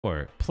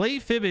Or play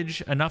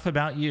fibbage enough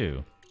about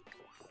you.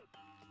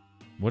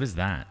 What is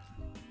that?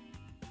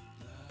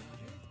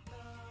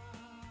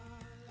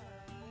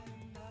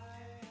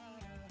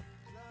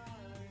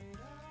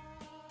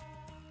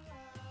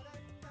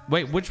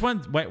 Wait, which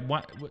one? Wait,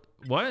 what?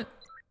 What?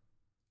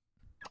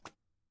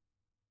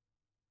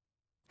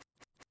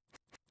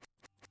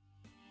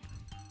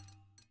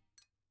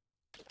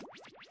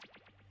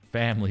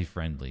 Family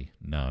friendly.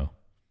 No.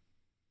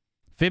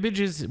 Fibbage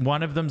is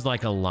one of them's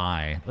like a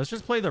lie. Let's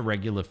just play the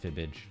regular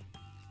fibbage.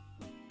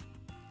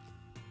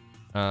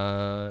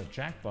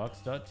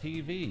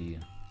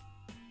 Jackbox.tv.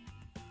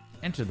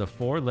 Enter the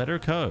 4-letter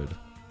code.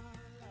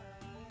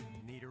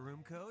 Need a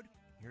room code?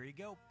 Here you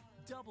go.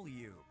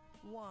 W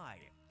Y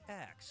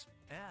X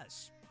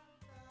S.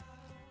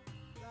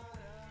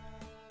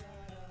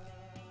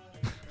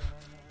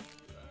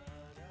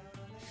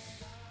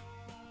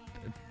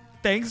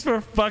 Thanks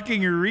for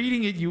fucking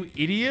reading it, you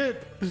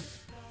idiot.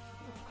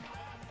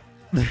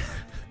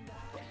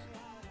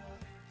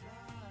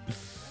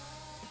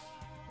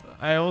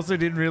 I also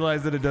didn't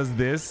realize that it does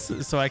this,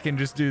 so I can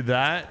just do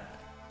that.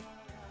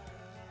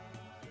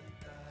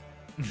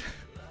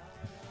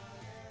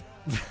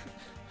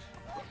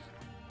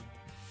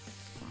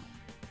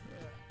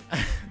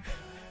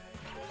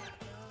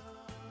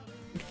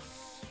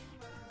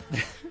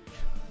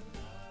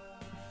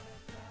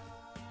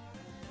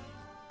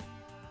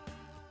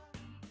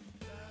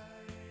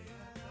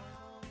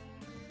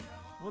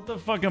 What the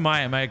fuck am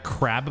I? Am I a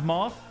crab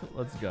moth?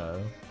 Let's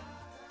go.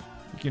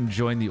 You can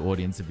join the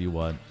audience if you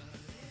want.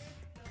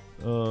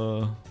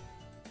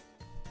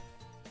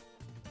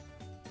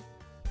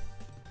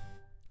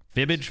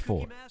 Fibbage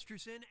 4.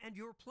 Masterson, and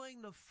you're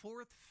playing the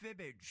 4th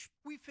fibbage.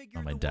 We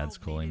figured my dad's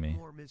calling me.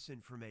 More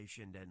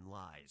misinformation than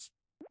lies.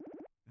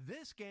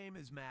 This game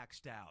is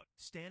maxed out.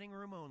 Standing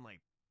room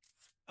only.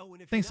 Oh,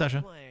 and if Thanks, you're not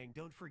Sasha. playing,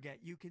 don't forget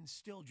you can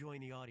still join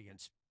the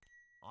audience.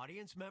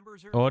 Audience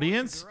members are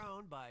Audience? their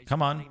own by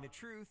Come on. spotting the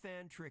truth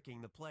and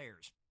tricking the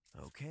players.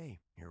 Okay,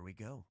 here we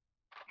go.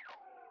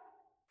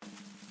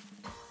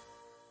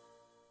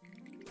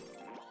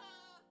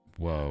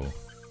 Whoa.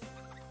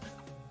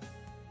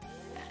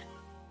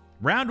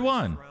 Round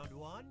 1. Round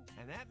 1,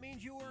 and that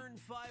means you earn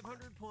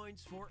 500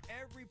 points for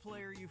every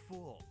player you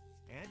fool.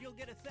 And you'll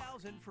get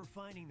 1,000 for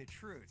finding the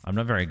truth. I'm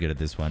not very good at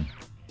this one.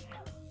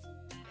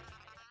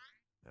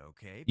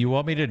 Okay. You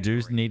want me to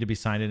need to be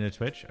signed into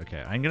Twitch?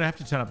 Okay, I'm gonna have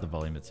to turn up the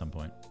volume at some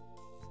point.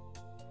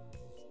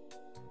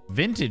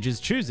 Vintage is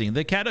choosing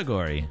the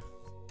category.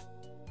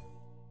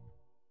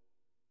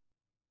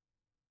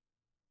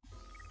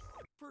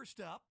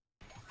 First up,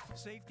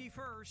 safety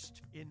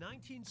first. In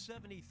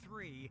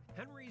 1973,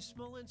 Henry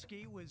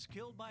Smolinski was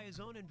killed by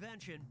his own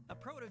invention, a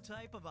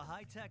prototype of a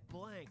high-tech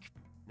blank.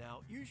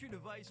 Now, use your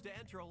device to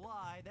enter a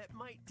lie that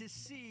might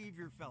deceive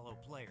your fellow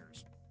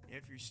players.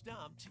 If you're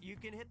stumped, you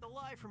can hit the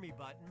lie for me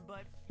button,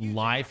 but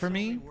lie for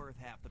me? Worth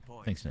half the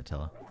points. Thanks,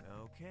 Nutella.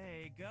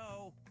 Okay,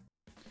 go.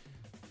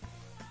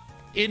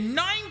 In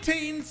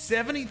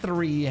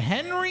 1973,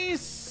 Henry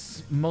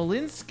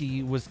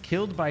Smolinski was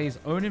killed by his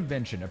own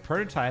invention, a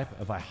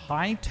prototype of a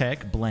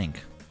high-tech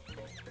blank.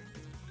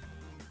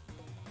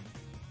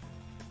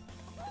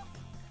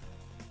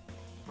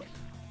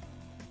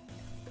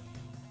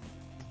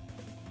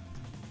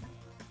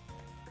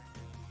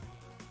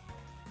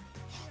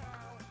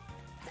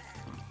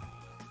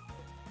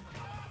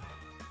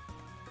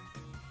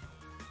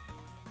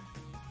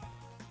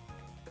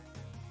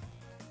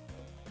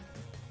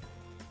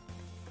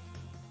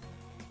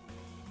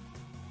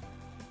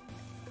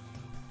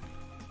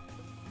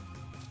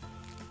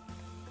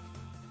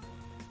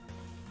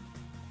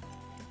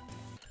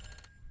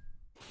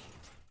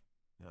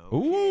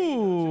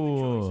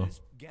 Ooh.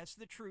 Guess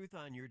the truth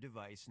on your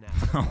device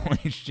now.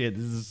 Holy shit,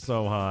 this is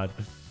so hard.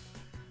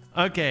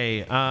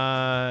 Okay,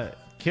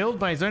 killed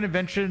by his own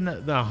invention,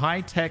 the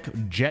high-tech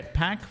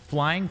jetpack,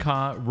 flying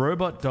car,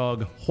 robot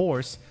dog,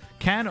 horse,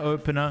 can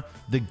opener,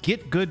 the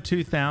Get Good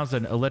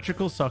 2000,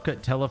 electrical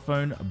socket,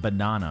 telephone,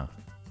 banana.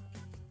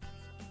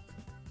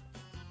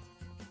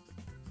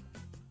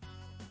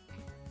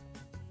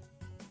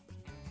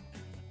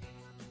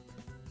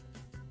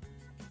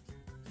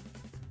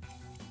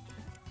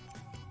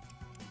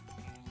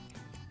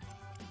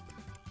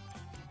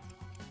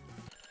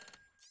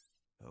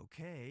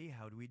 Okay,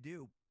 how do we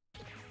do?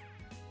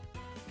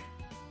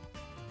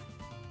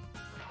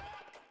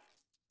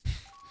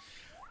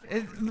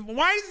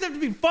 Why does it have to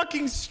be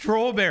fucking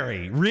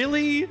strawberry?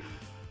 Really?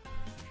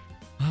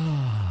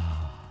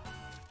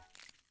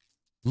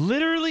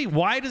 Literally,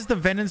 why does the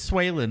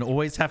Venezuelan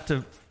always have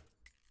to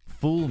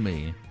fool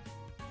me?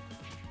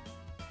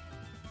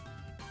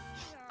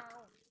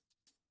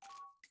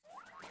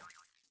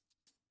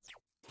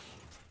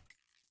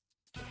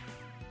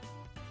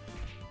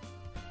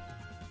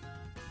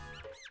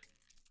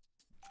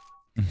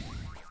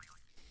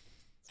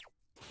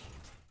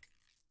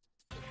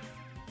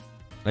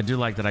 I do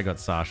like that I got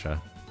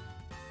Sasha.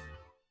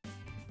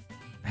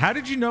 How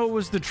did you know it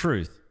was the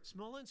truth?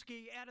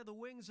 Smolinski added the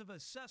wings of a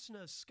Cessna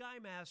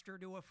Skymaster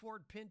to a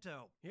Ford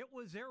Pinto. It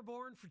was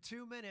airborne for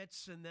 2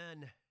 minutes and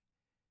then,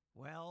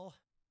 well...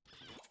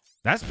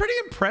 That's pretty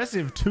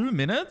impressive. 2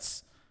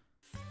 minutes?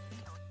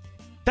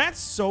 That's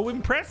so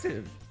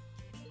impressive.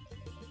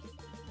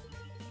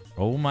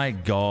 Oh my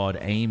god,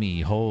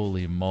 Amy.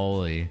 Holy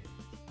moly.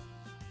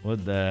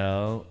 What the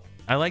hell?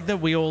 I like that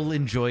we all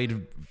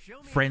enjoyed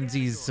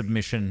Frenzy's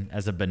submission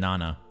as a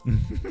banana.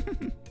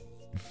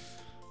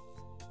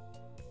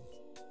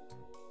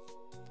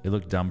 It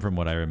looked dumb from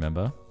what I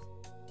remember.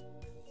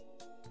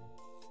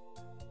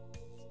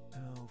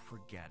 Oh,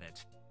 forget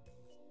it.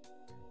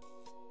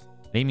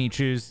 Amy,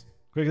 choose.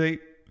 Quickly.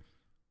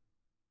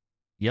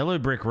 Yellow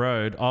Brick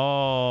Road.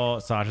 Oh,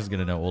 Sasha's going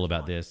to know all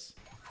about this.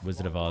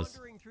 Wizard of Oz.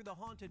 Wandering through the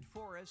haunted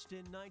forest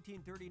in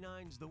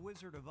 1939's The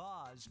Wizard of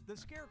Oz, the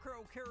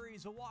Scarecrow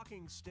carries a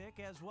walking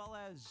stick as well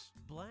as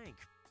blank.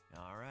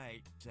 All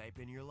right, type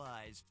in your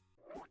lies.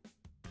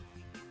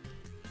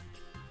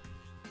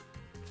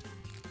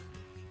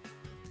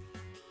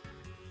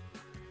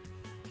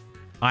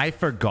 I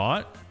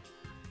forgot.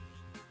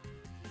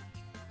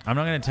 I'm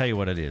not going to tell you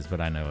what it is,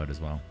 but I know it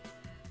as well.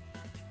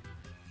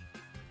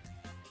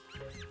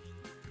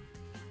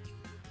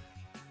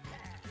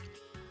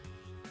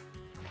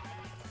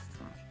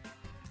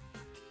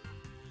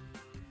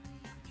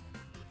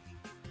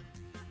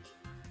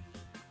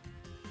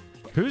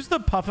 Who's the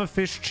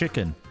pufferfish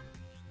chicken?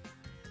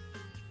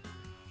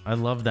 I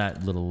love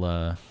that little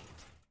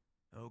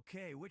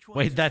Okay, which one?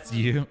 Wait, that's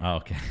you? Oh,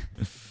 okay.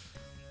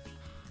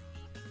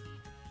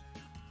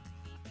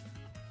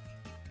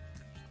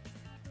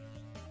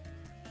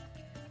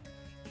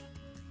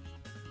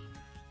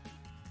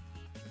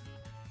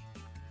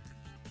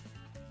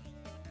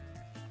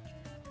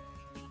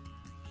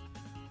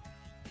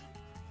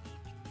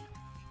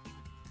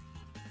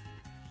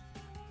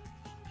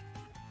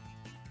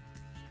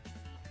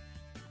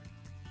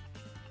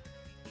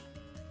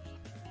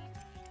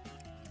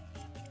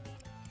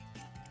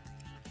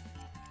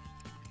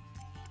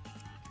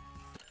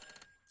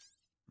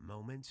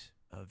 Moment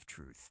of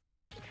truth.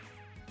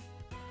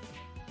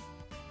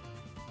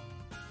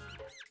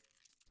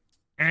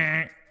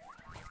 I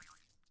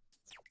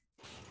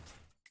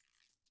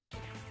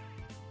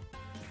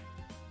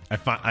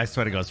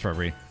swear to God,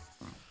 strawberry.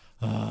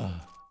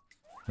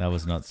 That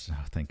was not.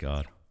 Oh, thank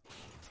God.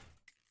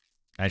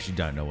 I actually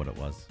don't know what it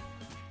was.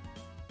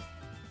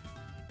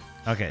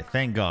 Okay,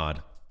 thank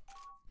God.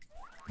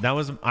 That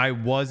was. I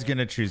was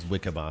gonna choose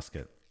Wicker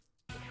Basket.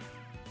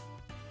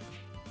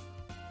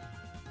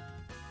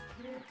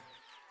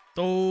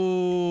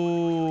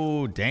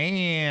 Oh,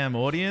 damn,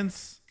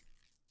 audience.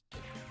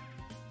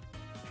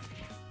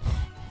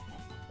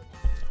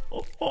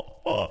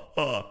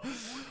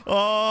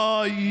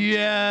 Oh,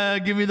 yeah.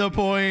 Give me the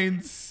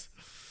points.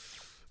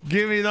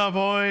 Give me the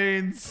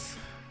points.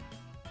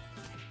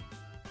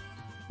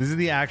 This is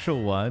the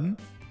actual one.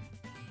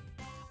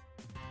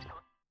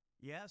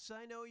 Yes,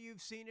 I know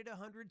you've seen it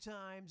 100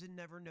 times and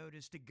never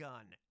noticed a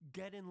gun.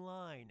 Get in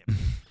line.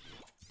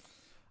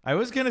 I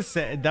was going to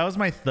say, that was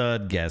my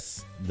third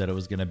guess, that it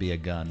was going to be a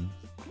gun.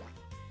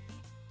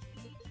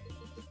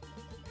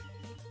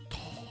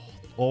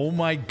 Oh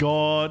my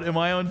God. Am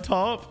I on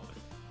top?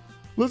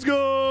 Let's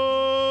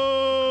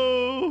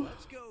go.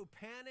 Let's go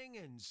panning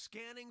and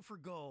scanning for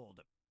gold.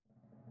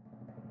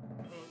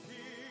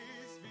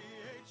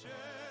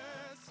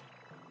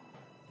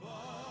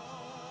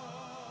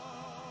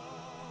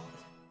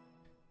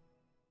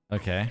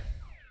 Okay.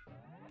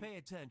 Pay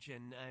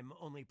attention. I'm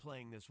only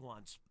playing this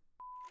once.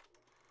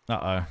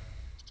 Uh-oh.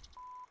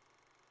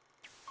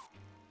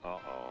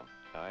 Uh-oh.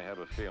 I have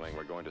a feeling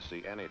we're going to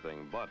see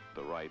anything but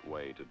the right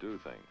way to do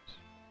things.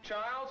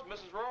 Childs,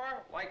 Mrs.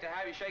 Rohr, like to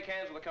have you shake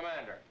hands with the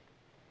commander.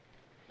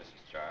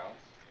 Mrs. Childs,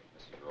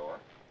 Mrs.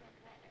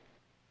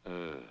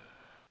 Rohr.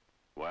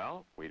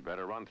 Well, we'd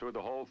better run through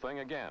the whole thing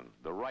again,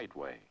 the right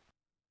way.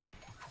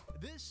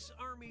 This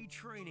Army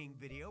training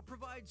video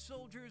provides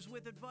soldiers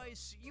with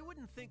advice you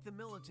wouldn't think the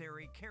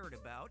military cared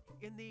about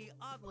in the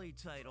oddly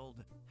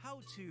titled,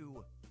 How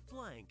to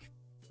Blank.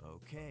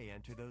 Okay,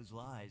 enter those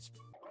lies.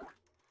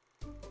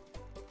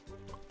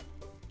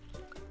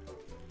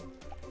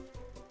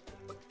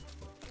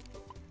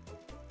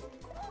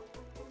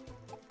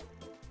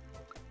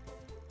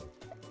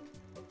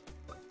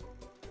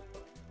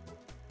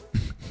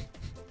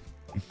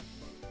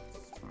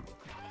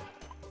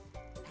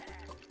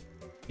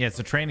 Yeah, it's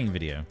a training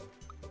video.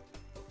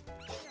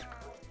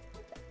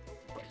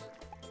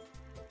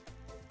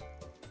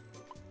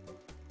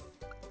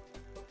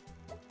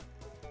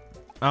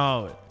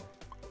 Oh,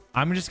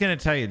 I'm just going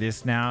to tell you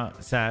this now,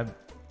 Sab.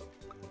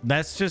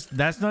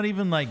 That's not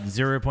even like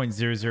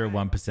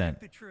 0.001%.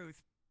 The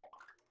truth.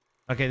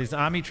 Okay, this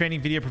army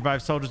training video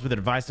provides soldiers with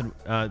advice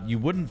that you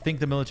wouldn't think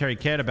the military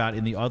cared about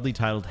in the oddly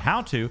titled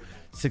How to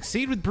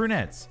Succeed with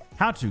Brunettes,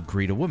 How to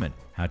Greet a Woman,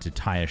 How to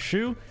Tie a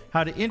Shoe,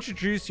 How to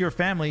Introduce Your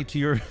Family to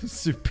Your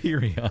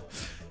Superior,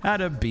 How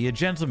to Be a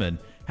Gentleman,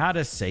 How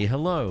to Say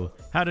Hello,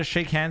 How to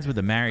Shake Hands with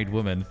a Married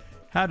Woman,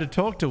 How to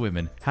Talk to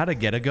Women, How to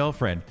Get a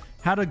Girlfriend,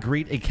 How to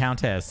Greet a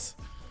Countess.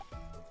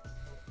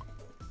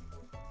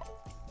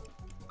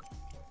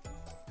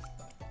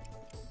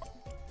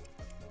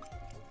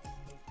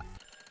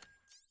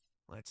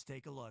 Let's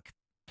take a look.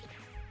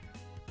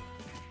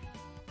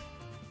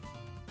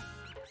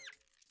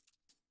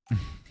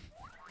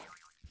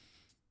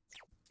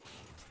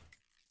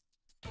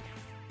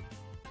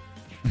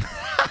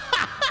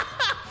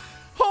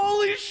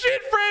 Holy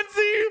shit,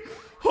 Frenzy!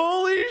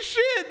 Holy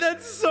shit,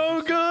 that's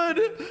so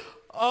good!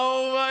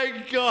 Oh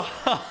my god!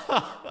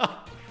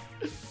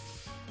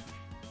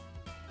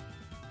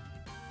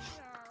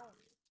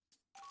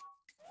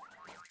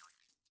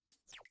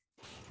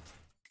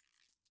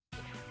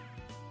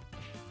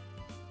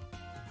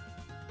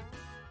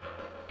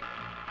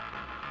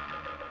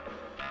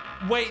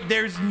 Wait,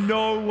 there's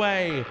no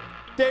way!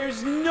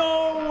 There's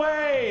no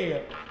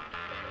way!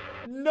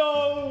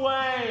 No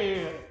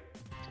way!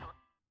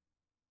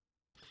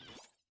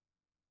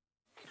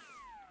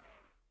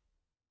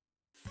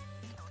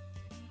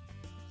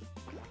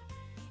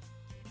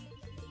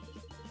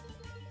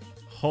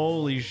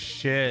 Holy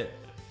shit.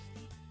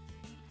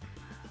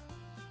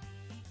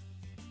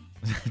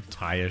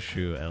 Tie a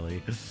shoe,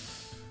 Ellie.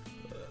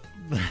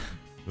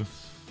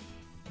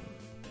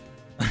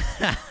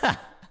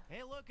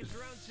 Hey, look, it's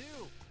round 2.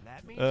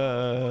 That means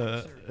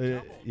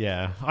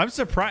yeah. I'm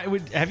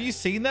surprised. Have you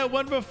seen that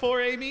one before,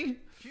 Amy?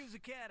 choose a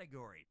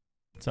category.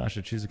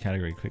 Sasha, choose a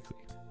category quickly.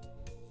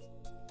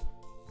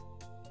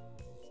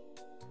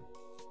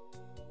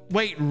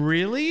 Wait,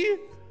 really?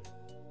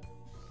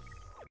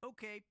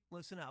 Okay,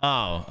 listen up.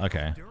 Oh,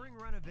 okay. During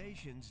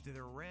renovations to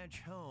their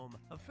ranch home,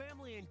 a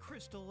family in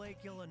Crystal Lake,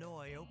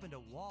 Illinois opened a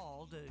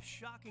wall to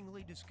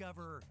shockingly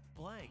discover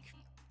blank.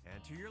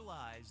 Enter your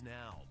lies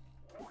now.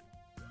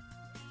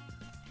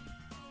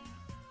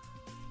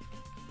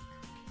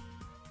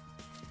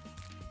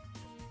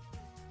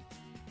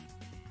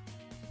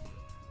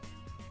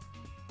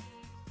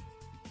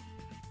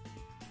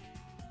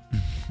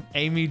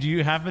 Amy, do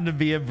you happen to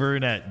be a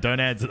brunette? Don't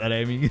answer that,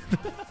 Amy.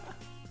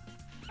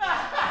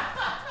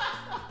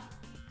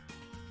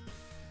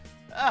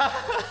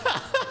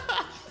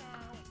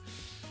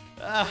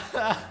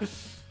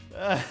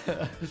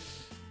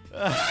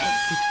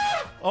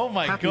 Oh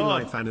my Happy god.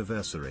 life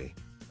anniversary.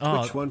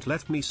 Oh. Which won't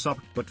let me sub,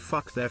 but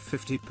fuck their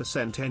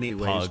 50%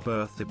 anyways, Pog.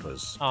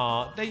 birthdays.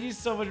 Aw, thank you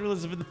so much,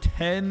 Melissa, for the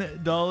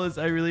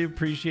 $10. I really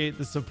appreciate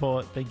the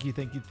support. Thank you,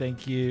 thank you,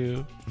 thank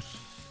you.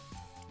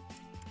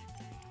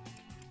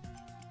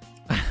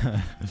 All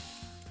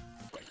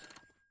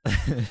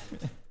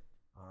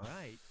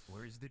right,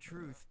 where's the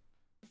truth?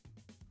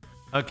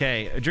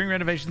 Okay, during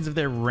renovations of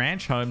their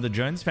ranch home, the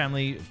Jones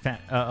family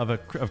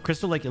of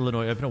Crystal Lake,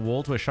 Illinois, opened a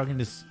wall to a shocking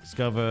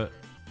discover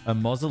a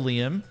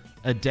mausoleum,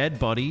 a dead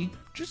body,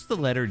 just the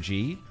letter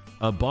G,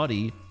 a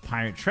body,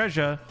 pirate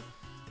treasure,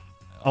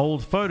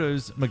 old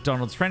photos,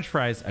 McDonald's French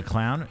fries, a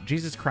clown,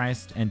 Jesus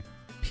Christ, and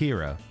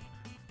Pyrrha.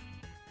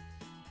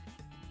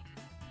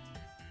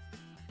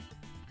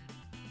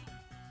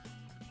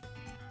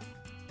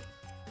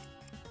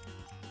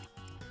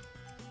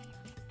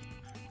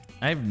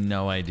 I have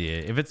no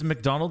idea. If it's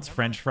McDonald's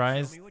French Tell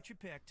fries... me what you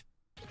picked.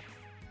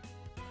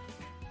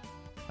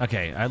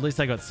 Okay, at least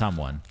I got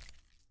someone.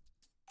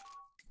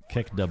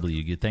 Kick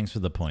W. Good. Thanks for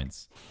the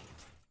points.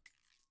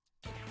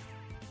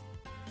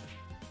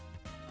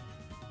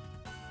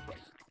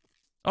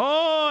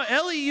 Oh,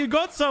 Ellie, you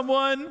got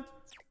someone.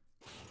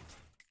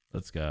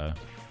 Let's go.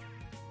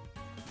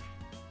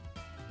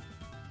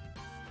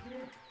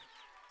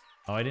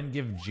 Oh, I didn't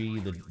give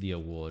G the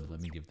award.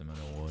 Let me give them an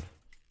award.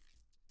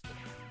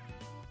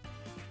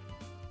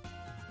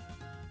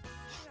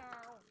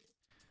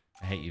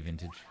 I hate you,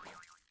 Vintage.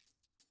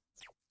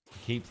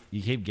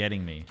 You keep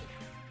getting me.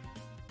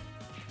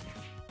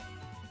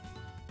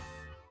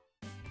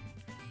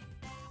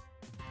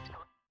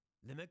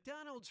 The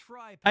McDonald's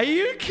fry Are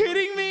you pan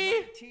kidding was me?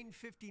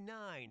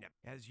 1959.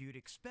 As you'd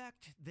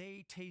expect,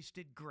 they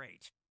tasted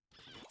great.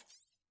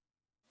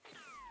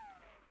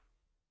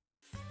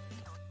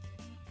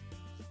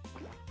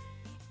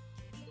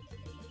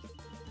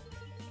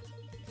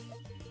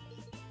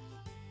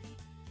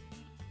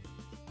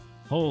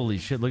 Holy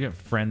shit, look at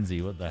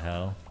Frenzy. What the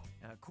hell?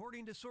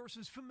 According to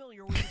sources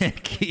familiar with the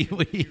situation,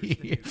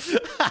 Kiwi.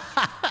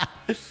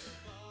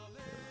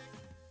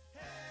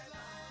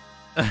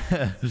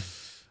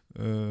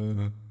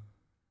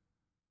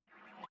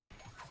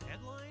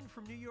 Headline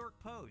from New York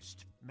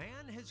Post.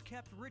 Man has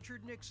kept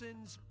Richard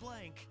Nixon's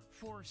blank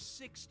for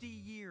 60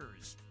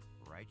 years.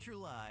 Write your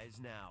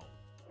lies now.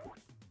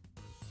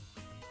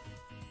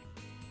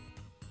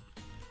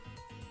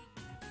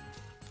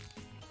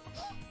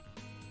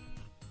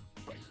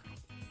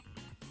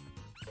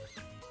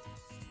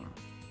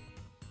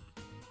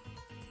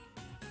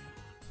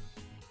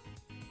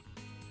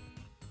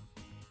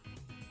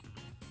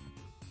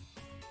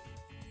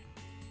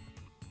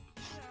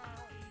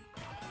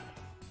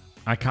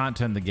 I can't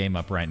turn the game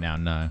up right now,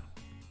 no.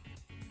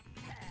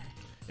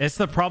 It's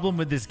the problem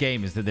with this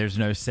game is that there's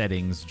no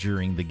settings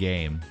during the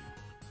game.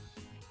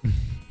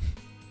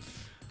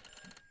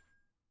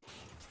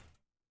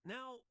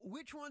 Now,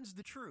 which one's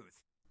the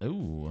truth?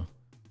 Ooh.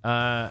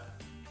 Man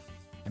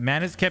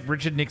has kept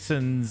Richard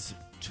Nixon's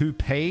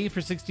toupee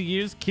for 60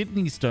 years,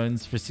 kidney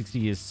stones for 60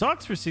 years,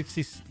 socks for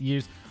 60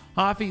 years,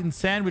 half-eaten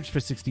sandwich for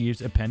 60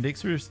 years,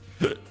 appendix for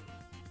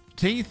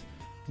teeth,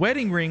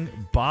 wedding ring,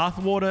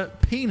 bathwater,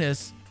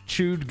 penis,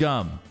 chewed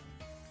gum.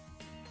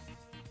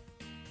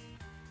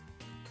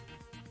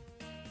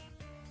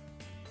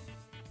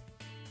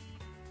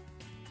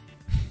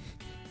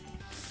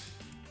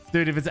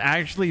 Dude, if it's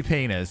actually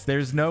penis,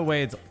 there's no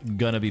way it's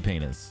gonna be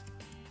penis.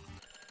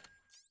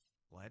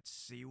 Let's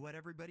see what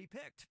everybody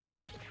picked.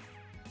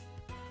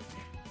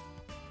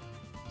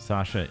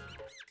 Sasha.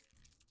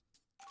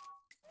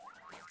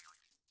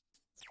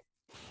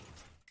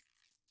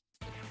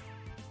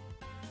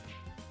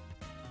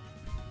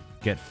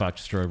 Get fucked,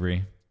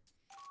 strawberry.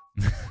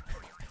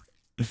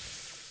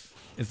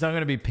 It's not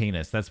gonna be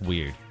penis. That's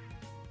weird.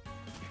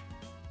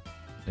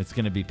 It's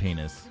gonna be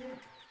penis.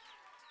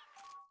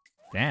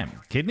 Damn.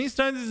 Kidney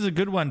stones is a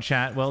good one,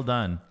 chat. Well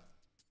done.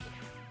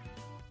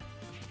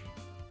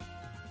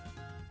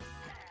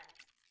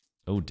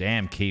 Oh,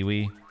 damn,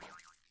 Kiwi.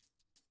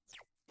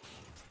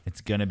 It's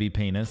gonna be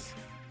penis.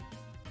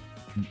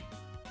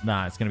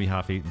 Nah, it's gonna be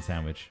half-eaten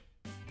sandwich.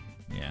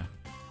 Yeah.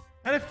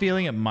 I had a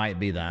feeling it might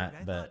be that,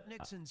 I but... thought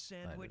Nixon's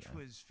sandwich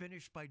was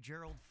finished by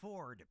Gerald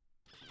Ford.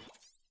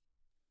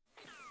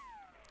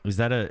 Is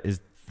that a... Is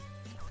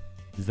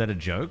that a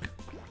joke?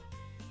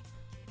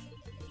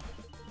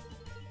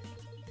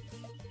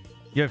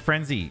 Yo,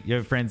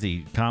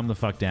 Frenzy, calm the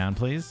fuck down,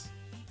 please.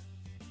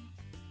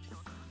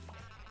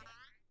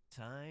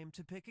 Time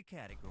to pick a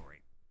category.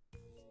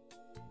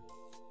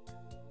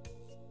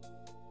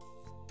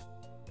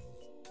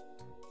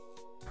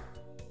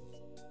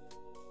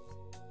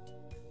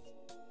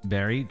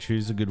 Barry,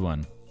 choose a good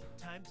one.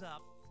 Time's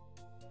up.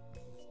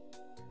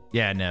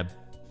 Yeah, Neb.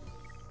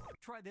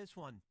 Try this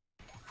one.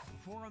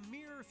 For a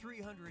mere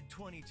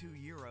 322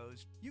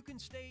 euros, you can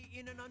stay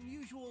in an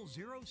unusual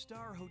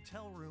zero-star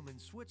hotel room in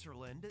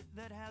Switzerland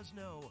that has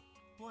no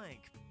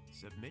blank.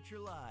 Submit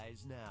your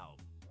lies now.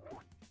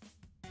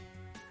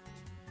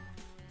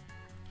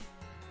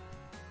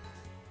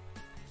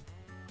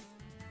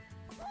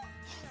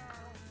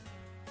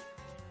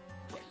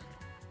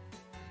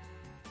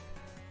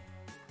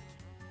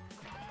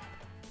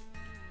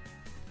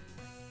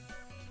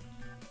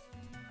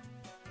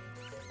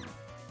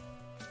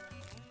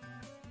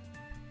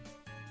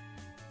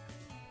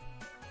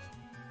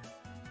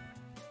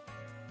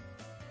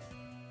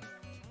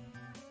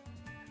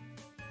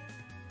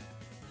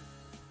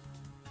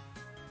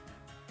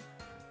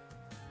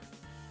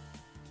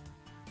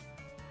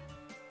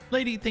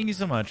 Lady, thank you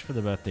so much for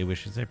the birthday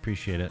wishes. I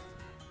appreciate it.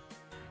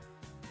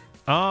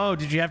 Oh,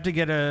 did you have to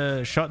get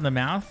a shot in the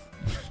mouth?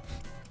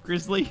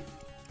 Grizzly?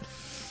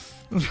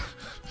 Okay,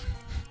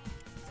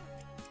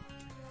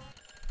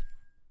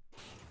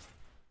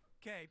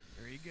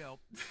 here you go.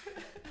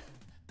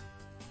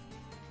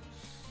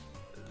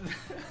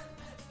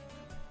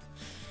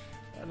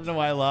 I don't know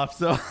why I laughed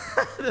so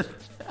hard.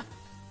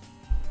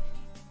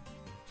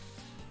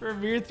 For a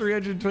mere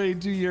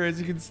 322 euros,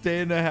 you can stay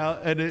in a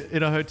house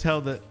in a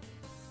hotel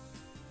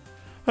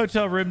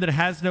room that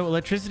has no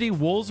electricity,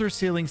 walls or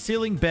ceiling,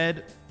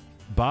 bed,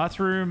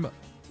 bathroom,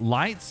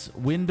 lights,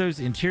 windows,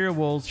 interior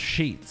walls,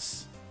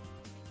 sheets.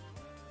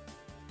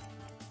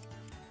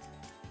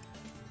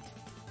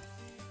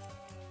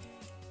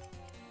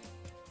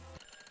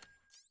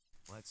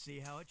 Let's see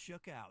how it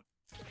shook out.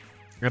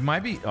 It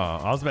might be... Oh,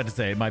 I was about to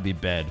say it might be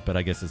bed, but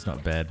I guess it's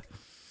not bed.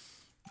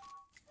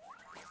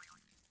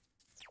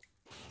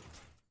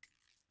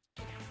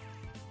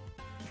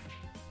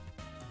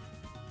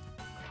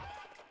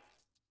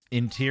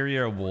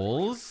 Interior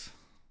walls.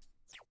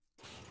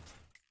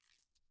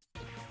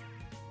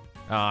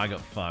 Oh, I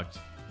got fucked.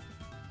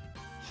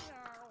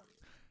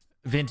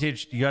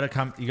 Vintage, you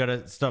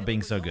gotta stop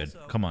being so good.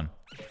 Come on.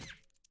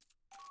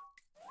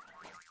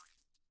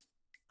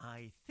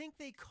 I think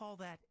they call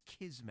that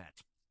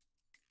kismet.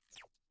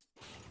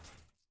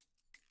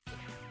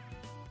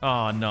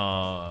 Oh,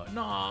 no.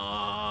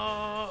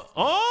 No.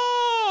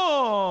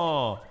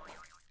 Oh!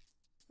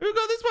 Who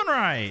got this one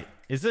right?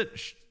 Is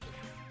it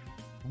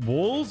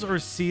walls or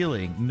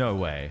ceiling? No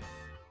way.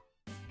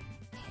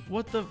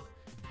 What the...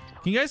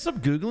 Can you guys stop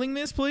Googling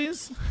this,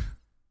 please?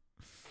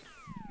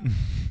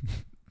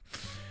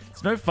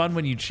 It's no fun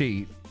when you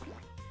cheat.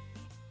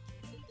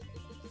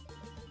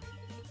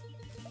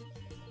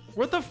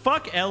 What the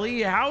fuck,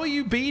 Ellie? How are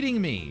you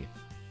beating me?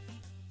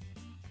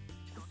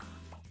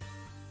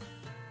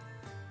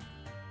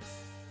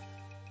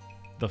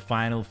 The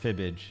final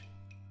fibbage.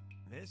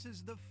 This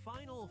is the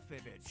final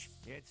fibbage.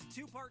 It's a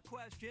two-part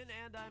question,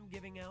 and I'm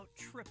giving out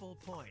triple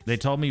points. They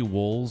told me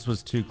walls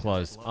was too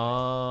close.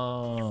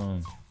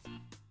 Oh.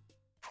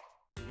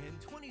 In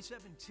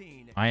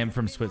 2017, I am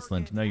from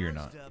Switzerland. No, you're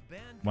not.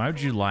 Why would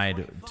you lie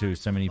to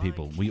so many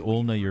people? We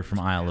all know you're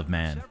from Isle of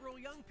Man. Several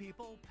young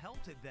people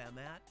pelted them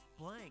at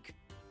blank.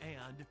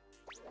 And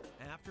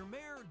after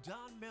Mayor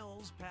Don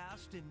Mills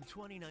passed in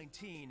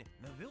 2019,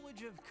 the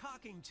village of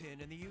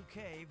Cockington in the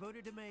UK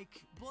voted to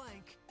make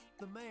blank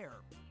the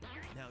mayor.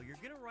 Now you're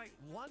going to write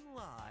one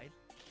lie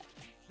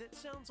that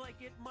sounds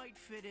like it might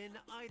fit in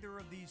either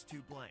of these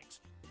two blanks.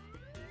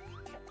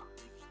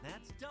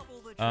 That's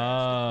double the chance to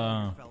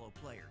fool your fellow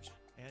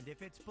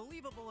if it's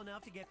believable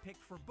enough to get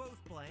picked for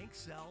both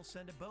blanks, I'll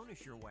send a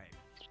bonus your way.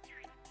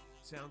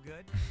 Sound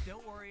good?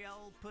 Don't worry,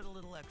 I'll put a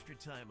little extra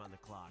time on the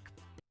clock.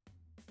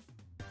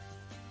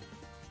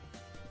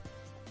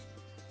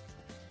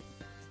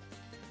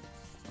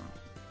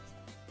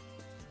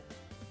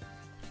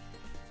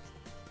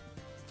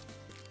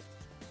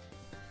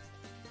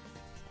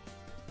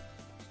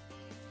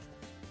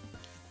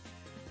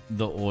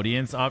 The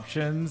audience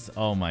options?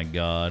 Oh my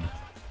god.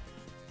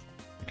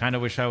 I kind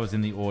of wish I was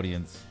in the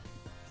audience.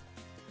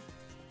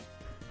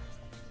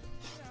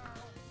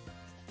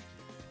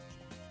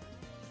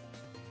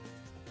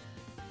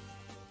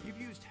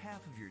 You've used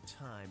half of your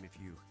time if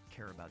you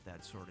care about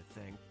that sort of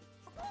thing.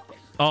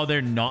 Oh,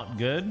 they're not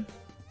good?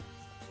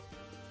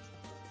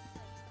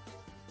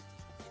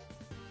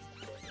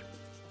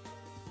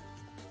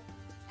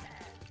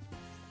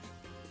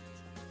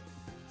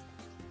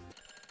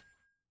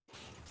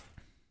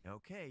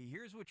 Okay,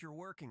 here's what you're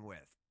working with.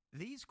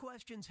 These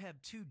questions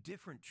have two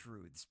different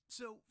truths,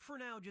 so for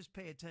now just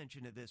pay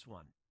attention to this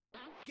one.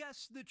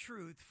 Guess the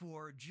truth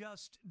for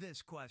just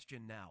this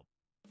question now.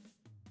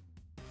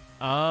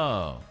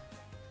 Oh.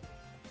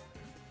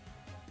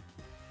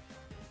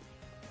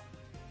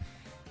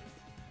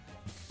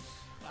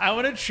 I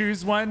want to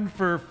choose one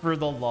for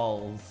the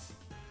lulz.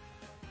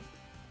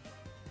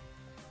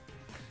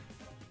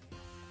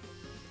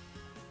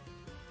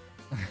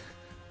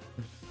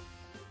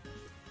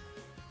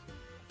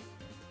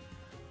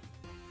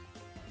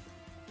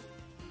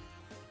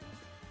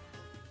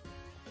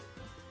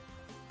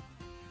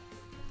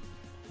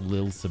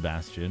 Lil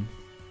Sebastian.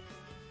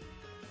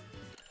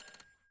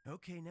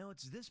 Okay, now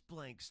it's this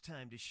blank's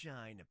time to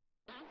shine.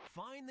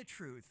 Find the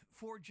truth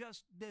for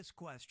just this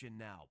question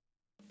now.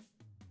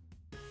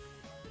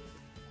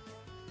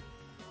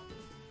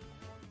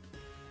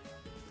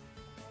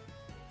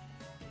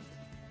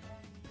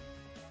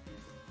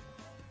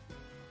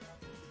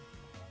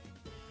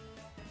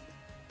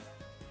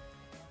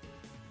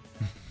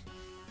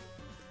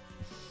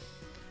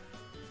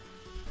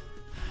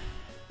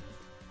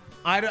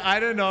 I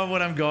don't know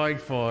what I'm going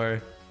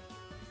for.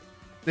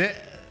 This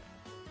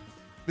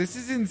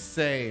is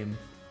insane.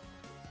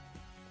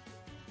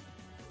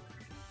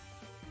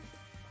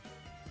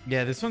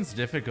 Yeah, this one's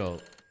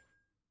difficult.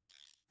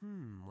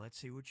 Let's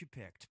see what you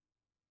picked.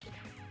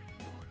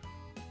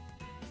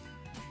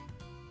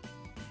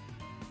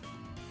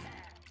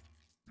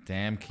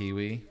 Damn,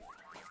 Kiwi.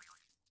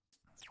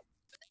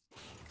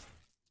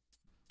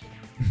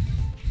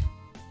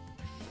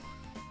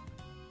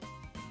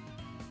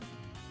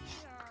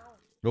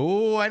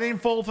 Oh, I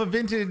didn't fall for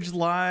vintage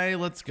lie.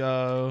 Let's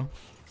go.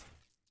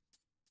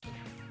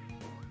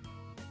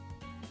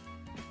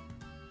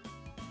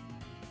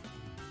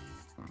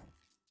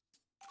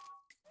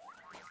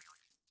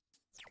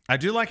 I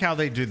do like how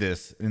they do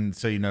this, and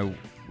so you know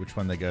which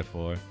one they go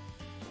for.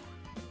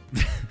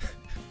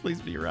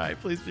 Please be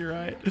right. Please be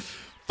right.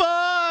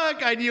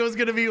 Fuck! I knew it was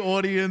gonna be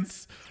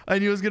audience. I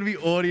knew it was gonna be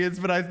audience,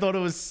 but I thought it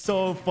was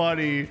so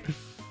funny.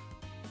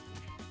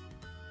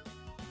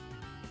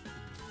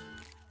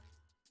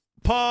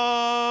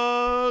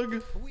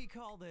 Pog. We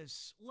call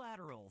this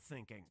lateral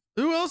thinking.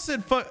 Who else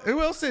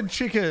said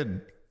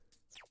chicken?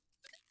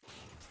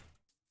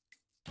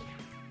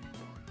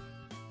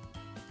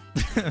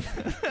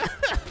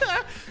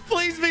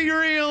 Please be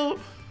real.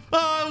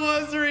 Oh, it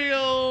was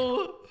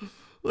real.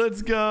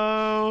 Let's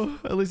go.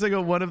 At least I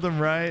got one of them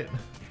right.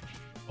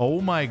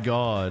 Oh my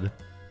god.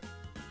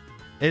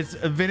 It's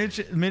a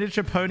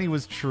miniature pony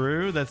was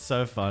true. That's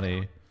so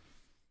funny.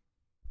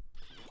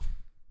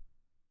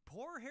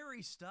 Poor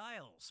Harry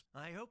Styles.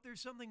 I hope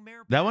there's something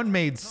Mayor That one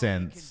made Pony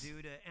sense. can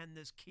do to end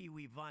this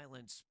Kiwi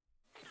violence.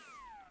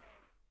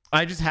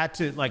 I just had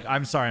to, like,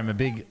 I'm sorry, I'm a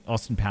big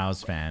Austin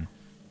Powers fan.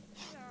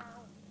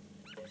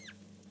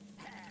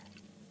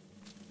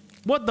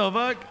 What the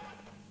fuck?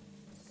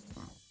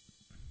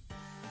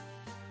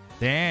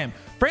 Damn.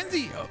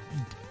 Frenzy,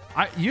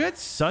 you had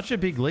such a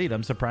big lead.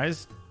 I'm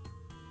surprised.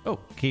 Oh,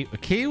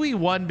 Kiwi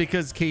won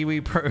because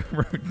Kiwi Pro.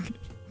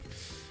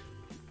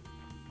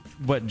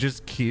 What,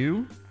 just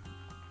Q?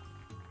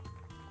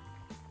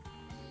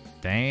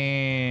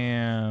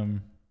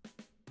 Damn.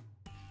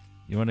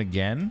 You want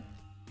again?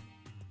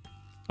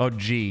 Oh,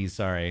 G,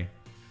 sorry.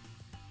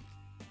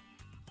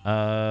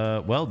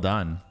 Well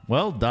done.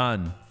 Well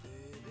done.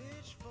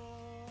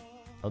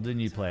 I'll do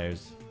new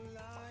players.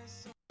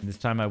 This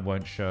time I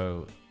won't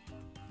show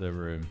the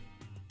room.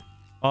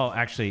 Oh,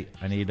 actually,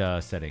 I need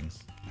settings.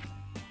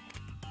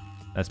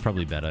 That's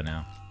probably better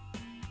now.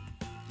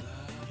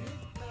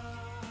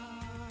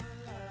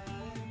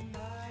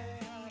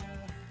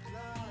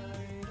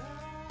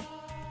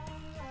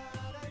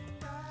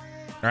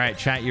 All right,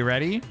 chat, you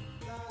ready?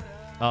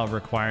 Oh,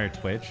 require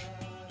Twitch.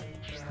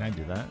 Can I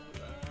do that?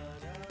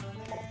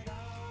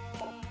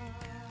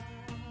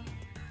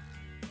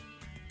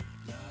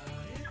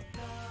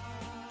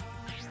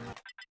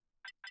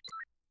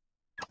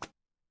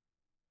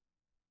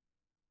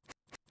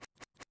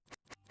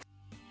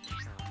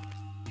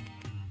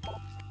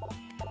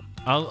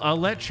 I'll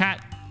let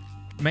chat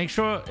make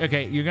sure.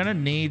 Okay, you're gonna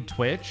need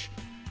Twitch.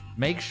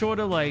 make sure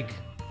to like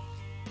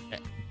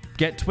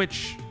get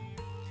Twitch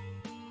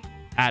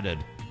added.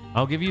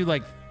 I'll give you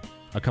like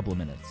a couple of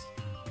minutes.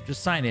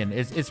 Just sign in.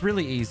 It's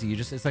really easy.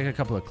 It's like a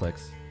couple of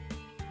clicks.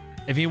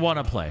 If you want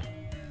to play,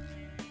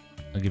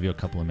 I'll give you a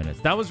couple of minutes.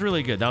 That was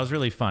really good. That was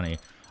really funny.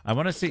 I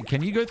want to see.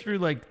 Can you go through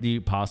like the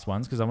past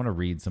ones? Because I want to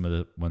read some of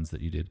the ones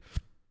that you did.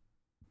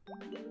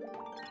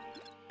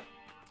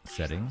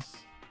 Settings.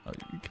 Oh,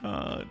 you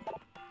can't.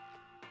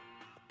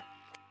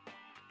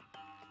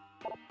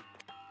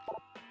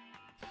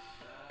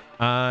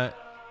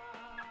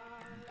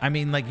 I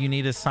mean, like, you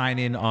need to sign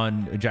in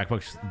on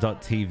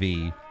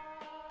Jackbox.tv.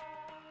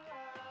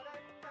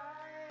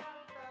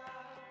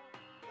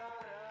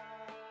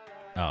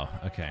 Oh,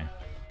 okay.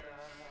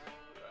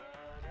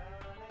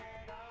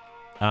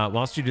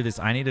 Whilst you do this,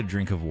 I need a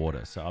drink of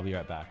water, so I'll be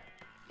right back.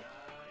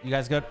 You've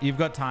got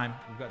time.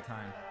 You've got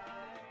time.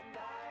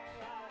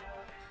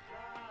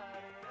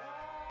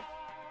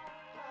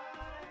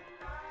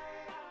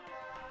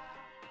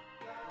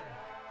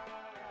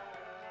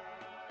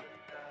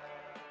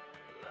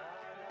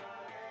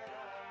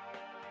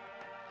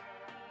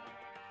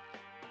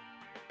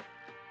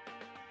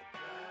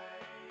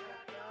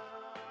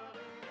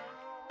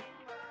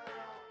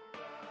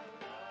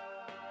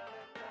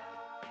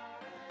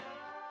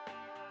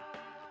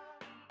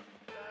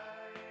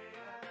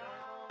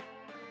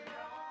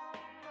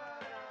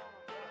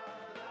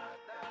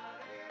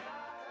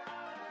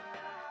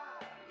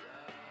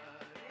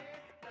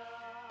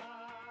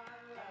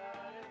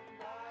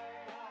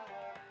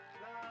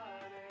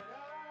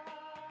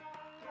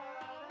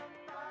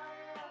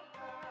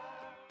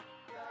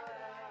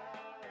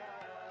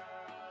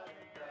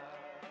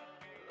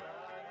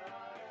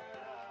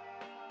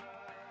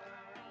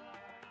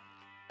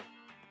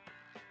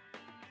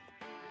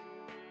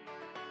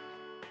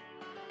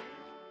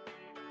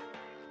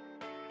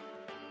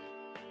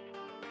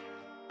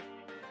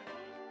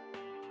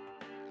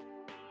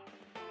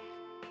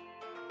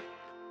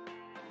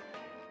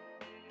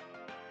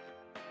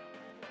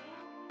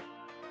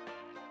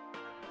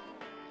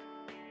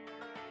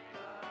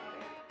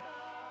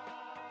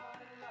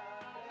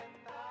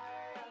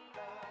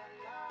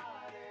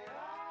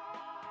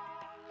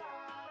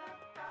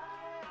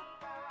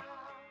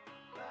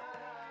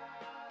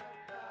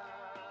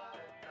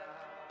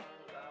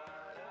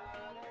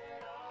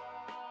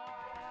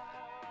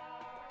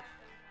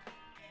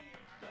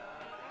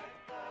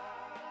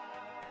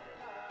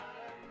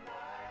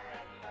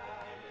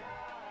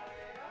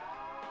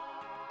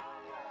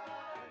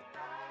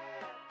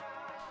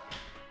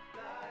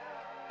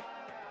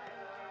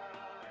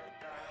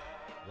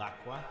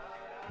 L'acqua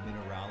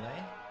minerale.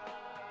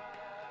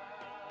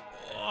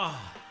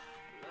 Oh.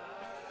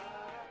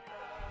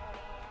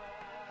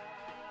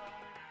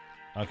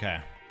 Okay.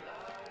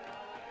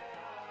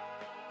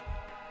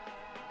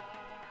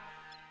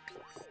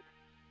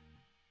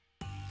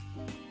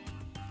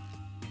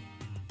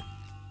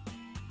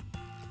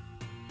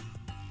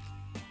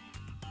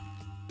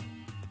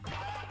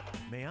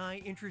 May I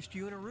interest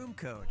you in a room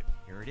code?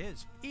 Here it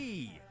is.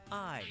 EIPV.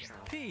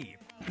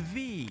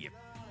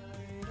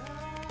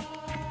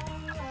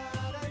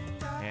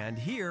 And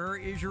here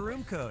is your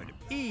room code.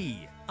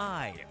 EIPV.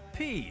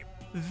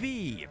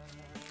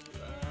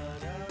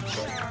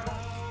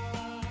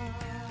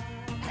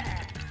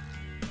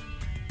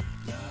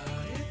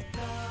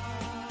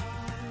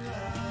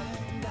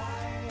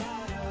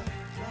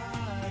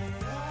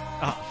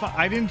 Oh, fuck.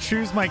 I didn't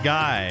choose my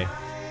guy.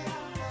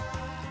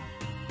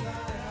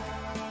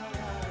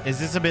 Is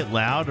this a bit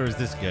loud or is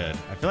this good?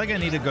 I feel like I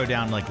need to go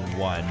down like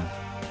one.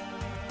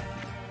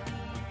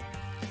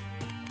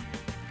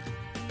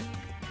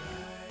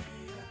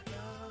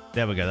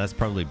 There we go. That's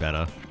probably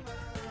better.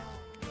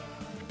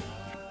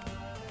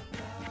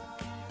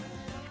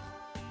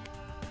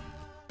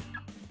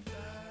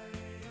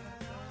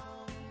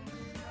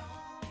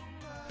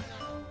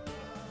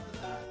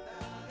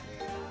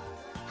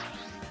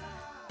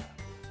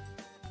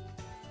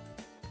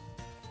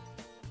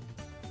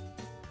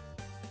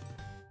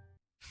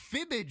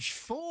 Fibbage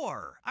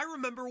 4. I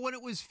remember when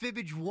it was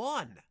Fibbage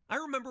 1. I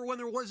remember when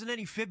there wasn't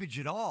any Fibbage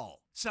at all.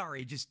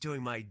 Sorry, just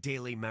doing my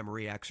daily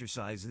memory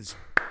exercises.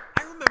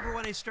 I remember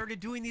when I started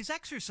doing these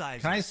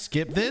exercises. Can I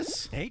skip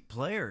this? 8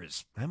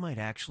 players. I might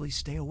actually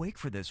stay awake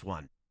for this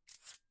one.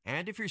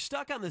 And if you're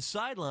stuck on the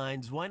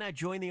sidelines, why not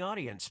join the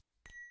audience?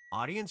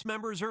 Audience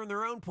members earn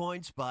their own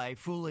points by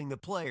fooling the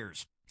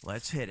players.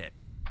 Let's hit it.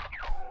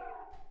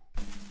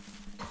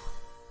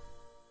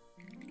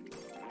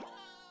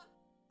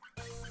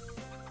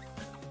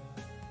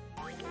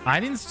 I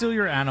didn't steal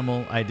your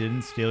animal. I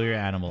didn't steal your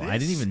animal. I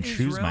didn't even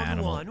choose my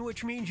animal. One,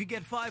 which means you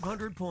get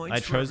 500 points. I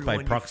chose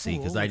by proxy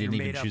because I didn't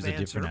even choose a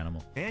different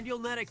animal. And you'll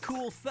net a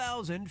cool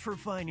 1,000 for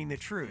finding the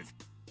truth.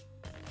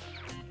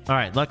 All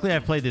right. Luckily, I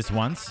played this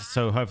once,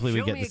 so hopefully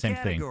we get the same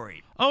thing.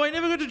 Oh, I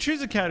never got to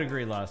choose a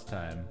category last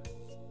time.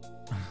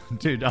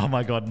 Dude, oh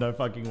my God, no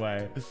fucking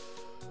way.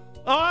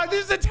 Oh,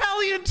 this is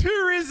Italian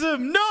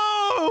tourism.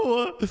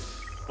 No!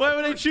 Why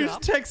would I First choose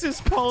up,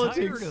 Texas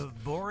politics? Tired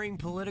of boring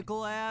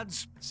political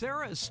ads?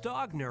 Sarah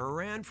Stogner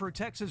ran for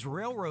Texas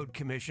Railroad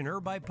Commissioner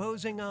by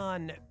posing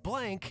on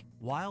blank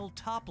while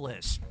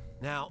topless.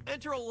 Now,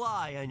 enter a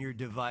lie on your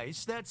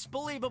device that's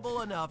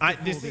believable enough to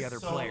fool the other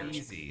players.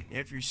 Easy.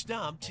 If you're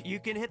stumped, you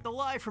can hit the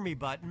lie for me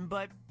button,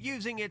 but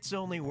using it's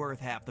only worth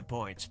half the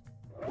points.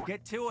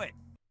 Get to it.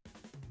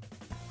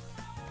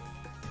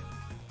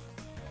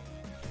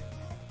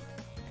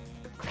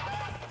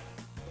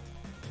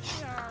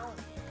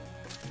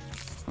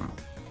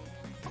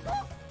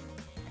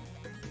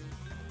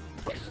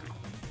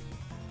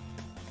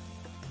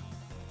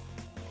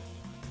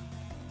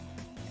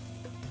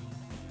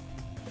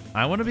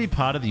 I want to be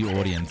part of the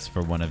audience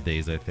for one of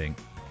these, I think.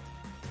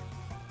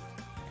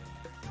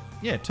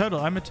 Yeah,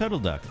 I'm a turtle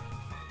duck.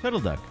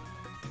 Turtle duck.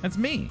 That's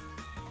me.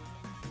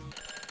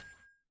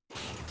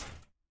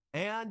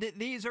 And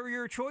these are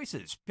your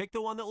choices. Pick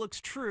the one that looks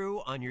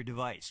true on your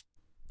device.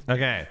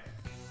 Okay.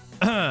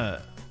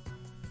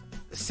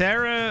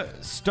 Sarah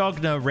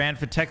Stogner ran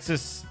for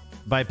Texas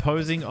by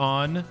posing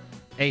on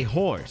a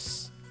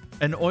horse,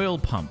 an oil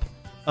pump,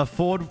 a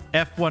Ford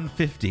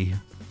F-150,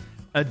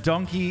 a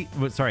donkey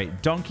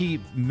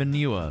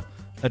manure,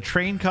 a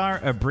train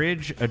car, a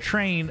bridge, a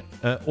train,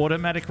 an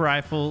automatic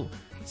rifle,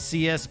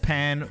 CS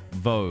Pan,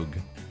 Vogue,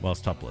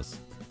 whilst topless.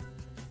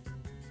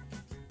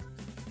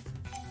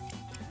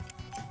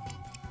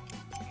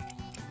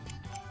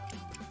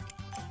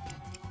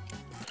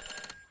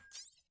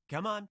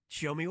 Come on,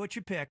 show me what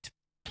you picked.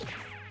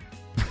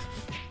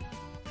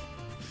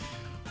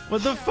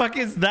 What the fuck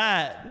is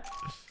that?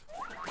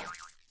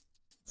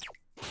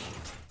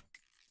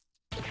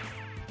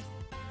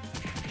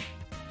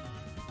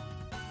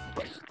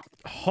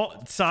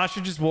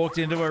 Sasha just walked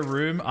into her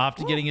room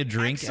after getting a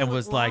drink and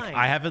was like, line.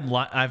 I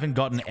haven't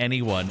gotten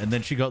anyone. And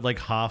then she got like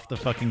half the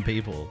fucking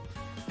people.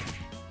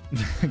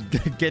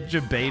 Get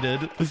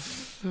debated.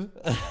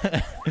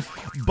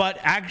 But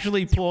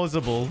actually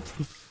plausible.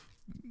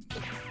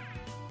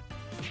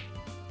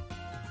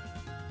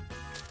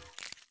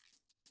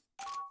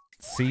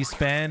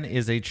 C-SPAN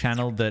is a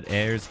channel that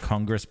airs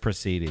Congress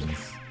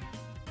proceedings.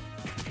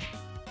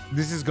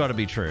 This has got to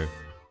be true.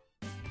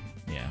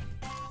 Yeah.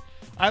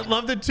 I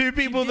love the two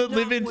people that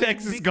live in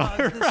Texas got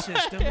it the right.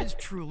 system is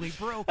truly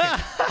broken.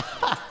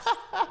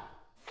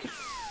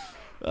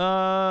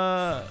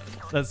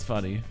 That's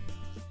funny.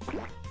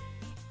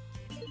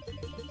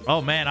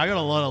 Oh man, I got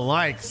a lot of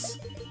likes.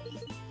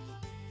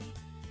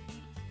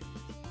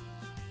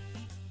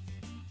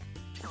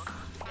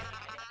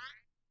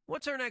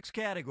 What's our next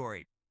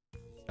category?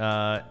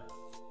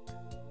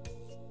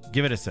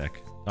 Give it a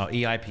sec. Oh,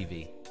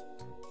 EIPV.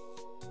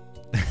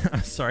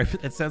 Sorry,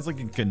 but that sounds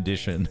like a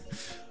condition.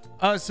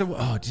 Did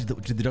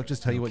the doctors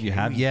tell you what you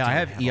have? Yeah, I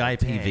have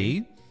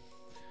EIPV.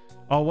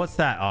 Oh, what's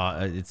that?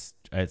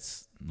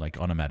 It's like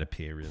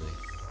onomatopoeia, really.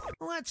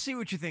 Let's see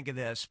what you think of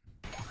this.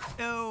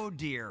 Oh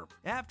dear.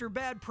 After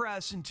bad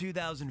press in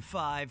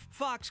 2005,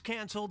 Fox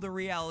canceled the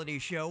reality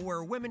show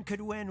where women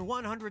could win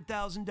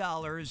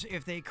 $100,000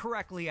 if they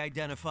correctly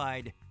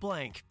identified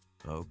blank.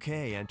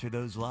 Okay, enter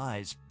those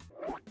lies.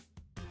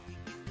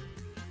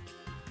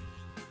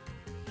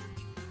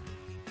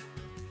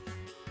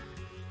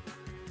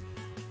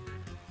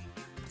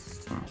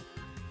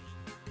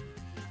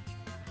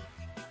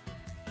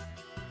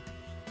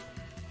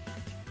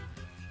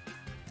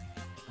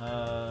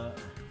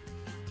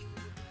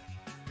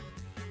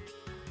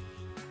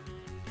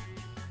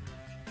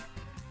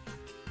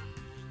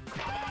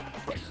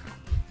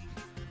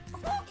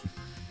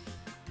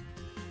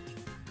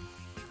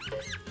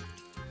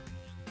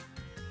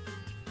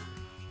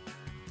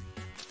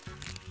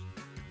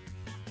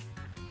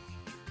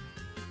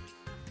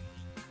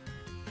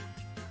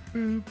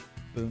 Boom,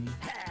 boom,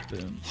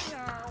 boom.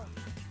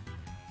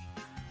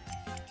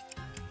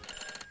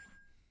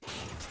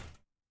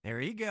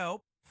 There you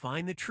go.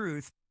 Find the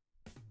truth.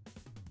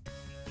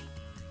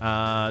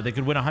 They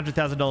could win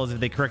 $100,000 if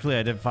they correctly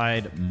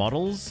identified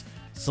models,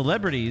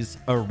 celebrities,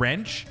 a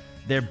wrench,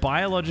 their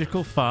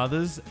biological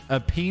fathers, a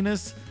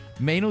penis,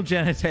 manal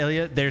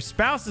genitalia, their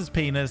spouse's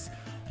penis,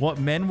 what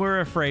men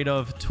were afraid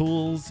of,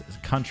 tools,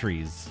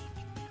 countries.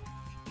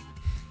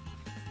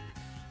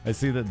 I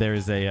see that there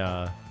is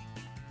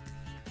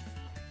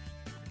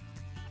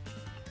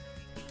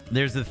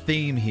there's a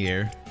theme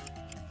here.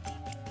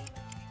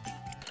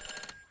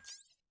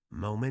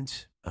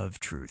 Moments of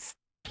truth.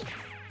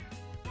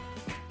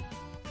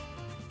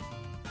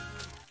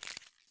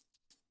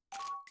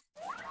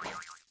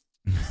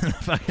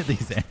 Fuck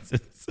these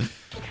answers.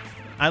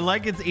 I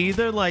like it's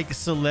either like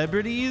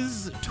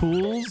celebrities,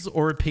 tools,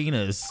 or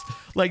penis.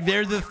 Like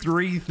they're the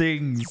three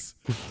things.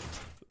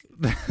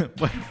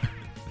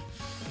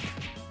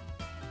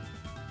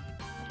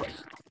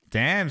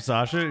 Damn,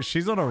 Sasha,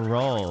 she's on a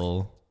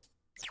roll.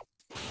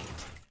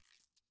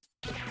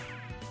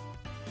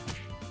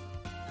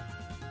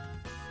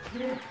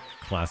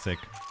 Classic.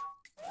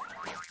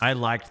 I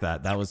liked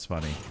that. That was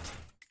funny.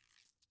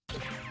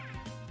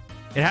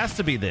 It has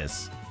to be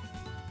this.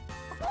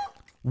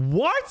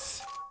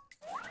 What?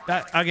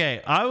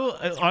 Okay, I will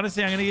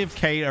honestly. I'm gonna give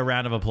Kate a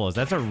round of applause.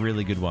 That's a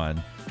really good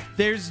one.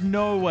 There's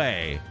no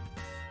way.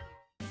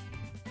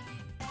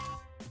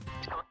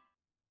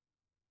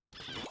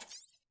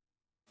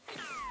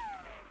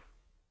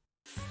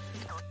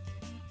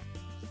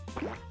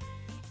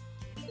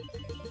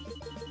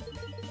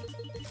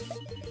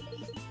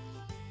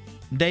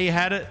 They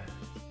had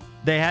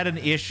an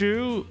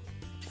issue.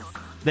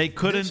 They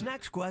couldn't. This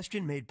next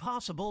question made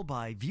possible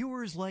by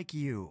viewers like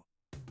you.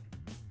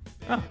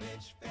 Oh.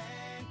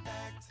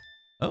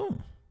 Oh.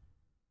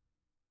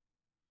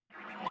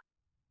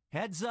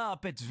 Heads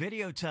up, it's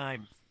video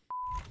time.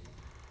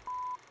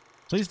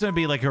 Please don't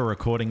be like a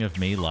recording of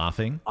me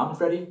laughing. I'm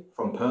Freddie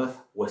from Perth,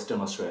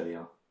 Western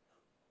Australia.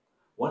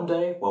 One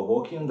day, while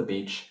walking on the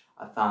beach,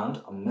 I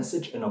found a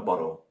message in a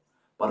bottle,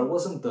 but it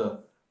wasn't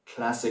the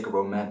classic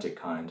romantic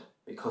kind,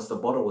 because the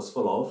bottle was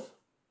full of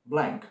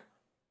blank.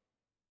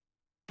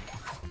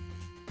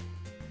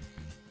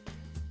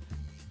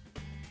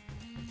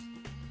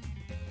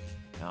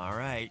 All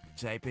right,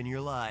 type in your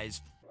lies.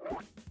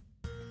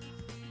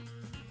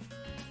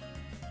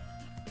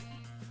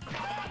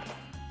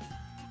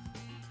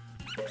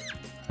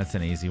 That's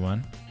an easy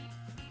one.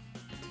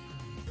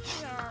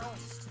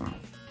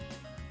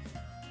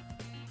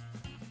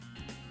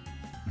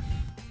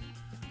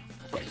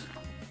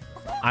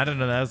 I don't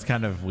know, that was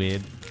kind of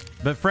weird.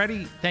 But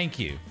Freddie, thank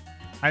you.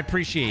 I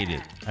appreciate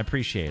it. I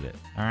appreciate it.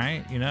 All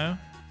right, you know?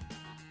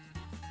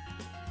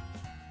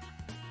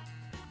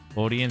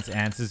 Audience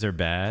answers are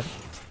bad.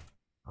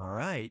 All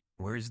right,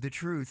 where's the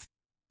truth?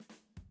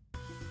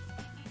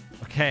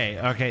 Okay.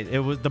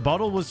 The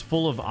bottle was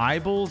full of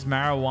eyeballs,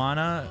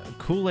 marijuana,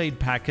 Kool-Aid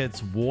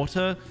packets,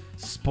 water,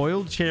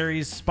 spoiled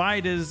cherries,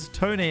 spiders,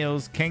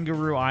 toenails,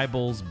 kangaroo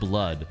eyeballs,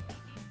 blood.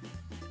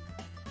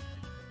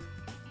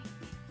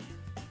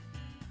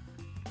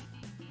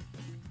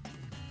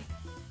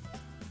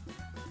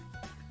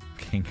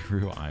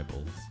 Kangaroo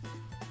eyeballs.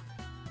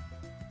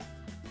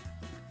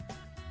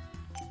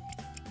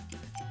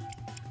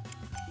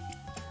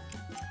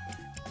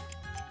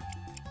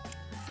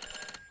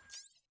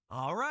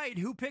 All right,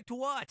 who picked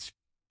what?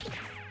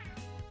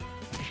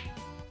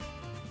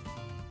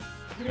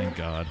 Thank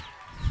God.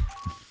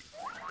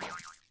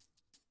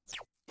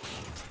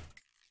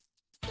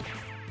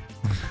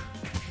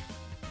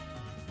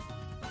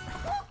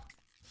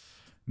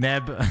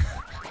 Meb.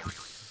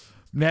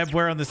 Meb,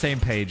 we're on the same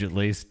page at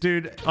least.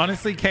 Dude,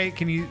 honestly, Kate,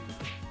 can you...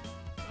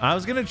 I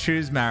was going to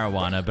choose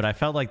marijuana, but I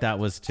felt like that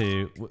was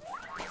too...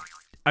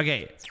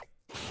 Okay.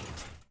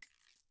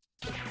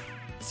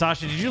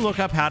 Sasha, did you look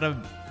up how to...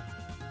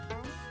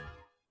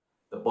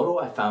 The bottle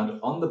I found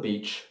on the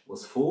beach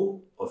was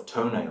full of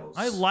toenails.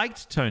 I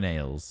liked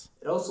toenails.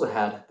 It also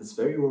had this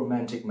very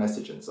romantic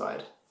message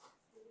inside.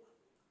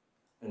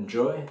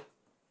 Enjoy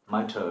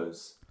my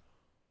toes.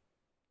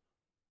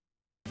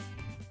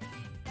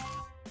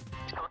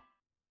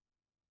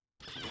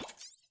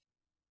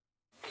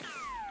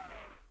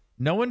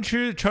 No one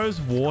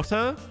chose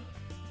water,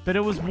 but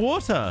it was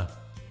water.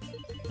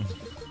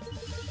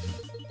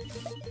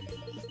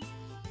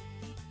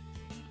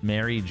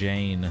 Mary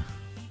Jane.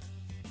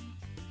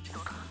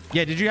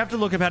 Yeah, did you have to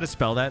look up how to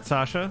spell that,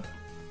 Sasha?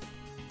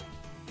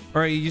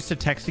 Or are you used to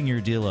texting your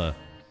dealer?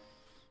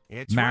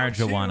 It's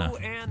marijuana. round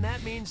two, and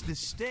that means the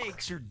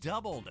stakes are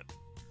doubled.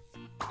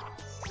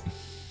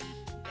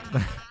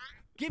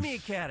 Give me a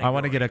category. I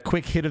want to get a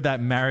quick hit of that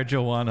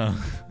marijuana.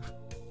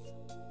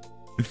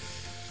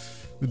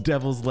 The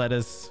devil's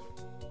lettuce.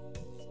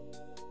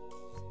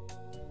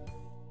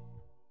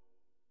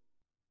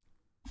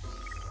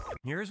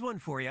 Here's one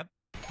for you.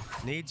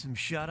 Need some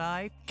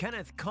shut-eye?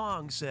 Kenneth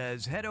Kong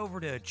says head over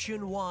to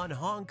Chunwan,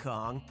 Hong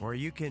Kong, where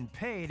you can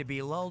pay to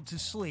be lulled to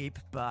sleep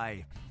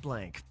by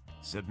blank.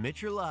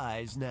 Submit your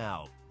lies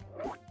now.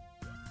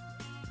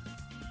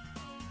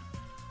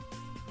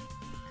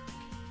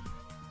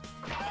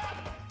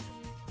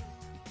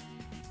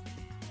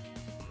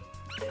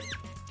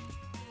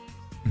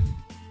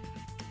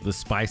 The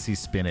spicy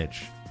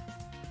spinach.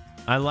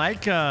 I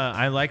like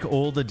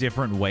all the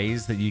different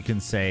ways that you can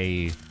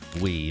say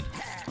weed.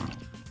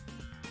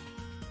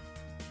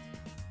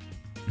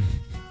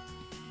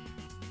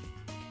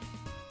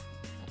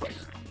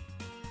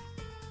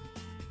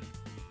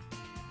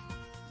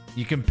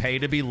 You can pay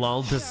to be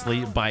lulled to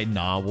sleep by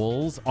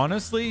narwhals.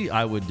 Honestly,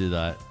 I would do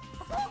that.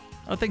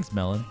 Oh, thanks,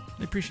 Melon.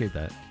 I appreciate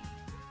that.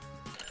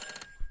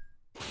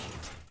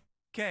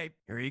 Okay,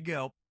 here you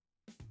go.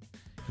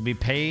 You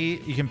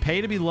can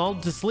pay to be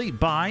lulled to sleep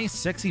by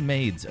sexy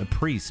maids, a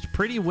priest,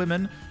 pretty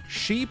women,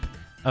 sheep,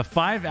 a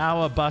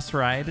 5-hour bus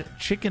ride,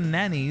 chicken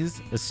nannies,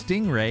 a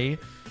stingray,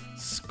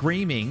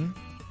 screaming,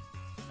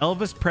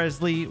 Elvis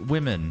Presley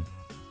women.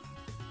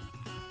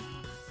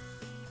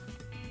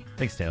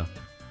 Thanks, Taylor.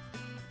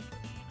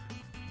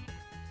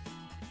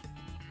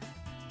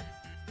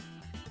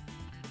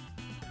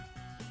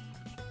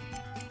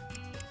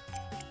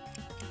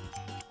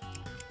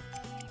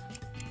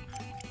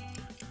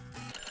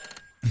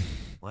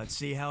 Let's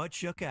see how it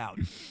shook out.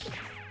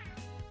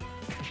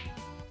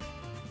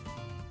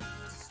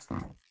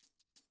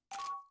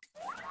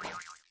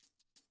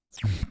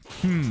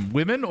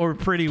 Women or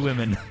pretty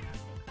women?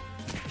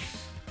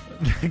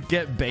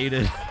 Get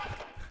baited.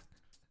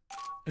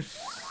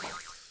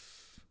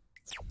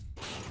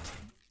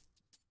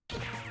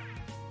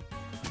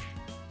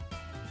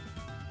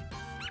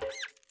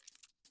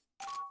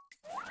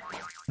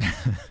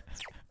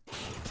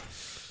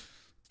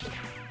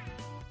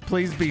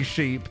 Please be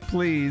sheep,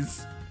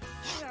 please.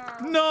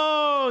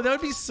 No, that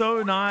would be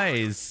so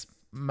nice.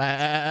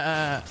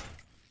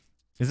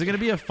 Is it going to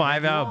be a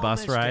 5-hour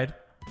bus ride?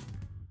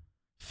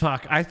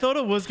 Fuck, I thought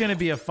it was going to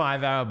be a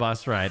 5-hour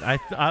bus ride.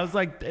 I was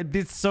like,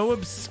 it's so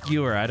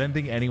obscure. I don't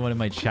think anyone in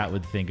my chat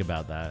would think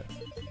about that.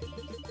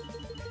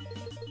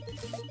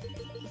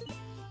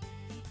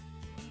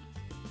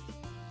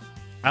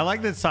 I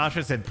like that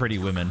Sasha said pretty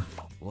women.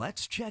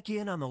 Let's check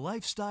in on the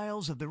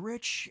lifestyles of the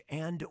rich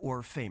and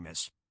or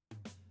famous.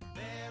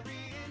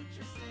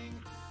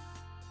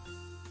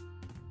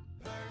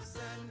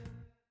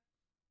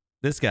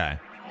 This guy.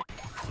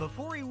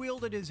 Before he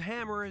wielded his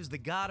hammer as the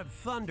god of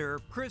thunder,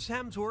 Chris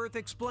Hemsworth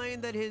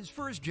explained that his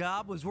first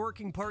job was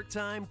working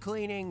part-time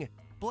cleaning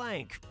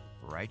blank.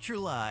 Write your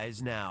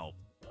lies now.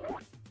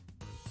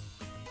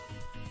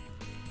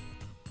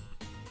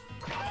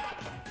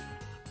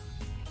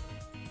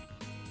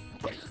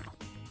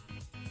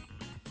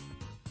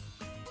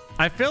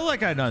 I feel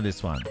like I know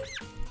this one,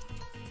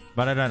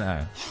 but I don't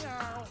know.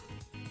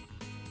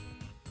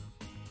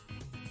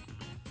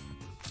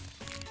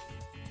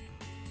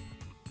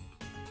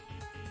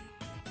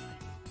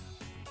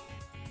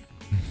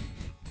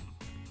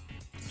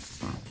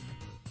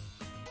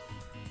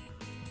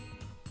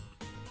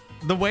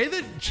 The way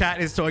that chat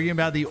is talking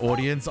about the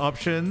audience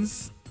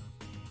options.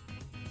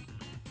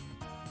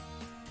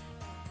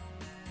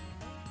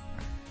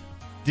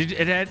 Did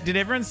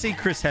everyone see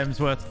Chris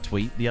Hemsworth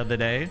tweet the other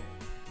day?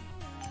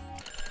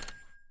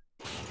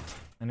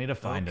 I need to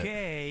find it.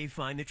 Okay,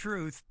 find the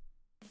truth.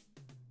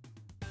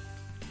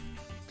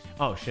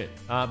 Oh, shit.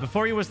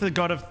 Before he was the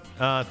god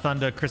of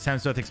thunder, Chris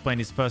Hemsworth explained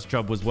his first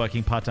job was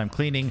working part-time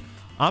cleaning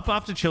up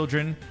after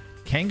children,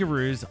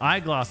 kangaroos,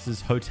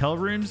 eyeglasses, hotel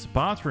rooms,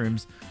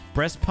 bathrooms,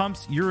 breast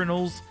pumps,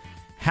 urinals,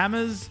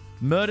 hammers,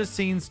 murder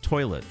scenes,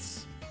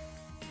 toilets.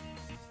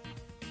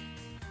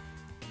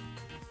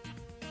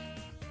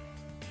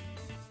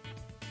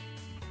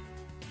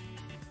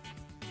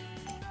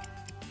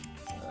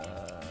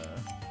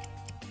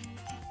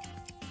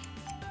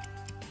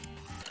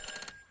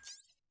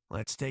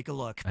 Let's take a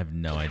look. I have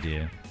no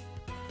idea.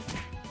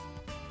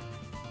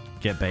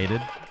 Get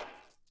baited.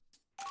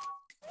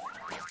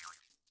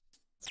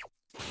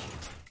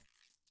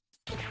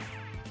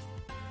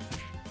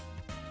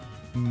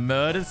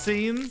 Murder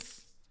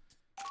scenes?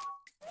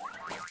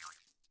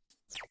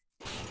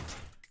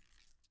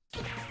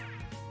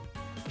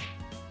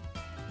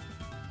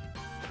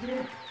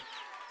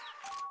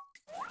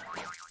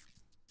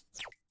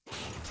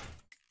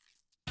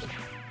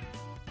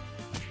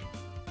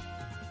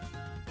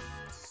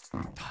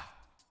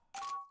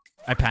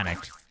 I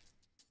panicked.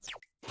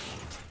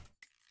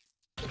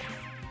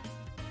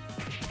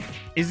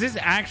 Is this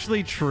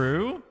actually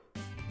true?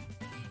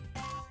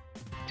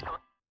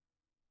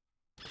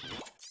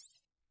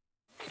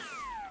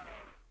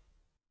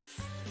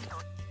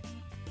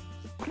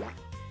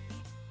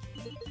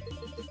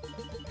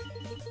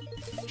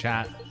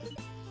 Chat.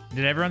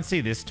 Did everyone see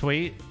this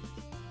tweet?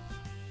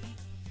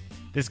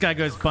 This guy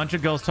goes, bunch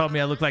of girls told me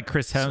I look like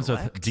Chris Hemsworth.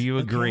 Select Do you a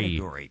agree?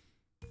 category.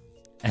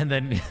 And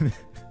then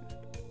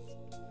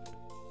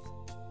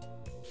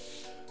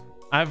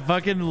I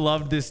fucking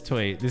loved this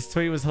tweet. This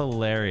tweet was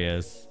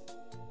hilarious.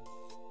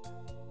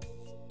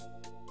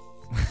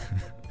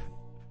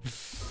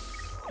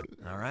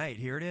 All right,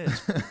 here it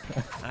is.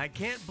 I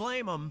can't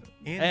blame them.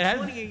 In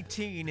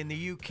 2018 in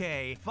the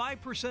UK,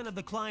 5% of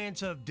the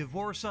clients of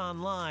Divorce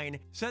Online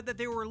said that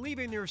they were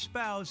leaving their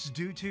spouse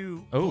due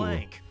to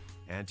blank.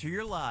 Answer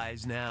your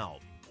lies now.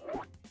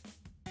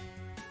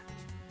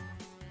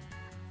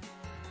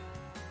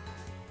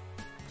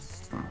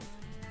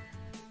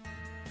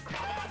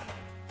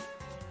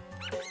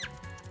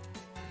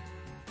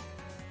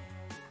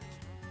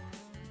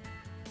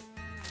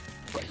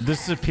 The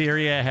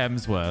superior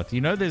Hemsworth. You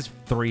know there's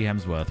 3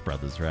 Hemsworth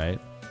brothers, right?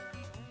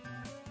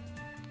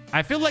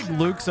 I feel like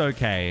Luke's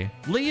okay.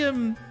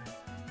 Liam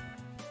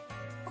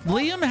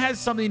has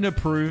something to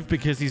prove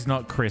because he's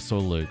not Chris or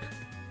Luke.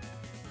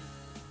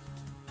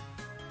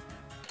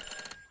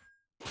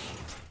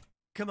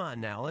 Come on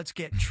now, let's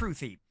get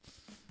truthy.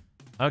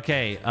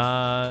 Okay,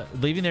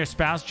 leaving their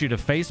spouse due to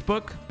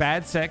Facebook,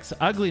 bad sex,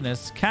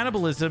 ugliness,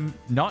 cannibalism,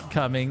 not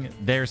coming,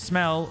 their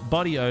smell,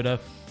 body odor,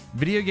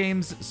 video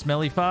games,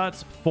 smelly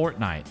farts,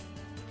 Fortnite.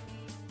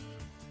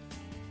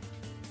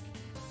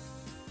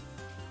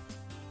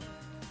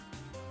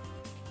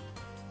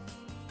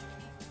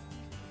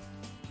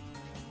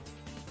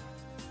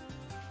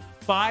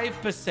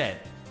 %5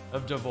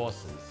 of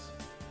divorces.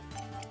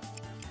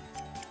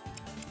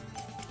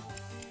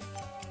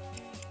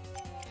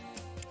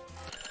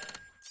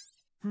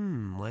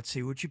 Let's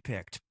see what you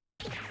picked.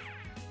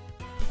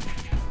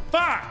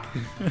 Fuck!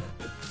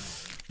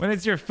 When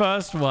it's your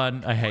first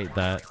one, I hate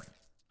that.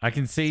 I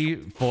can see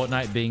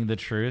Fortnite being the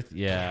truth.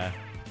 Yeah.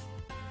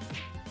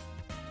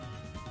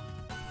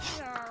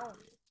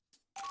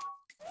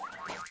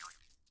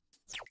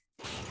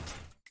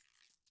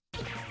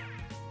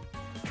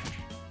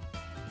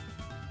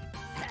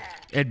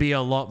 It'd be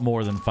a lot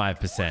more than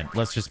 5%.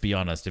 Let's just be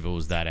honest if it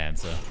was that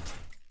answer.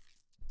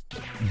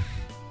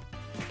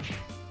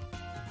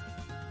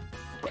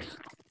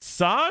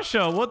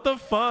 Sasha, what the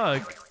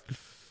fuck?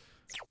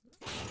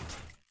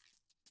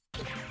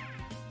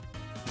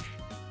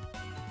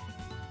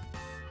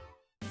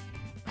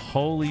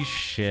 Holy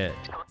shit.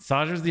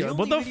 Sasha's the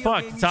what the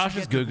fuck?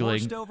 Sasha's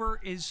Googling.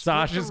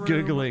 Sasha's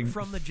Googling.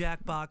 From the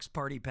Jackbox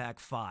Party Pack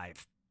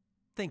 5.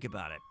 Think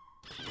about it.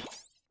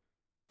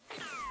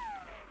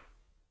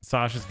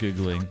 Sasha's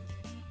Googling.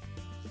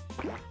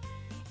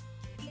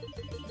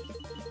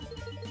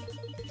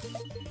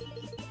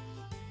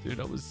 Dude,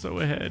 I was so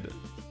ahead.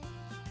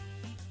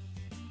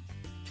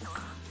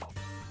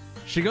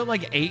 She got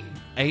like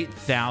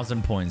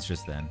 8,000 points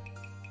just then.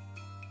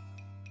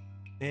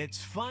 It's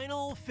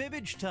final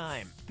fibbage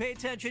time. Pay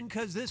attention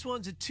because this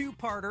one's a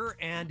two-parter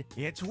and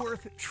it's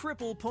worth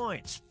triple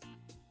points.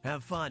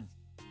 Have fun.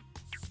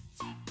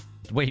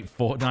 Wait,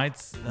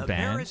 Fortnite's The banned?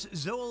 Paris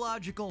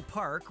Zoological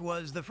Park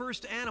was the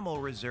first animal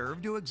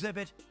reserve to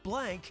exhibit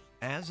blank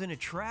as an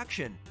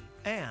attraction.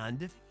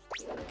 And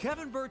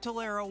Kevin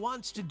Bertolero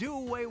wants to do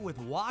away with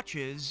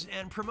watches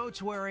and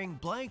promotes wearing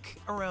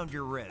blank around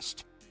your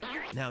wrist.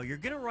 Now, you're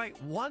going to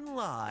write one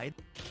lie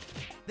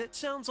that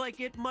sounds like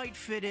it might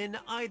fit in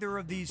either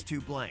of these two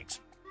blanks.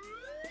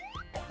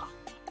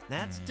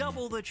 That's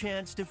double the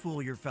chance to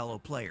fool your fellow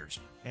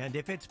players. And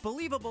if it's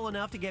believable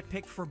enough to get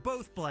picked for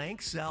both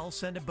blanks, I'll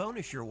send a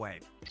bonus your way.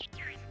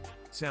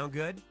 Sound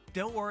good?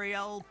 Don't worry,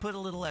 I'll put a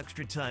little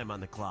extra time on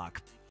the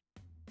clock.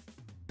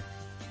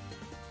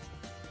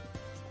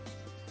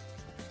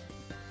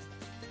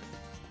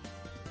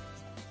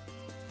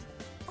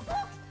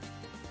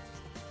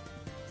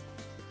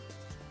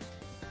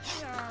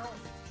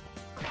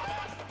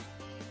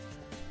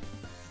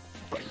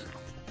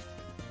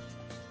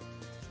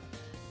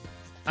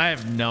 I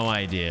have no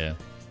idea.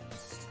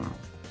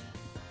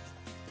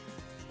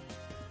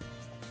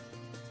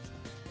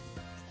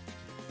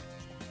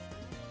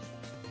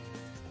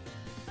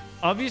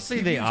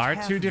 Obviously, they are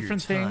two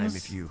different things.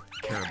 If you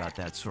care about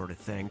that sort of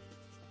thing.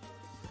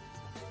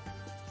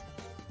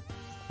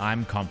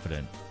 I'm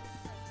confident.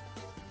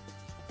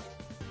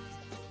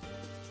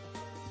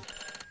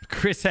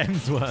 Chris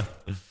Hemsworth.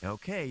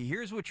 Okay,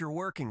 here's what you're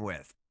working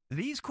with.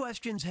 These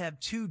questions have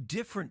two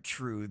different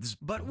truths,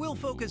 but we'll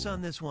focus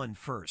on this one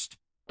first.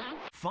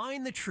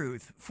 Find the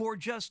truth for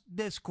just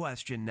this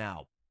question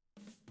now.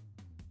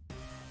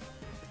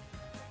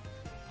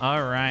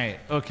 All right.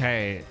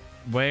 Okay.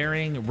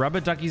 Wearing rubber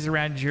duckies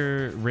around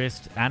your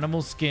wrist,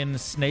 animal skin,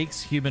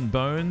 snakes, human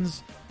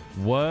bones,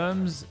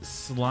 worms,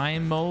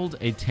 slime mold,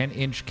 a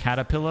 10-inch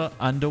caterpillar,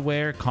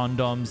 underwear,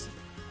 condoms,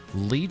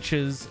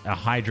 leeches, a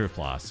hydro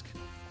flask.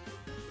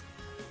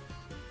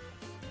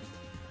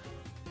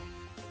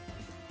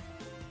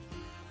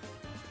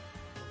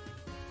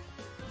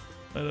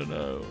 I don't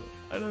know.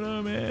 I don't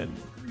know, man.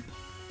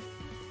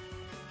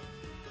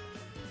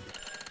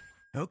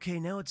 Okay,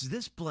 now it's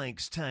this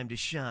blank's time to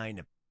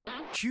shine.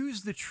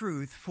 Choose the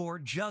truth for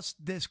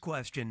just this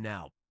question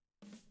now.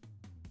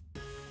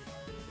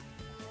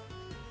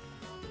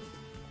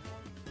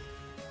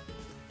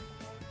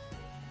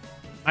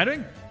 I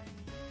don't...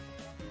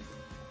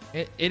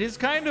 It is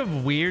kind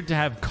of weird to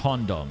have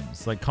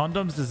condoms. Like,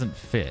 condoms doesn't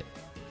fit.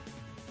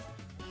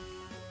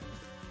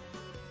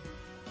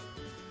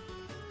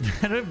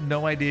 I have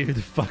no idea who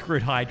the fuck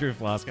wrote Hydro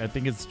Flask. I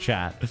think it's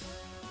chat.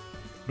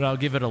 But I'll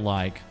give it a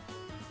like.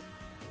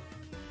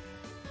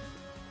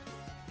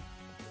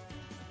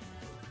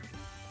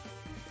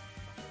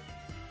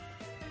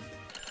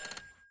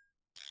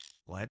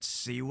 Let's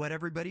see what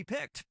everybody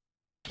picked.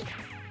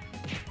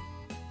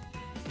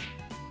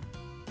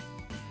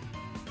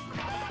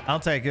 I'll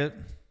take it.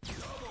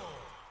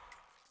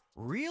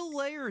 Real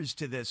layers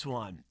to this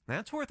one.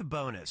 That's worth a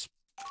bonus.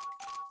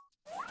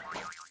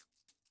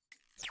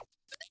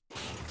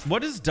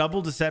 What does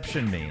double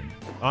deception mean?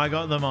 Oh, I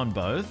got them on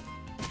both?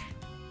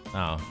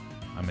 Oh,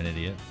 I'm an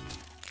idiot.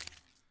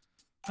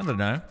 I don't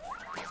know.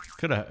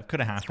 Could have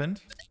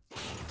happened.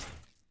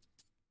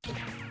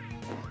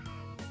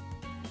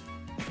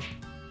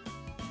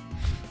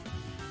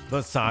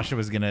 Thought Sasha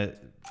was gonna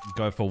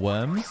go for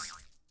worms.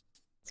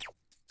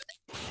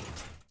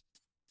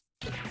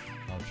 Oh,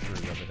 true,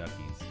 rubber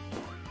duckies.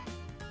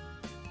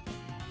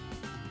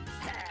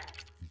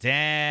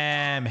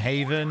 Damn,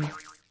 Haven.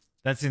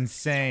 That's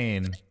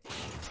insane.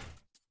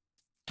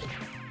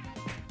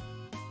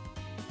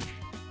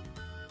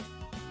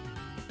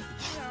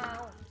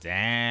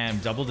 Damn,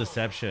 double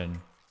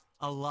deception.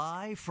 A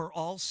lie for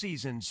all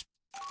seasons.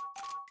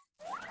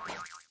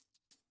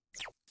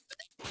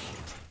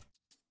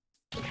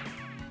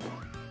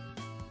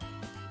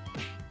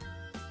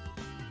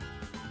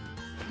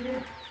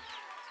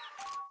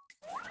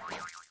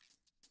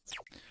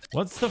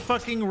 What's the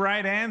fucking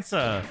right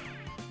answer?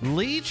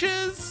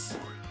 Leeches?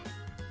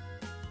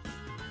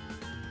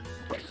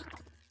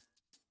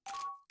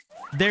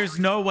 There's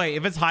no way.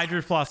 If it's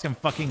Hydro Flask, I'm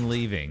fucking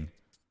leaving.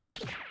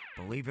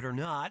 Believe it or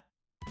not,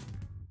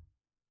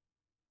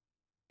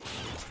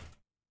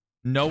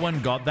 No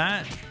one got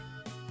that?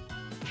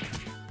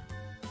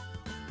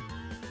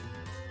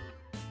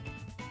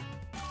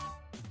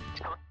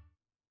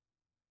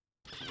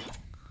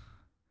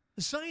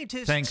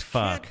 scientists Thank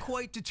fuck. can't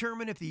quite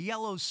determine if the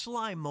yellow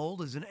slime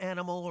mold is an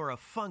animal or a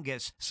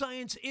fungus.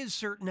 Science is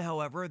certain,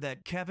 however,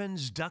 that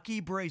Kevin's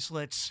ducky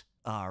bracelets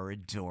are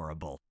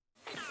adorable.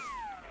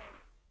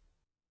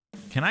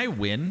 Can I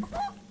win?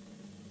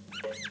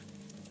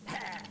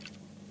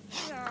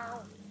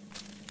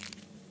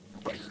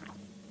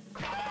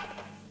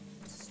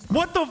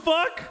 What the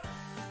fuck?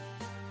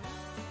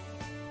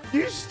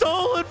 You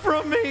stole it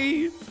from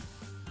me!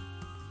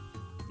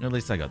 At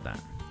least I got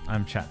that.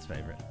 I'm chat's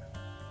favorite.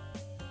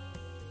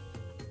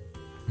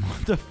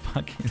 What the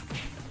fuck is...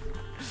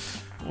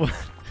 What?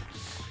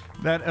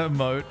 That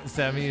emote,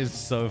 Sammy, is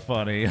so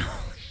funny.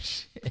 Oh,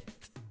 shit.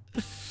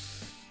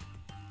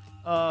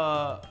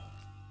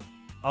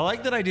 I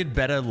like that I did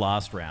better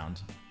last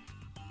round.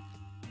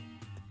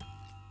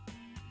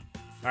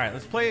 All right,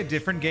 let's play a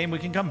different game. We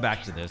can come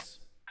back to this.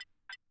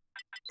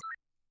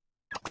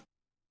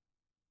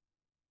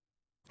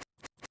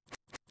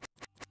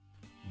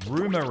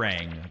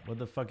 Boomerang. What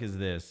the fuck is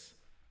this?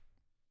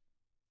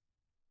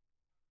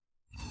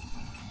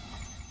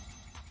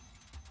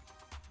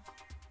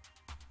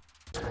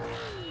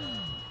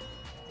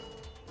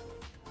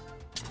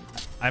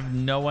 I have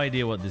no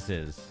idea what this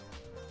is.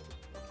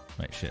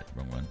 Wait, shit,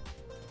 wrong one.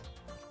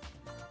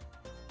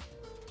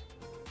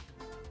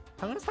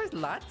 I'm gonna spice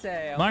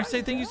latte.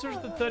 Marseille, thank you so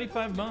much for the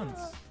 35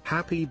 months.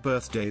 Happy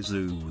birthday,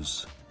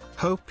 Zeuz.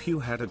 Hope you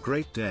had a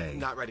great day.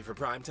 Not ready for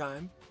prime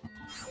time?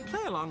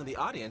 Play along in the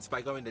audience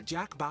by going to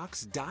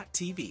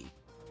jackbox.tv.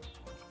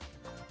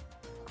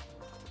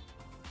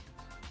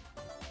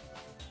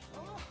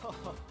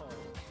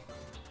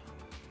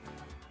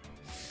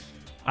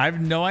 I have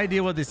no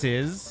idea what this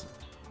is.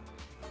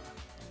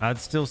 I'd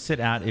still sit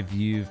out if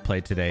you've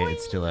played today.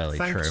 It's still early.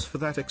 Thanks True. for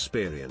that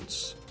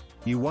experience.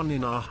 You won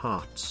in our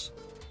hearts.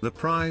 The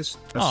prize,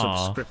 a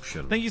Aw,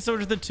 subscription. Thank you so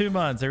much for the 2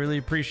 months. I really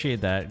appreciate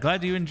that.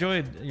 Glad you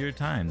enjoyed your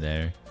time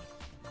there.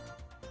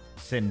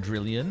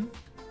 Cendrillion.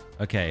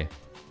 Okay.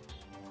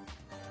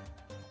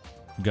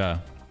 Go.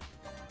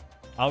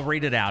 I'll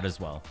read it out as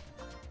well.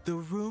 The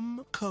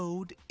room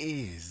code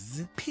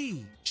is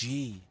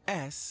PGSD.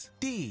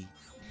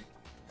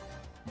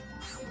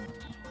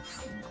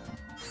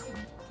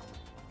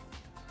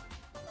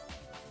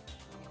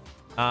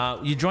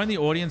 You join the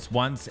audience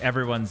once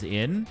everyone's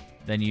in,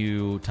 then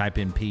you type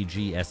in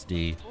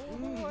PGSD.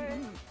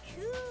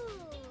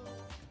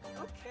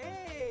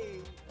 Okay.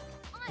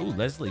 Ooh,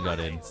 Leslie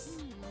got in.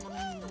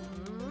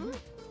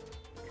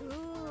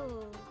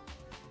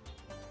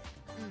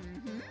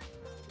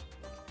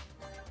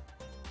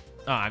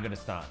 Oh, I'm gonna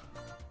start.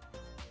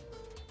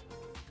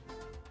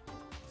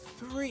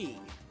 3,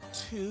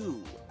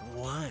 2,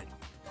 1.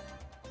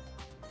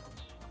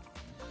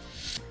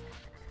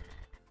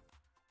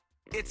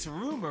 It's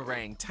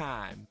Roomerang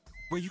time,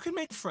 where you can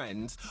make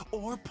friends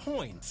or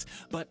points,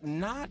 but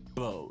not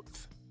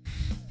both.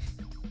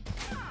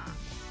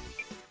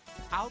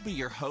 I'll be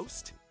your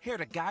host, here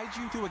to guide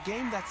you through a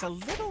game that's a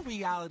little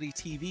reality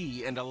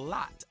TV and a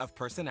lot of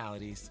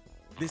personalities.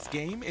 This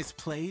game is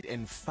played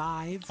in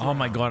 5 Oh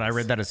my god, I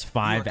read that as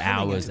 5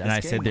 hours, and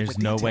I said there's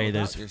no way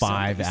there's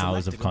 5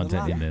 hours of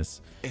content in this.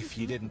 If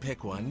you didn't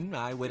pick one,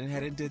 I went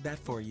ahead and did that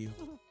for you.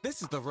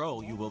 This is the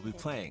role you will be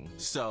playing,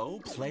 so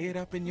play it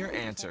up in your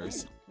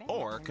answers,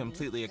 or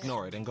completely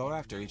ignore it and go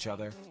after each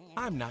other.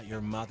 I'm not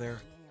your mother.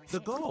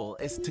 The goal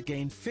is to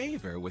gain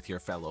favor with your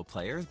fellow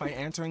players by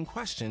answering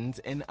questions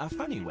in a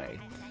funny way,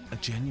 a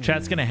genuine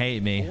Chat's gonna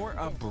hate me. or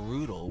a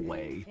brutal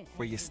way,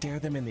 where you stare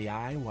them in the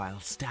eye while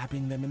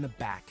stabbing them in the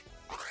back.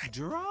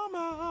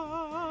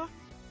 Drama!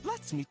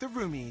 Let's meet the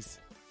roomies.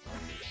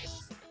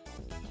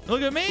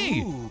 Look at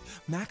me! Ooh,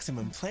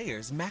 maximum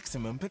players,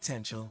 maximum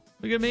potential.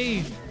 Look at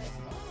me!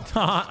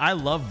 I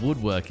love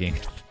woodworking.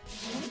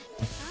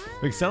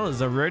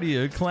 Excella's a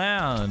rodeo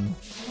clown.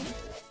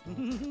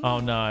 Oh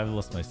no, I've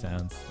lost my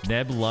sounds.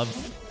 Neb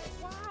loves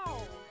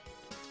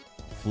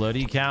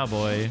flirty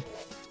cowboy.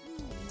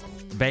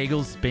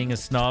 Bagels being a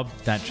snob,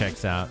 that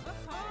checks out.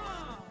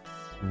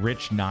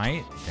 Rich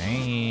knight,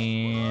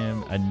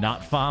 damn. A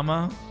nut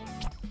farmer.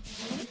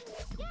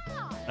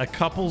 A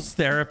couples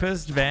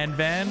therapist,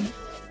 Van.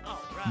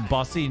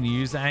 Bossy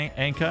news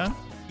anchor.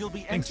 You'll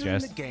be Thanks, entering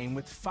Jess. the game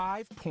with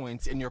 5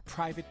 points in your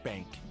private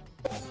bank.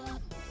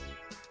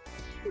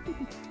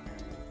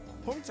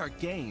 Points are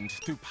gained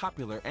through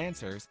popular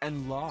answers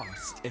and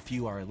lost if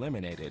you are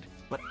eliminated,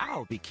 but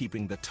I'll be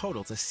keeping the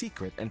totals a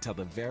secret until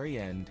the very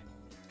end.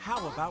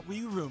 How about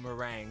we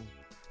Roomerang?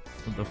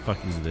 What the fuck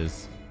is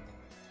this?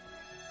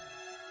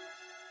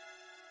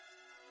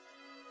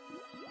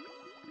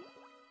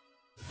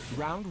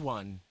 Round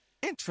 1.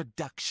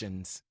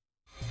 Introductions.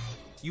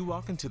 You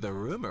walk into the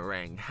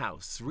Roomerang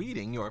house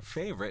reading your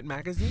favorite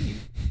magazine.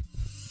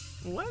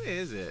 What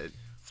is it?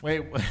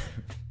 Wait.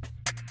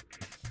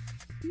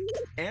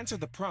 answer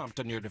the prompt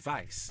on your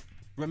device.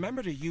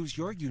 Remember to use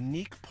your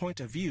unique point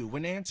of view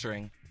when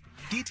answering.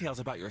 Details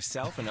about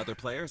yourself and other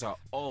players are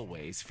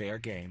always fair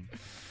game.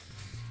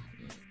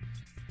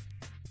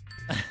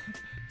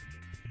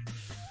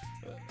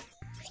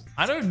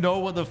 I don't know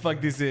what the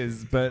fuck this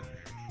is, but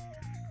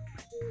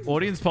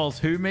audience polls,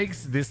 who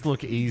makes this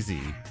look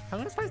easy?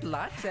 Pumpkin spice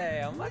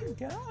latte. Oh my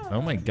god.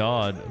 Oh my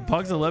god.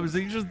 Pogs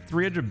 11 is just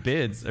 300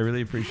 bits. I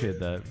really appreciate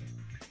that.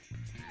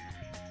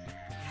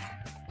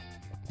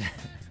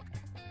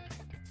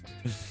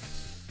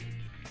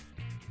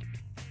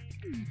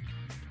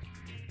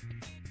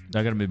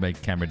 I gotta move my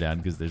camera down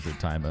because there's a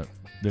timer.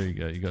 There you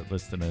go. You got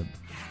less than you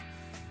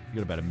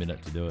got about a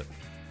minute to do it.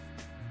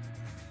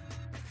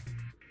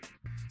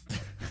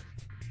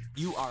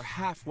 You are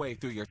halfway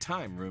through your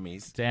time,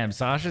 roomies. Damn,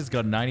 Sasha's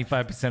got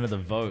 95% of the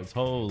votes.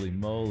 Holy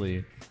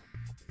moly.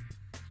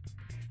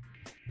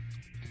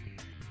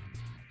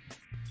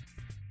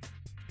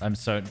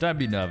 Don't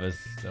be nervous.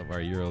 Don't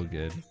worry, you're all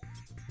good.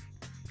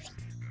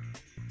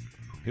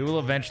 Who will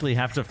eventually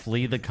have to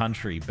flee the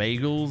country?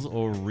 Bagels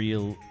or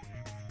real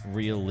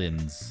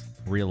lines?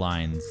 Real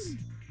lines.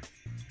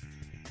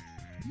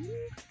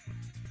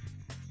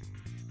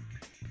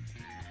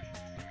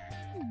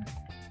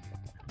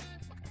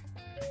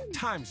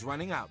 Time's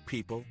running out,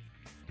 people.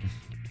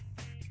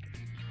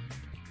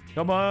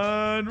 Come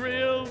on,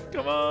 real.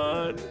 Come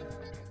on.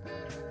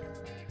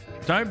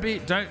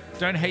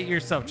 Don't hate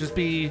yourself. Just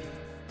be.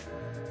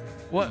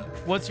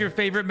 What's your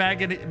favorite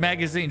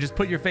magazine? Just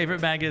put your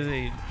favorite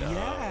magazine.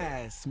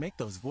 Yes, make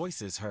those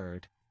voices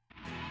heard.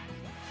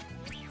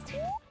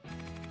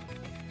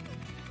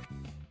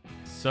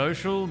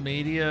 Social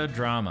media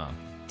drama.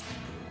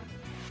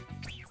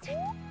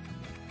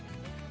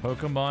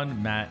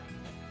 Pokemon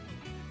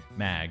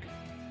mag.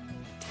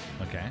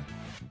 Okay.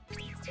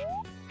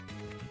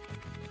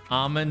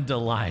 Almond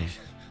Delight.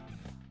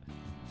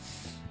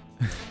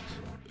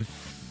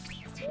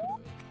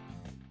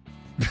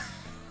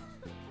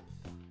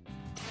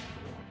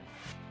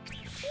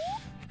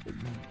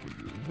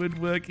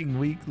 Woodworking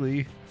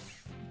Weekly.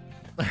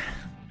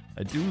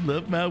 I do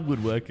love my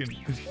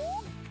woodworking.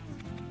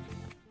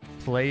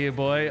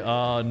 Playboy.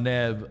 Oh,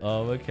 Neb.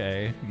 Oh,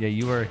 okay. Yeah,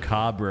 you are a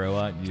car bro,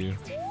 aren't you?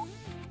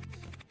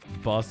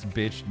 Boss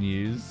Bitch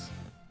News.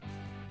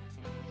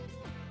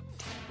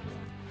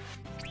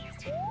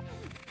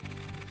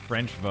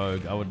 French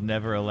Vogue. I would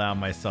never allow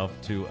myself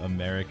to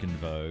American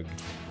Vogue.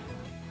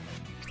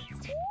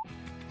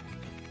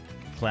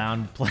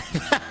 Clown play.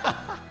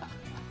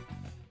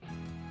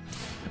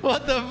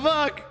 What the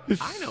fuck?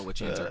 I know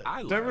which answer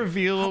I love. Don't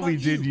reveal what we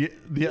did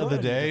the other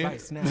day.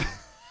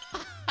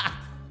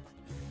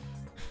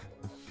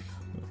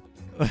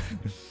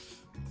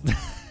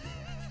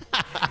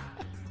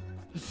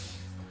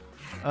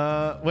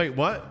 Wait,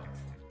 what?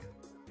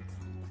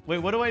 Wait,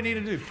 what do I need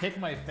to do? Pick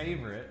my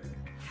favorite.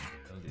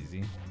 That was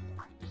easy.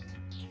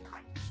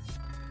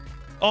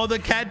 Oh, the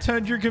cat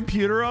turned your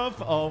computer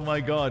off? Oh my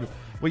god.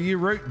 Well, you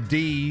wrote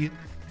D.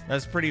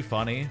 That's pretty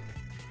funny.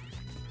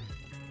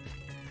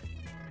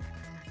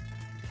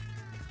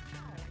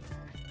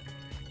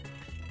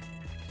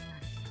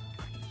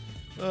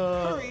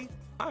 Hurry!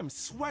 I'm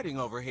sweating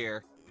over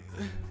here.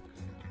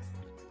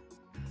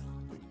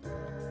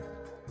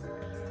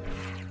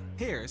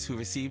 Here's who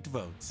received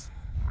votes.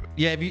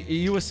 Yeah,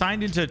 you were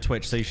signed into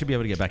Twitch, so you should be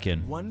able to get back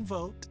in. 1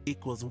 vote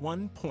equals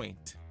 1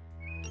 point.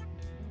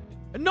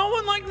 No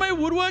one liked my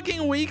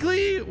Woodworking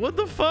Weekly? What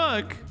the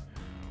fuck?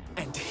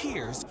 And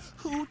here's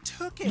who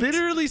took it.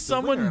 Literally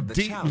someone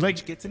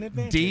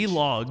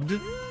de-logged,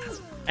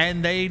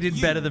 and they did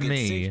better than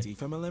me. Safety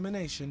from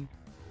elimination.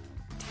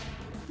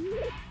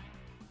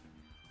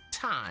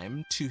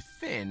 Time to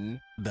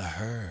thin the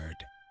herd.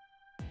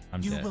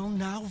 You will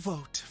now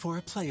vote for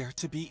a player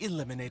to be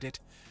eliminated.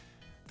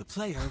 The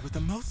player with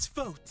the most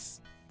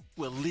votes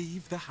will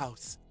leave the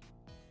house.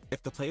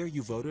 If the player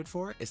you voted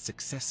for is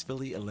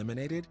successfully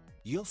eliminated,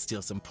 you'll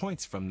steal some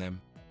points from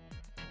them.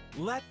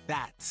 Let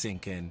that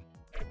sink in.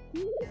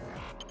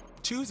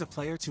 Choose a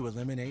player to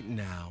eliminate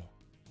now.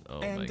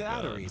 And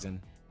add a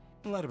reason.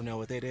 Let them know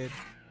what they did.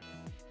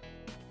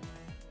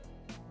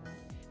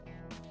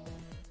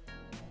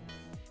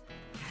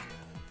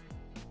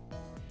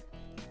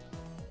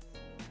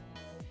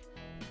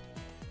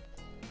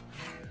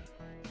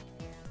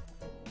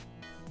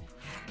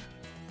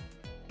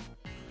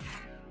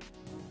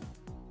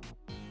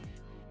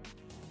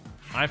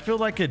 I feel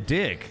like a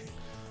dick.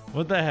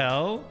 What the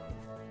hell?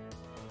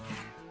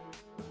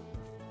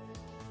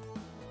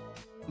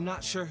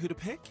 Not sure who to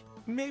pick?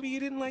 Maybe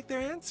you didn't like their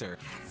answer.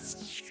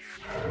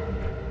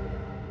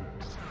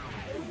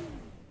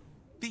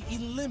 The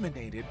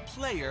eliminated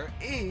player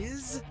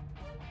is...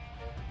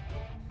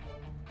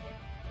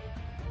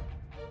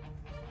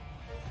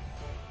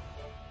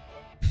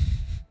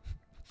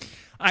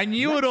 I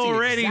knew it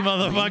already,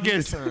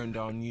 motherfuckers. Turned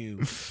on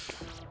you.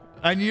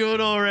 I knew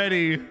it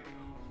already.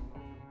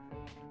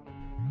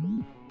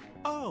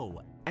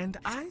 Oh, and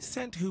I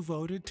sent who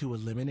voted to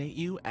eliminate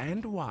you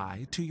and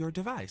why to your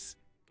device.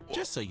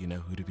 Just so you know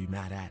who to be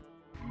mad at.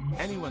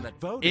 Anyone that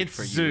voted It's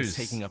for you Zeus. is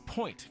taking a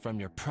point from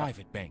your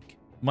private bank.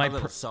 My a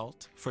little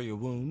salt for your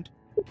wound.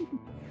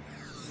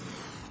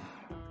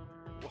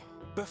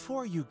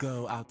 Before you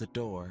go out the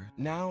door,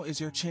 now is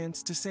your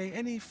chance to say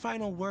any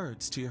final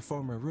words to your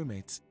former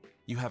roommates.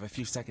 You have a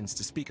few seconds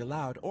to speak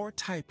aloud or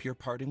type your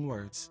parting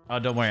words. Oh,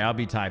 don't worry. I'll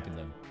be typing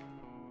them.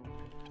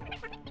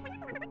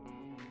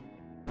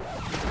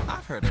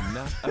 I've heard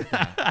enough of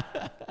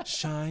that.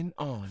 Shine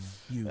on,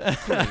 you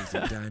crazy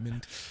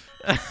diamond.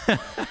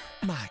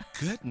 My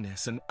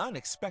goodness, an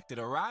unexpected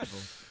arrival.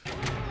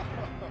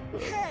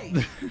 Hey,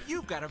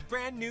 you've got a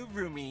brand new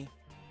roomie.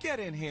 Get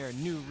in here,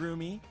 new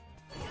roomie.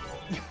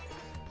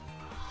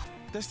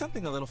 There's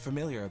something a little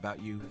familiar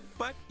about you,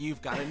 but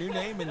you've got a new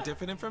name and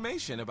different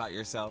information about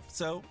yourself,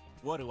 so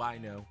what do I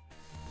know?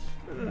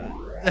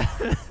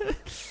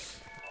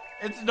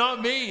 It's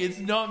not me. It's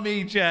not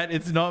me, chat.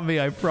 It's not me.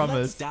 I promise.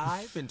 Let's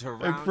dive into I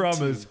round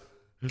promise.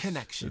 2.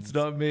 Connections. It's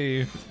not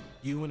me.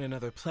 You and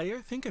another player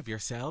think of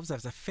yourselves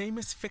as a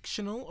famous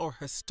fictional or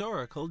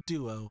historical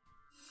duo.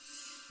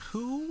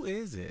 Who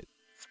is it?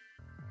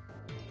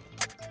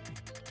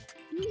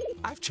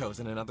 I've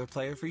chosen another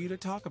player for you to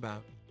talk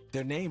about.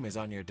 Their name is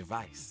on your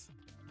device.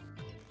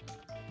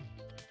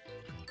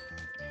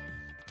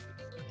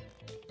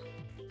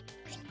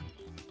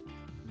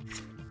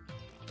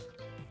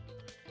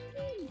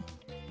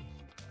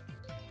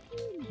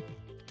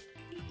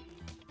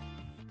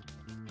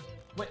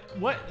 Wait,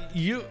 what?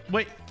 You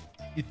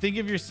think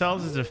of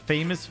yourselves as a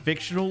famous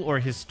fictional or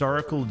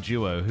historical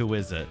duo? Who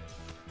is it?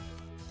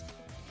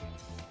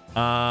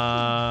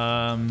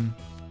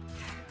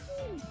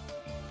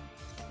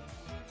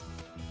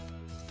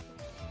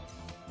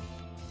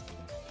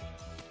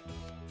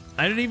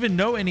 I don't even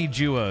know any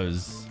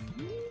duos.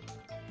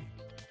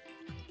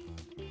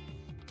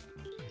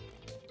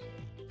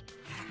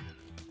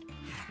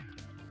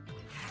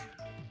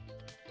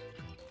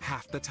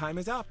 Half the time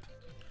is up.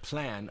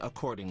 Plan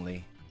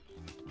accordingly.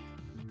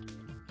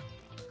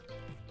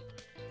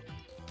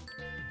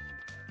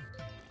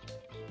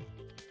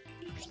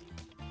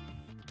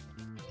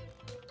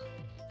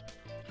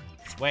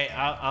 Wait,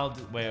 I'll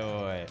do,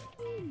 wait.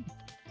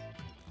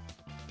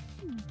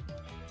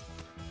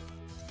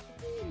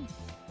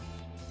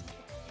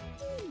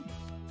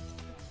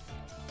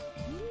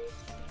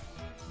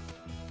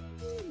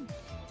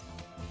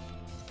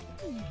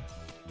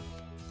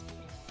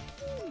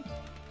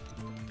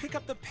 Pick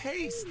up the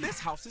pace. This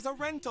house is a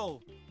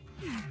rental.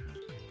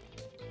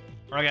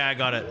 Okay, I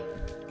got it.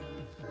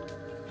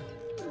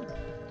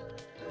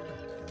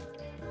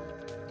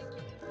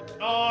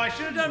 Oh, I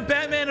should have done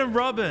Batman and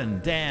Robin.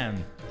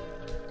 Damn.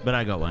 But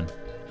I got one.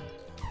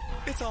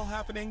 It's all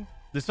happening.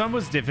 This one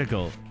was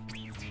difficult.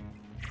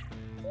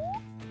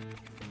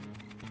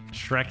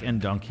 Shrek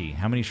and Donkey.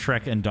 How many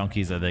Shrek and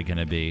Donkeys are there going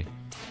to be?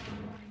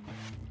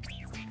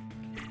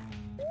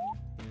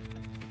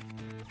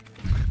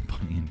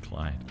 Bonnie and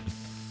Clyde.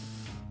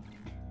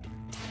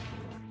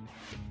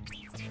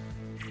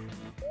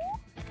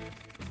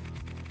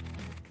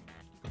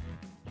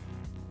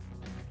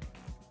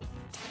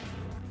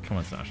 Come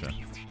on, Sasha.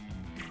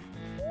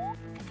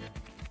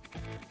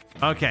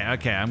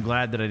 Okay. I'm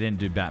glad that I didn't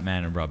do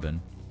Batman and Robin.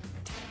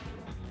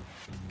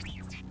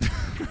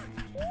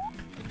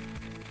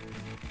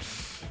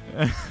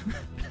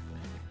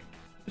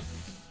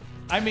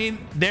 I mean,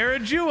 they're a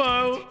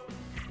duo.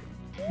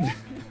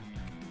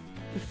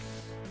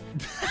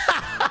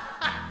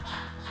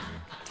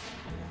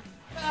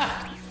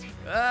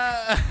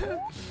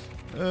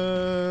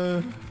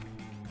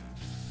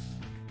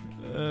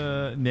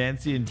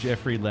 Nancy and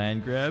Jeffrey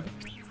Landgrab.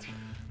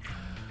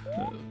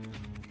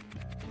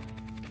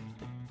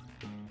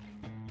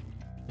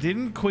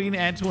 Didn't Queen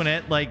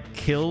Antoinette like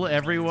kill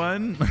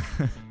everyone?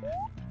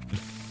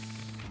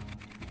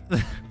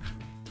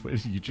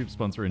 YouTube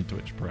sponsor in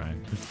Twitch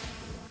Prime.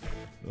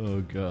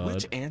 Oh god.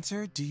 Which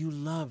answer do you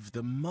love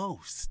the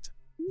most?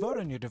 Vote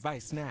on your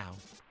device now.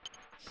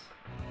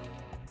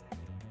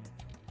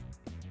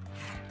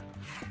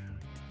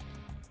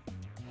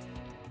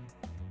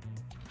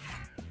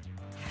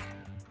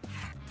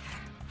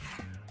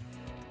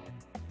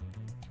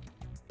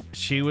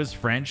 She was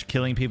French,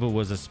 killing people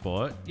was a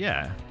sport?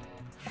 Yeah.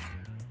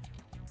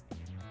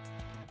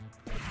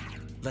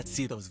 Let's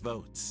see those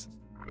votes.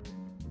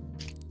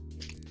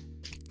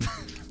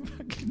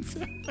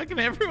 Fucking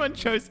everyone's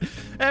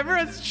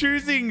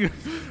choosing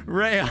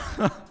Rhea.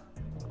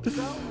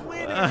 The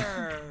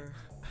winner!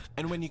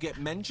 And when you get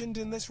mentioned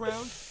in this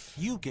round,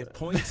 you get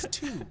points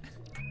too.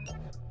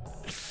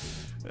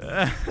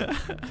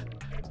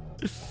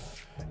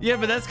 Yeah,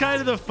 but that's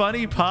kind of the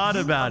funny part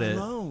about it. You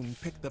alone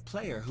pick the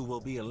player who will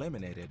be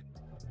eliminated.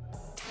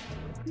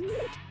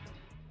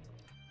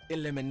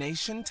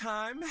 Elimination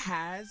time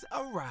has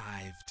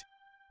arrived.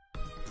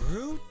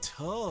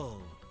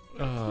 Brutal.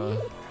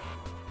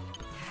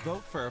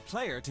 Vote for a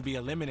player to be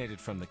eliminated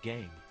from the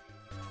game.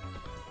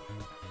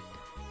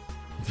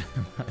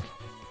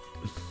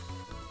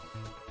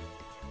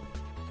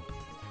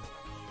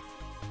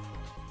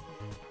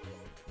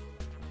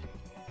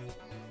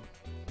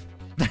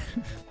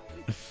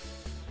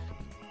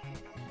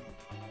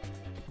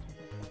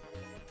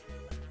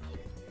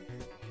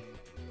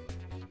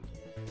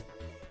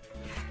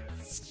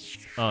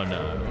 Oh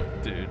no,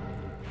 dude.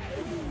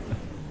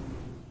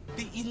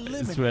 The I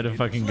eliminated swear to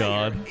fucking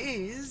player God.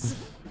 is...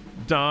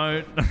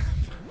 Don't.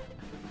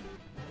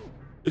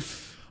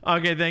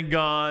 Okay, thank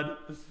God.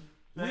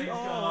 We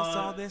all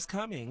saw this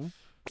coming.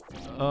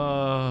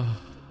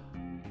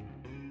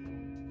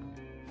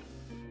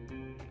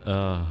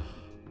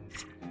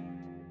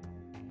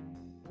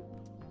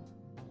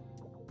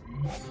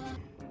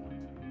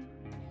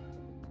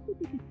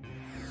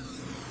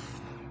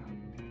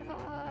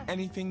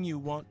 Anything you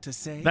want to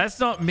say? That's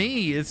not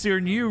me. It's your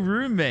new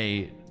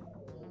roommate.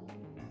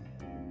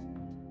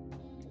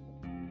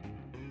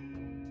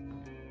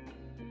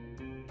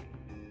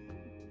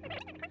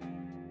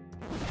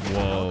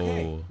 Whoa.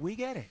 Okay, we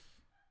get it.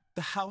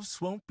 The house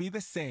won't be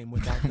the same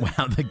without them.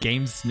 Wow, the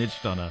game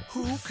snitched on us.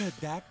 Who could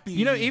that be?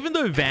 You know, even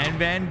though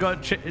Van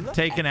got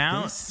taken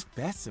out, this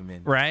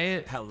specimen.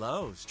 right?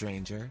 Hello,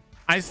 stranger.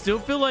 I still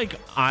feel like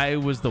I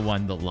was the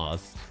one that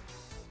lost.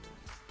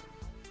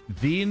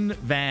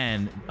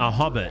 Van, a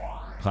Hobbit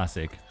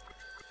classic.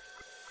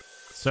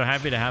 So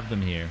happy to have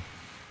them here.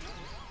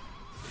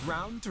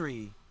 Round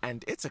 3,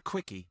 and it's a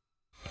quickie.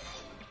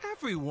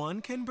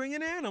 Everyone can bring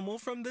an animal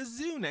from the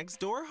zoo next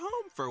door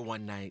home for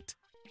one night.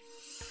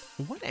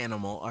 What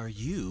animal are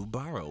you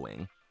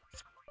borrowing?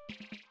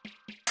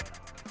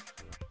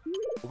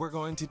 We're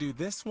going to do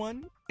this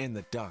one in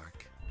the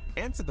dark.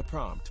 Answer the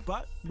prompt,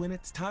 but when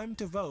it's time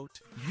to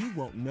vote, you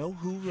won't know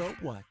who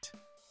wrote what.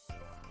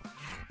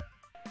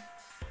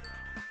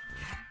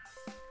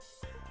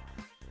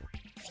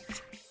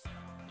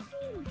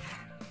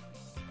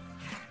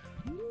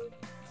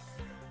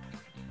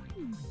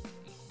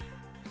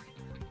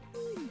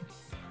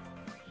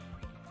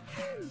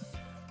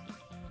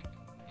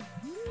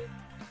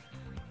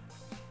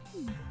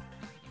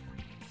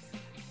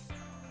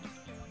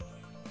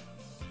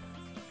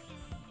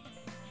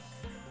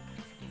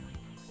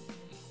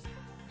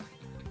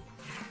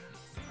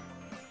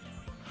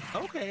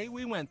 Okay,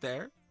 we went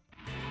there.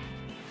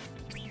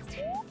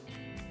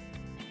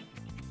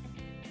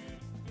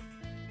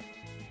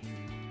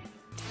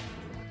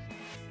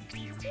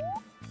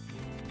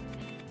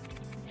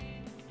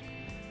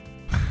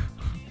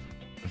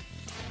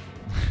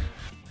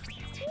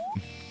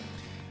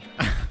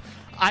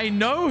 I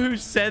know who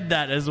said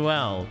that as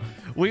well.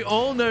 We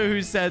all know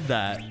who said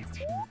that.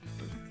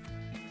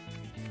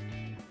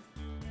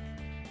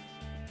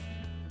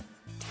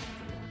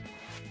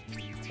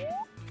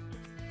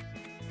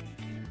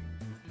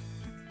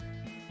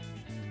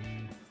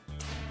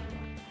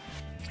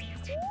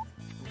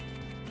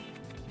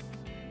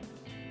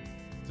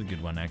 It's a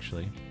good one,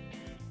 actually.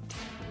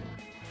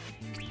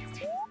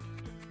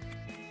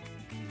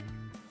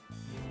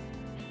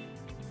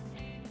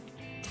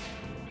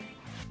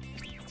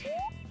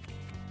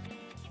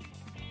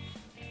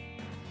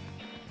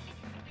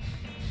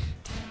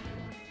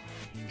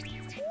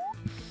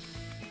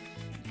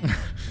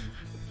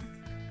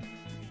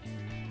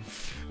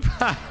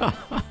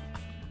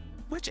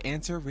 Which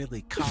answer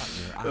really caught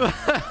your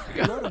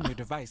eye? Load on your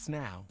device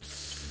now.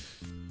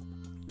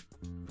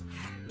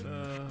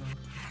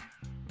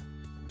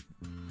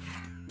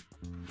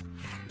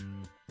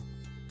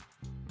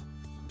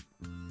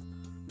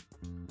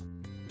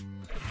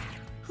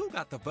 Who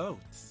got the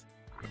votes?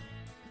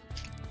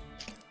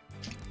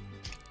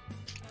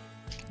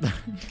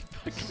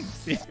 Fucking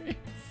serious?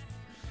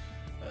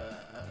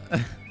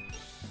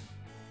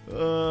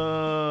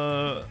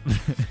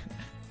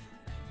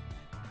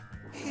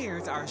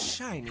 Here's our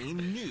shiny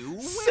new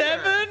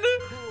winner.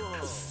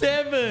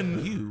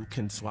 7? You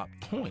can swap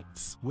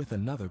points with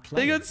another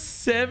player. They got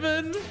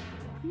 7?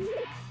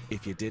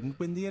 If you didn't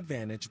win the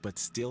advantage but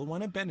still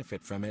want to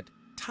benefit from it,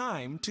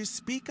 time to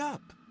speak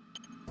up.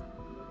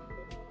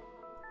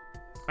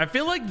 I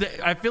feel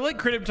like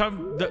Critic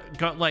Tom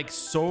got like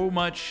so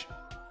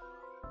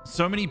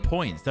many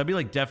points. That'd be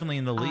like definitely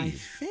in the lead. I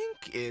think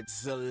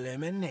it's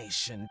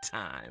elimination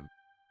time.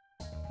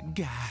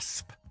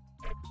 Gasp.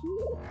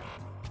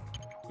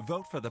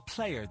 Vote for the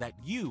player that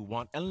you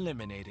want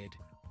eliminated.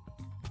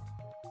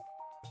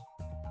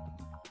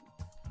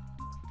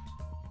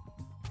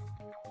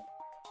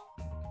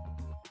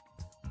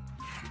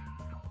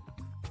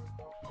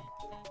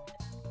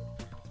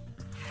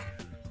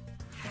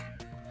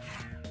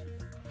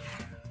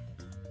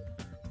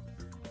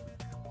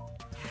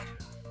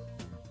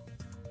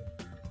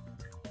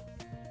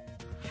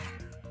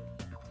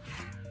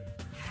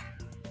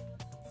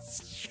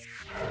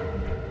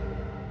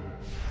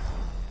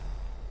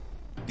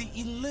 The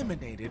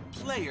eliminated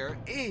player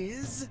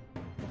is...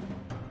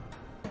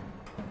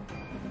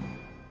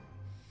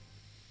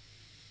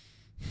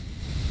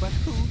 But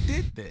who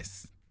did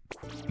this?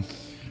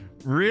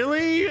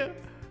 Really?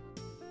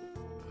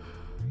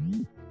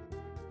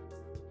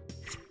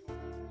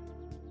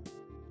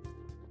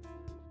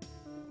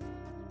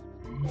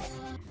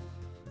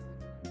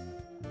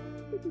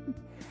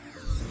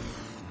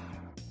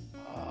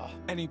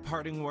 Any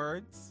parting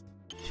words?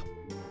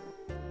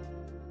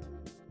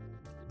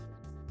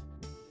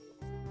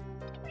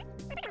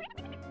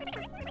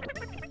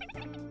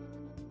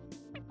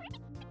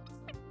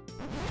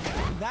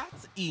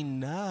 That's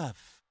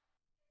enough.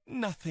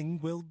 Nothing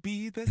will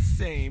be the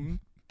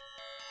same.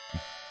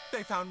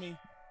 They found me.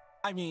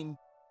 I mean,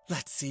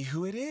 let's see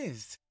who it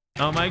is.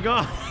 Oh my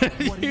god.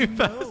 What do you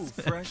know?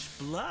 Fresh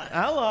blood.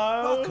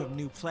 Hello. Welcome,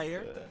 new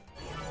player.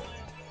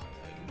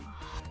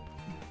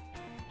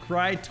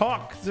 Cry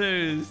talk,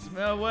 Zeus.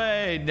 No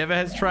way. Never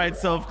has tried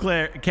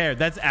self-care.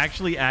 That's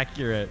actually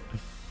accurate.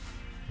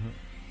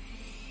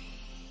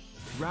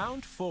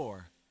 Round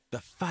 4, the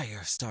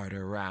fire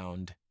starter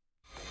round.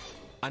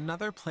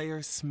 Another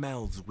player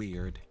smells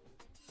weird.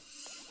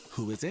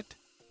 Who is it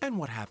and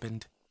what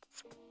happened?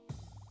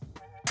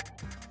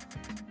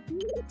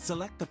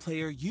 Select the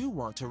player you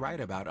want to write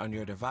about on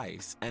your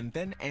device and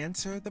then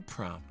answer the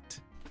prompt.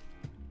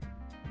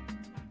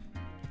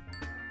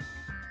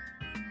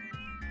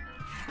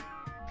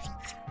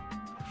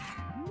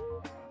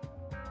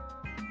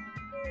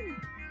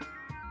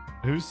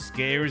 Who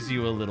scares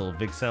you a little,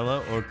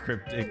 Vixella or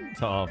Cryptic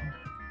Tom?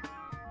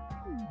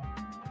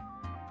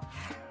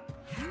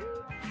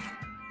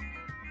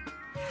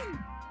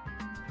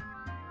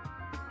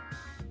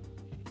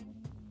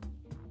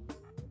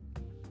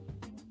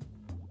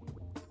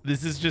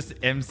 This is just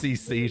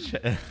MCC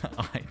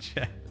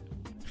iChat.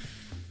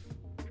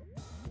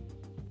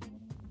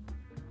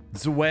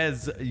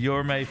 Zeuz,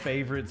 you're my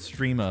favorite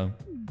streamer.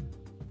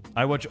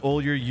 I watch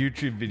all your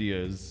YouTube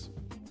videos.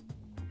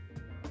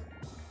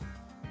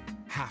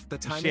 Half the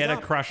time She had a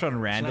up. crush on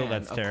Randall.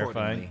 Plan That's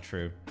terrifying. accordingly.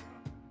 True.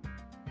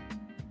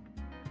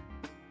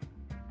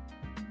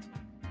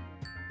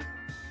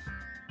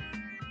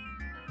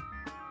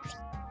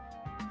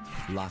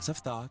 Lots of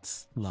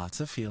thoughts, lots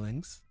of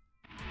feelings.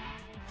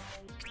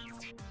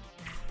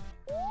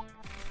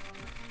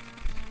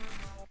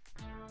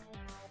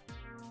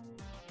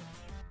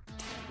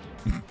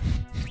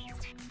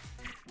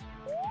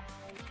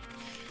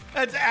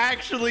 That's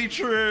actually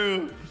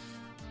true.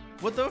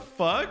 What the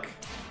fuck?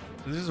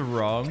 This is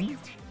wrong.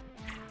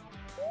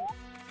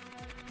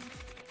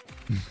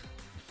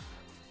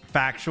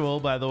 Factual,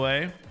 by the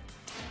way.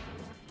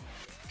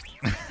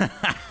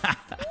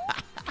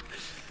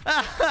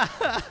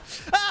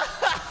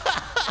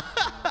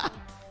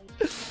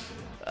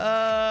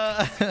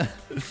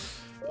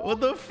 What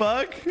the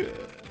fuck?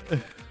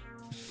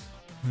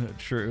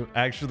 True.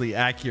 Actually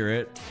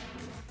accurate.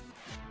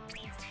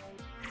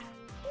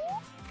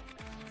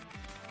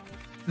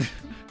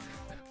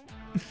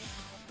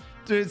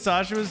 Dude,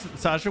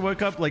 Sasha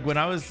woke up like when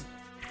I was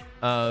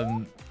wait, I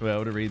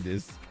want to read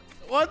this.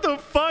 What the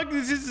fuck?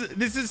 This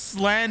is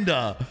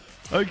slander.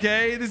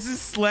 Okay? This is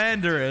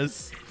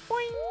slanderous.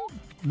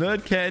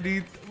 Nerd Candy.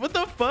 What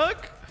the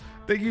fuck?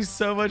 Thank you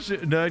so much,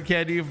 Nerd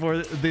Candy, for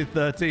the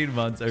 13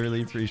 months. I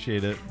really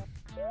appreciate it.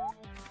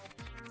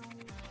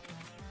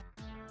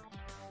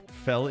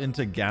 Fell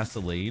into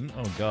gasoline.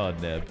 Oh god,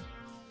 Neb.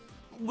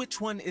 Which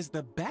one is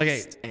the best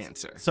Okay,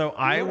 answer? so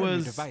I You're on your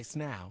was- device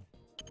now.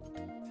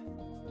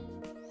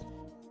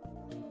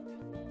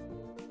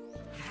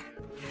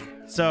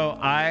 So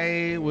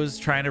I was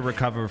trying to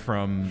recover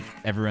from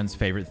everyone's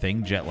favorite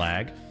thing, jet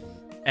lag.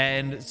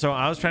 And so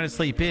I was trying to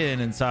sleep in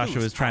and Sasha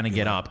was trying to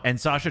get up. And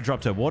Sasha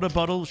dropped her water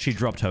bottle. She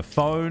dropped her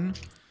phone.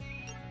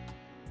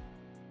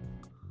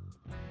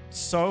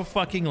 So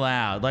fucking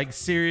loud. Like,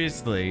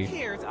 seriously.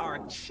 Here's our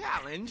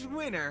challenge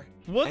winner.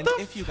 What and the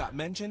if you got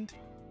mentioned,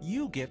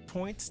 you get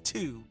points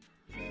too.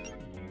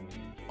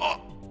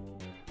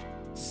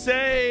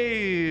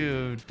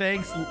 Saved.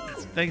 Thanks,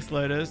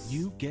 Lotus.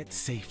 You get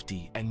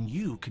safety, and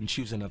you can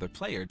choose another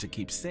player to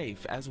keep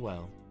safe as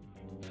well.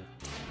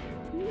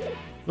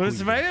 Lotus,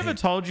 have I ever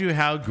told you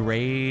how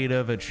great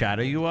of a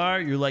chatter you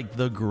are? You're like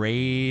the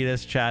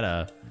greatest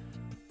chatter.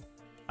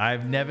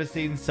 I've never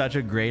seen such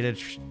a great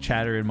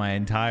chatter in my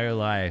entire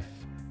life.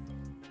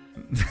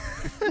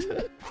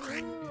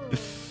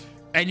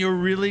 And you're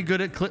really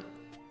good at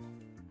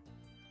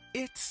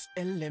It's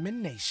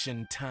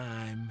elimination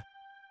time.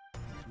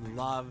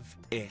 Love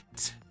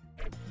it.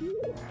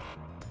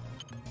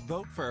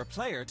 Vote for a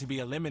player to be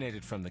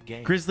eliminated from the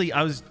game. Grizzly,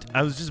 I was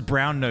just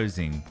brown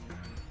nosing.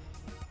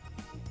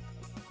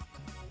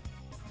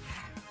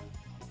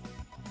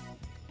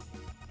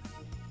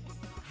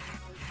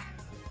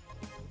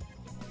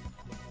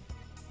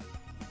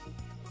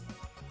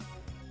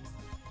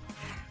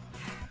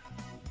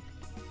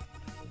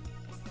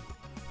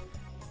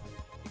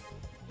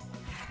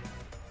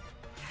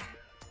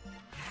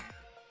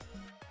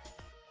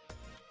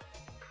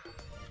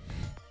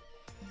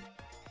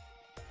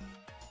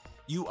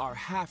 You are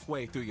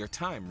halfway through your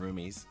time,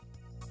 roomies.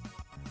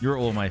 You're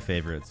all my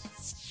favorites.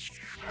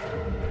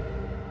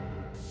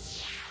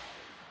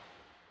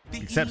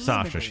 The Except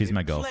Sasha, she's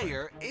my girlfriend.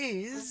 Player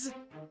is.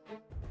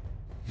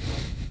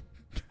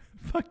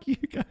 Fuck you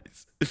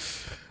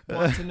guys.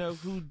 Want to know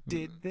who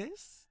did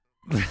this?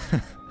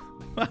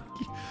 Fuck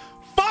you.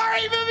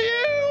 5 of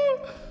you!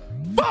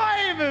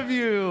 5 of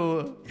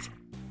you!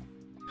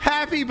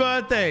 Happy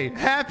birthday!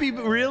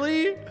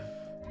 Really?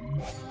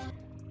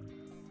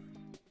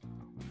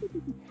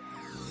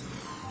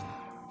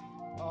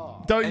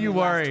 Don't Any you last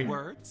worry.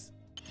 words?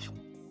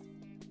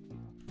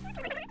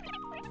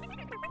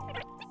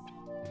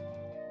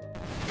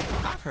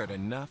 I've heard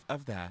enough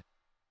of that.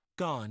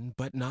 Gone,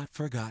 but not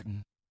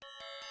forgotten.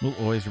 We'll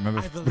always remember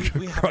I believe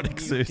we have a chronic new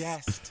Zeus.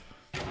 guest.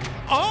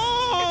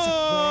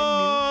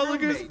 Oh, look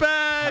who's roommate.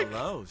 back.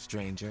 Hello,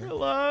 stranger.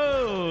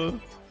 Hello.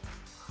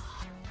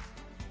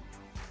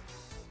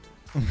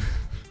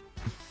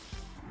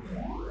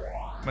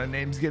 My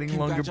name's getting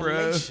longer, bro.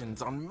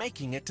 Congratulations on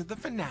making it to the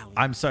finale.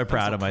 I'm so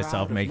proud so of myself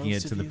proud of making it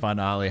most to of the you.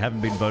 finale. I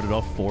haven't been voted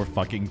off 4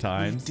 fucking We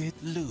times. did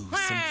lose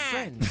some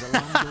friends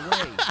along the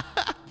way.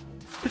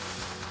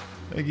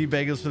 Thank you,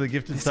 Bagels, for the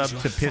gifted This sub is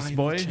your to Piss final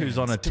Boy, who's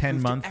on a chance to prove to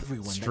 10-month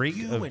everyone that streak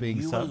you of and being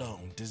you subbed.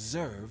 alone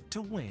deserve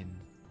to win.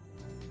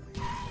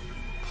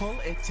 Pull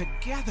it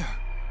together.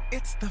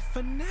 It's the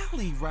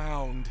finale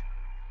round.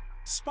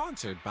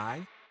 Sponsored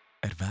by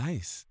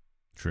Advice.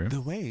 True. The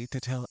way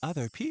to tell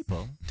other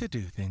people to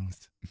do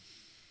things.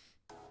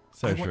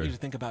 So I want true. you to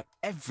think about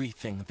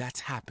everything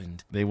that's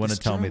happened. They want to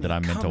This tell me that journey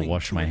I'm meant to coming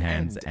wash my an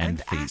hands end,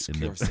 and feet ask in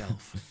the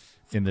yourself,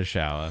 in the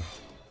shower.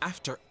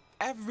 after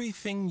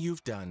everything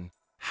you've done,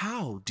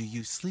 how do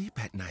you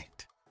sleep at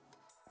night?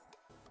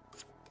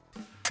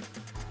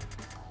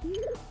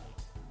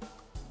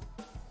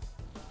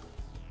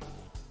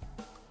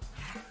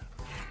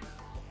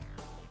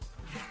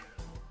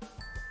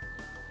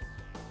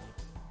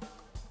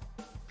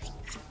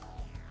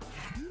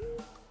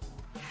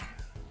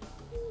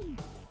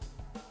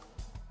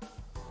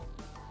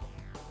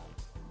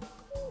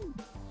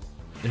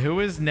 Who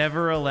is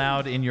never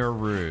allowed in your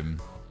room?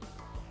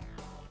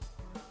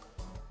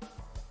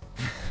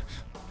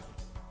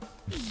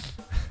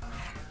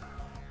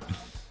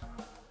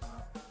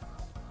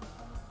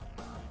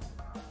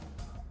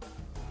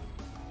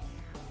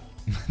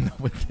 Not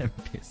with them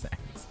piss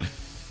hands.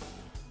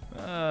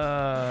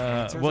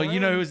 Well, you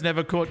know who's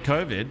never caught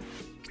COVID?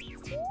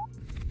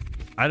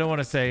 I don't want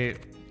to say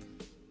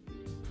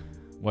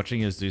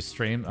watching a Zeus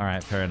stream. All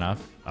right, fair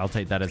enough. I'll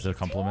take that as a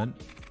compliment.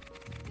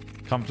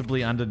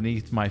 Comfortably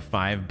underneath my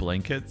 5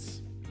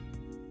 blankets.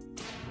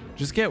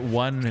 Just get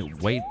 1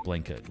 weight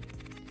blanket.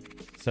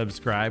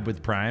 Subscribe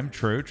with Prime.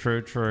 True,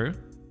 true, true.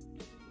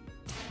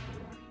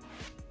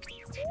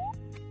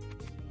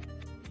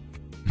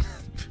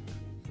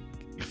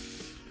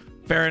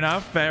 Fair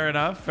enough, fair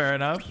enough, fair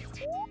enough.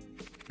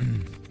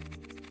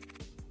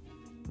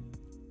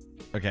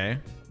 Okay.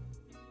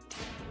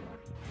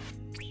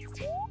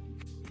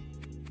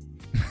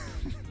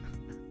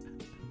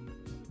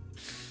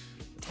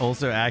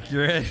 Also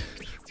accurate.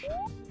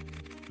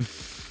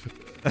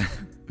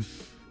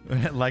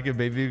 Like a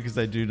baby because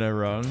I do no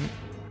wrong.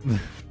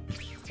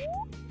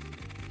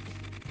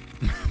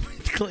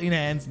 Clean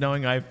hands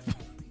knowing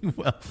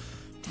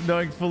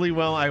knowing fully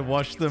well I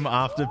wash them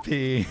after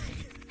peeing.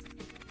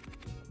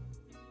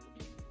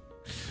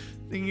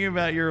 Thinking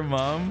about your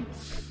mom.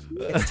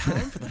 It's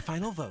time for the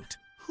final vote.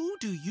 Who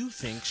do you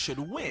think should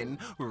win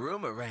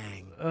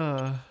Roomerang?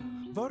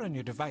 Vote on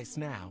your device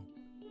now.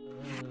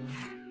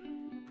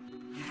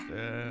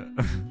 I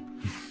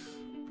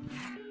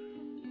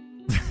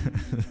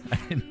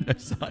didn't know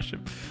Sasha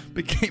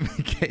became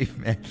a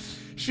caveman.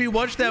 She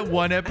watched that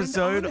one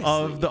episode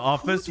honestly, of The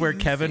Office who do where you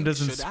Kevin think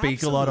doesn't should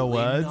speak a lot of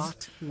absolutely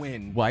words. not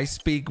win? Why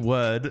speak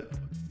word?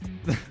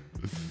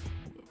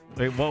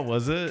 Wait, what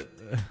was it?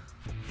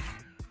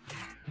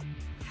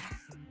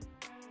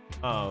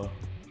 Oh.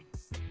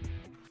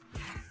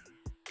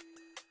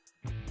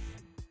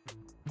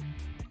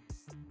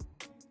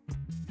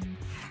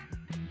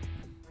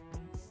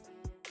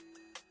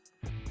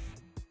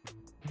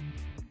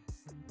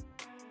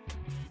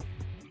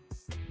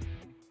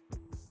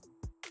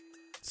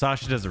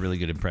 Sasha does a really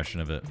good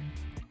impression of it.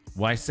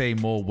 Why say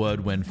more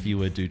word when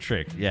fewer do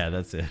trick? Yeah,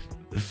 that's it.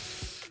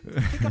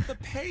 Pick up the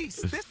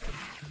pace.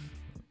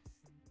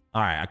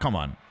 All right, come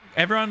on.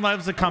 Everyone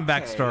loves a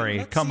comeback Okay, story.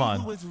 let's Come see on.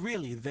 Who was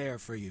really there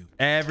for you?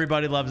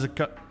 Everybody loves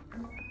a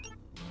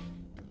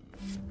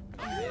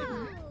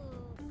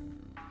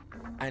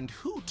And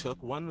who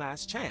took one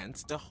last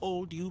chance to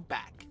hold you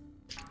back?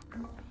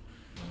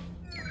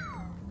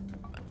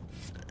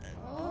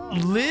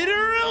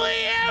 Literally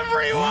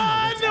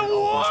everyone.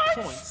 What?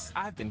 Points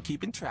I've been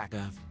keeping track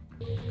of.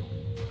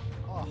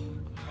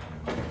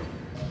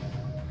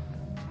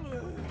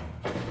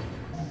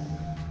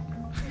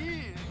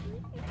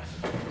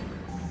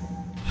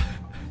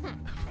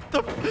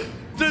 The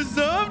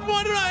deserved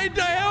one. I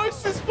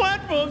host this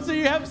platform so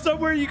you have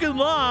somewhere you can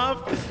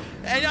laugh,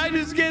 and I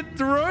just get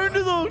thrown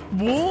to the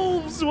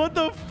wolves. What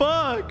the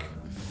fuck?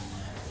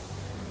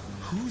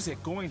 Who's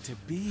it going to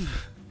be?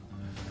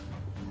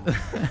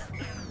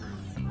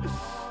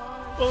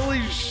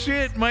 Holy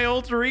shit! My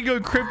alter ego,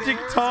 Cryptic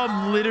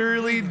Tom,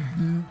 literally.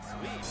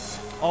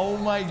 Oh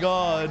my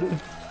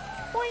god.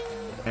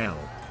 L.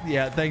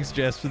 Yeah, thanks,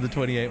 Jess, for the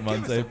 28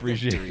 months. I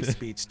appreciate Victory it.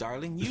 speech,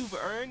 darling. You've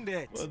earned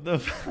it. What the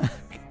fuck?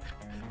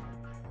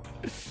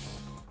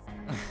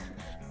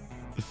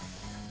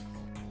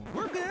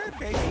 We're good,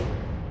 baby.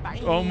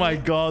 Bye. Oh my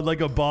god,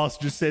 like a boss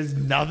just says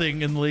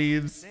nothing and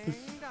leaves.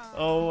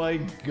 Oh my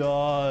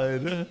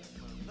god.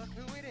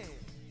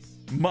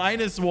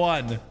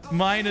 -1.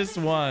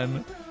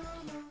 -1.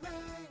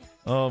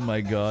 Oh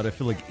my god, I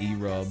feel like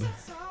E-Rob.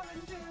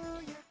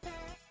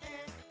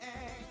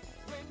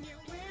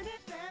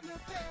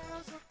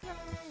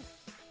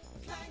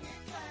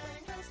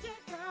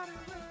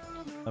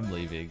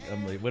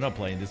 leaving. We're not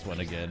playing this one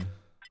again.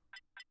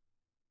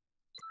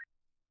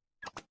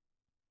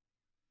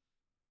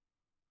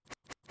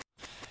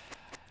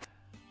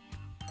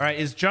 All right,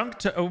 is junk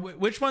to...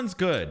 which one's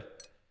good?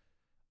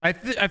 I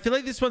feel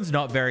like this one's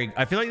not very...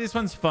 I feel like this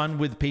one's fun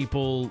with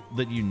people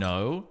that you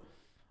know.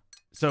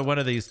 So one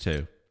of these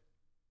two.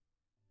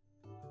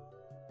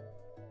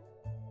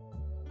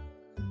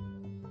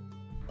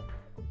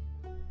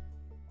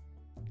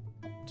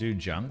 Do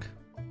junk.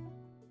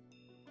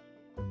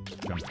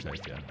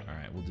 Junktopia. All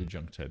right, we'll do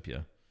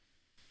Junktopia.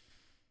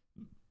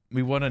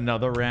 We want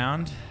another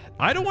round.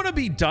 I don't want to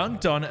be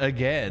dunked on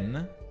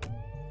again.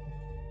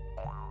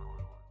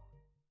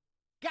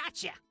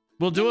 Gotcha.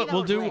 We'll do it.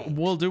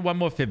 We'll do one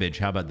more fibbage.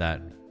 How about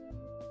that?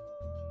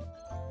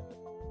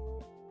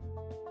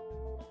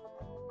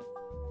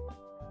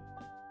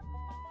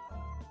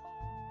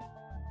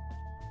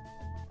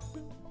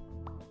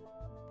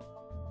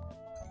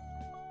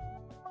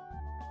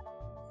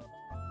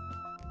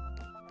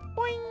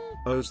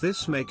 Oh, does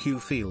this make you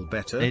feel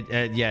better?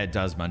 Yeah, it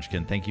does,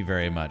 Munchkin. Thank you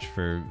very much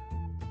for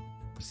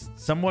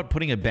somewhat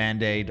putting a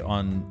band-aid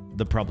on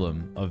the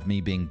problem of me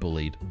being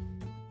bullied.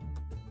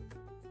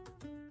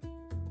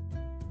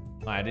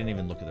 I didn't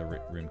even look at the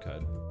room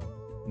code.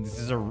 This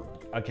is a...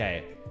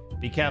 Okay.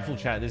 Be careful,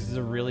 chat. This is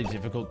a really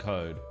difficult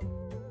code.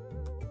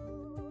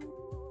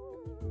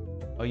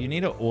 Oh, you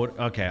need to auto...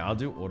 Okay, I'll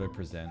do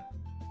auto-present.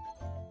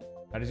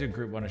 How does your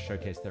group want to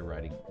showcase their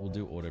writing? We'll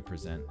do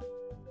auto-present.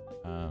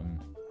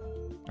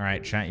 All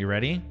right, chat, you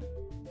ready?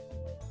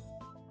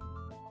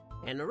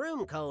 And the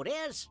room code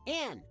is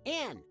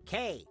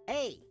NNKA.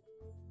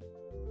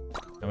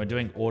 And we're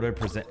doing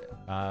auto-present...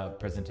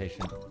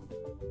 presentation.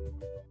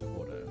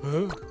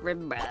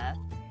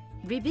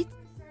 Ribbit?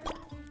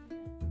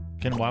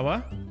 Can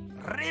Wawa?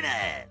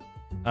 Ribbit.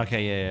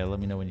 Okay, yeah.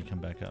 Let me know when you come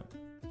back up.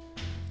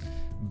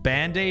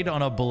 Band-aid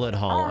on a bullet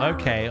hole.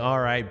 Okay, all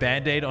right.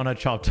 Band-aid on a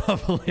chopped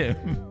off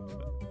limb.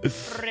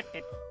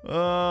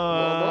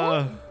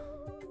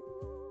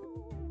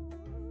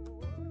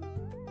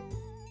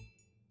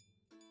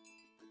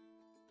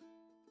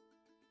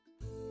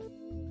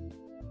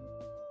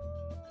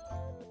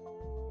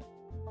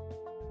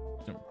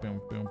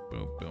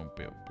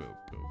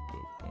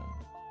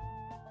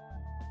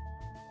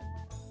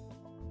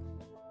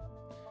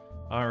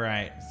 All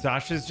right,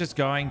 Sasha's just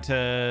going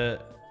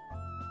to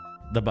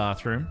the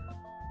bathroom.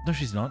 No,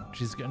 she's not.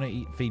 She's gonna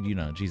feed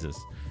Yuna. Jesus.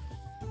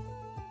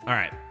 All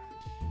right.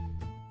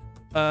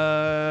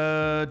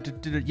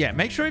 Yeah.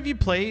 Make sure if you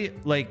play,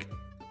 like,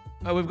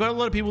 we've got a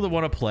lot of people that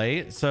want to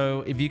play.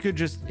 So if you could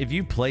just, if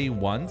you play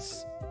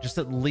once, just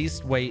at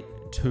least wait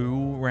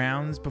 2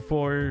 rounds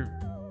before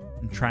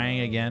trying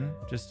again,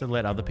 just to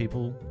let other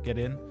people get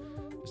in.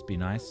 Just be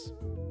nice.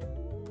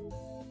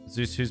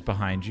 Zeus, who's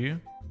behind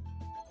you?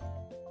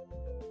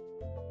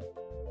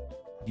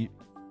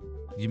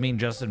 You mean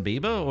Justin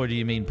Bieber, or do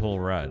you mean Paul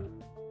Rudd?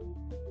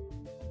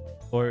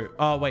 Or,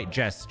 oh wait,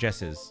 Jess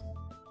is.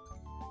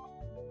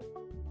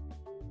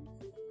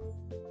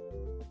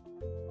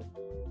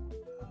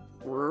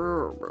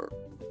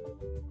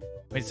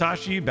 Wait,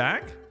 Sasha, you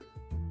back?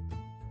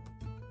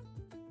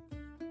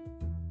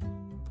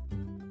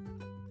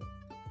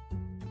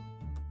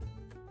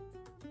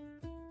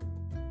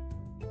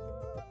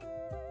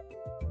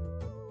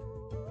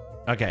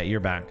 Okay, you're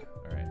back.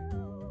 All right.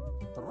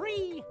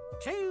 3,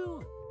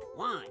 2,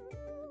 1.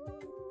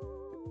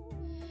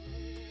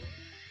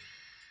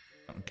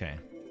 Okay.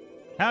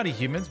 Howdy,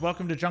 humans.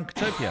 Welcome to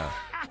Junktopia.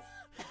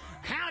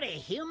 Howdy,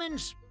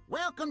 humans.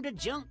 Welcome to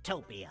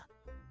Junktopia.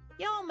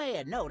 Y'all may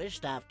have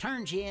noticed I've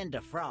turned you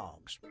into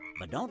frogs.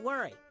 But don't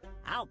worry.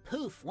 I'll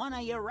poof one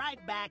of you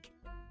right back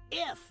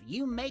if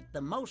you make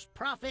the most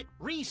profit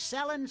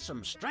reselling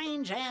some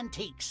strange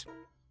antiques.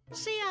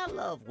 See, I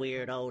love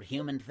weird old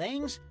human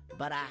things,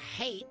 but I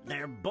hate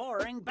their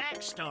boring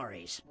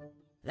backstories.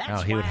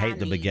 That's he would why hate I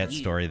the need baguette you.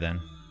 story then.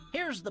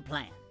 Here's the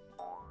plan.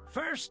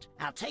 First,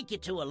 I'll take you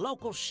to a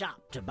local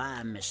shop to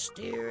buy a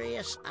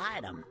mysterious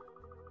item.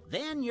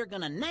 Then you're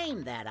gonna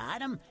name that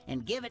item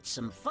and give it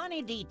some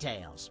funny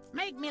details.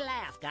 Make me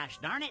laugh, gosh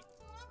darn it.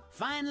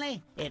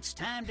 Finally, it's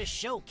time to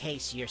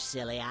showcase your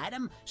silly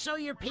item so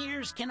your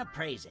peers can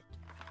appraise it.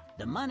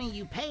 The money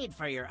you paid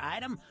for your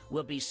item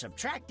will be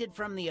subtracted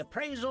from the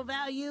appraisal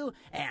value,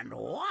 and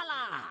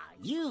voila!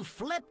 You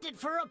flipped it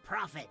for a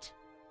profit.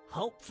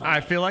 Hopefully.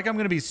 I feel like I'm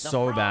going to be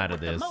so bad at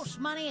this. The most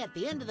money at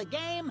the end of the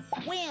game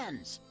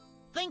wins.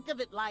 Think of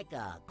it like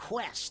a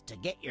quest to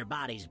get your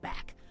bodies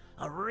back.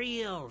 A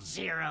real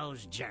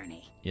Zero's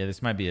journey. Yeah,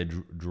 this might be a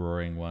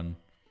drawing one.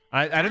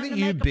 I don't think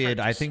you bid.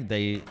 I think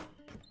they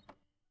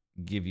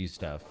give you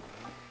stuff.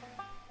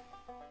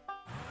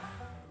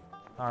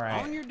 All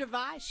right. On your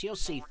device, you'll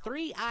see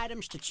 3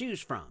 items to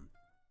choose from.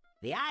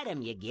 The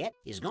item you get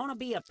is going to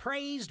be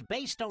appraised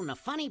based on the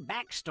funny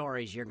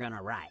backstories you're going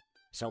to write.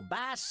 So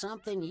buy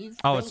something you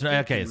think it's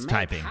okay. It's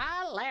typing.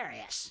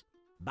 Hilarious.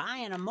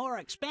 Buying a more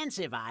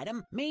expensive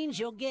item means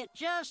you'll get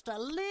just a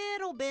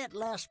little bit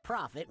less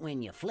profit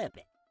when you flip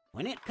it.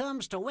 When it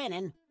comes to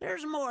winning,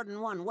 there's more than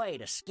one way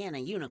to skin a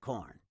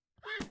unicorn.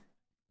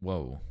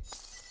 Whoa.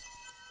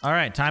 All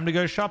right, time to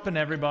go shopping,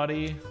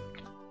 everybody.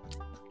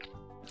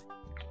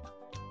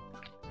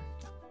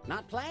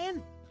 Not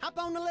playing? Hop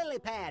on the lily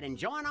pad and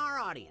join our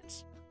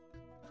audience.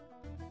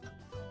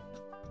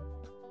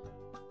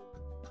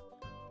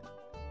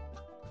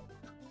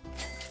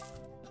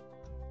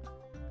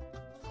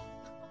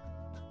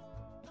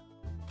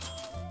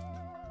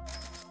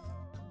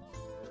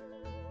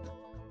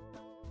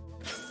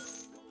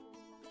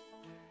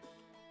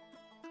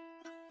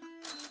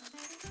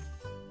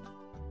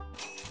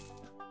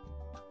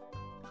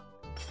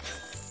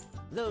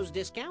 Those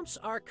discounts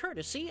are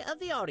courtesy of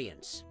the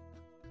audience.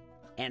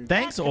 And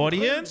thanks, that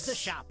audience. The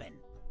shopping.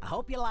 I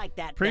hope you like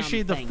that.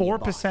 Appreciate the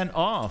 4%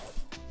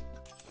 off.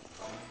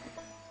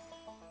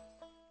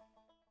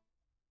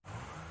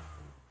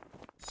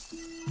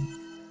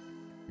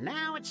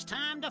 Now it's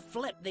time to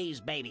flip these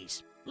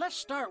babies. Let's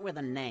start with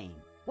a name.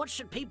 What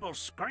should people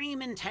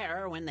scream in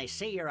terror when they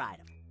see your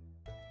item?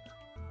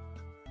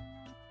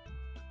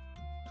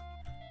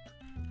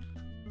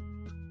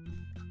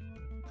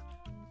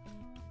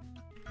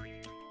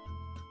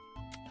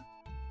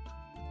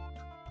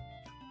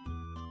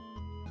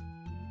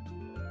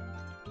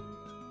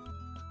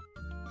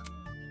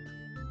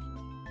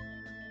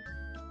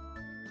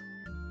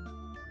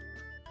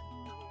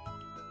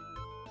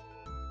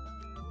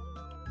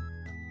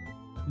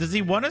 Does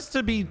he want us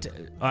to be...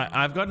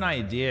 I've got an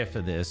idea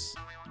for this.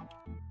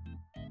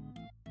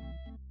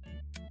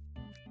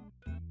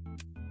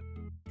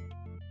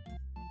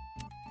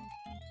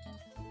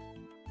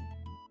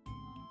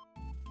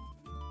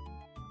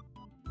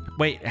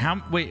 Wait,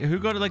 who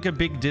got like a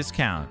big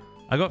discount?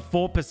 I got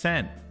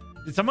 4%.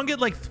 Did someone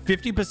get like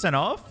 50%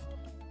 off?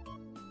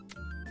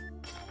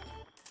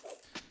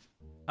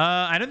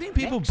 I don't think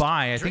people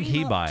buy. I think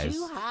he buys.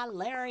 2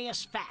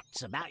 hilarious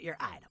facts about your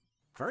item.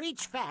 For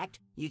each fact,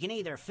 you can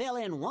either fill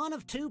in one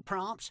of 2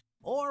 prompts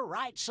or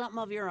write something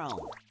of your own.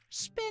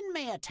 Spin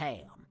me a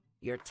tale.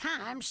 Your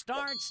time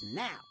starts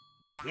now.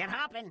 Get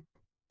hopping.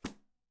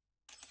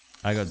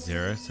 I got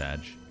 0,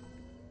 Sag.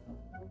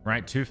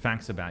 Write 2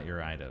 facts about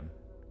your item.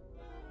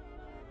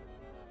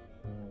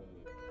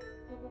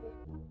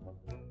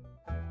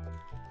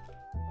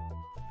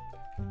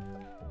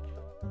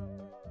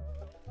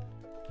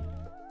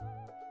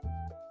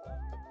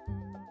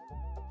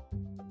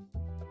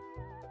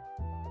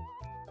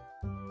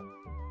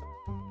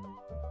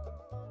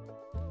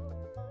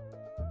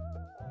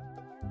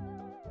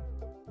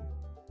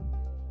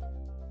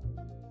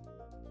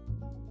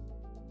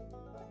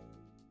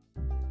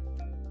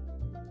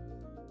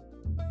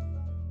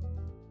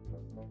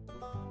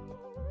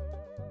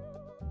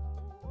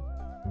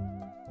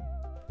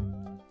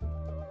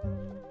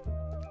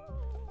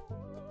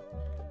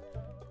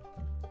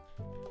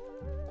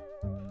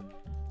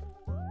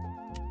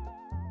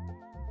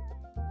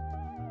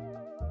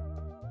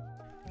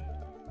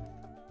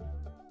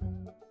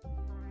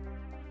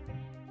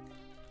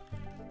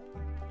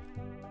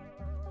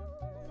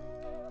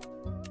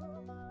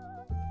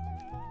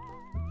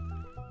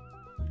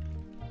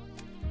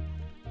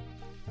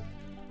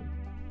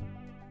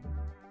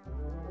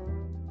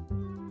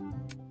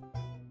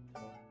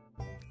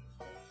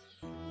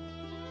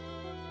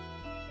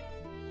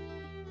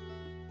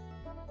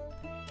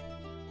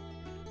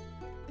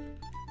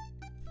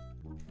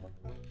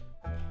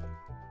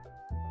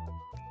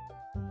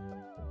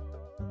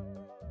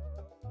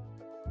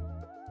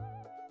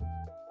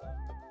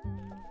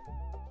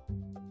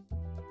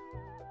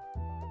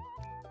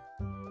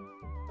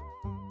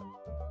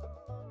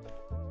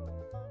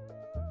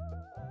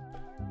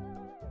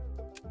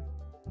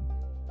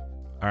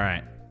 All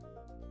right.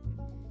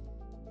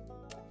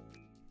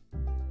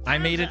 I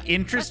made it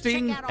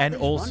interesting and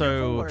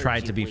also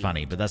tried to be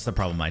funny, but that's the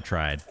problem. I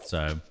tried,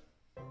 so.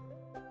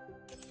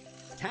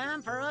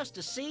 Time for us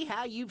to see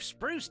how you've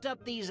spruced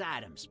up these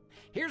items.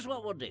 Here's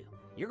what we'll do.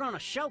 You're going to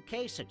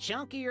showcase a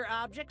chunk of your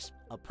objects,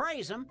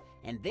 appraise them,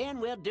 and then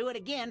we'll do it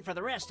again for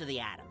the rest of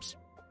the items.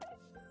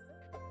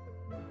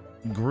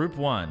 Group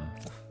 1.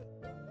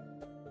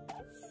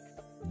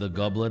 The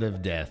Goblet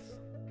of Death.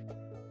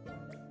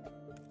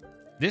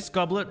 This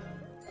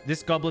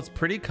goblet's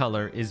pretty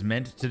color is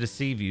meant to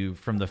deceive you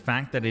from the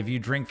fact that if you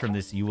drink from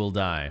this, you will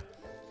die.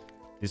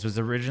 This was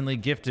originally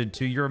gifted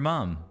to your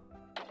mom.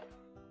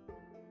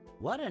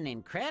 What an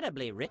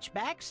incredibly rich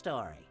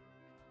backstory.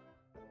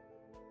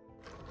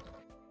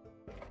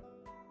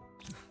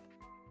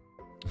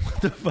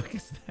 What the fuck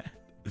is that?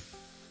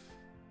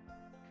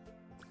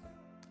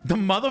 The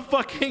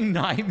motherfucking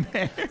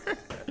nightmare.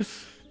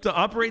 To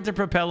operate the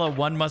propeller,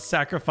 one must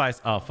sacrifice...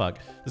 Oh, fuck.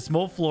 The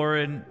small flaw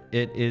in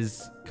it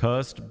is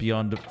cursed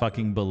beyond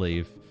fucking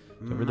belief.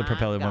 To operate the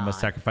propeller, one must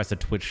sacrifice a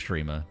Twitch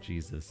streamer.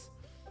 Jesus.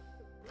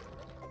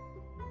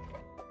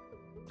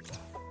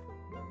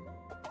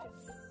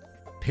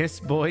 Piss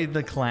Boy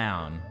the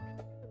Clown.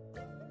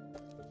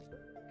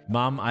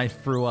 Mom, I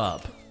threw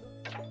up.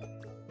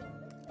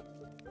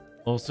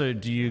 Also,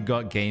 do you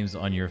got games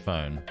on your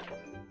phone?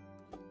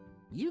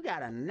 You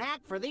got a knack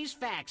for these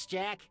facts,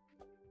 Jack.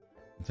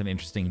 It's an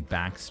interesting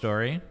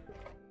backstory.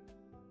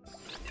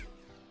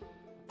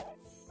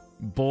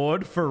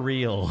 Bored for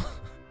real.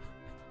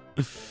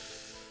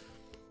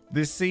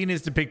 This scene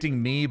is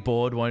depicting me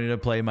bored wanting to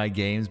play my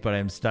games, but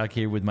I'm stuck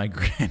here with my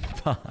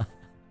grandpa.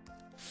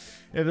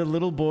 If a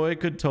little boy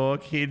could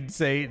talk, he'd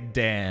say,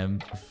 damn.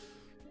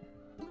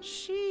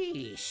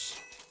 Sheesh.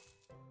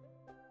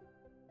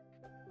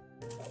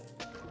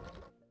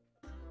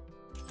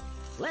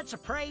 Let's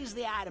appraise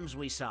the items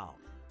we saw.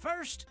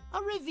 First,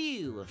 a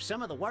review of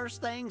some of the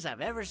worst things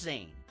I've ever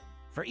seen.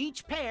 For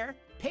each pair,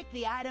 pick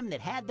the item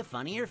that had the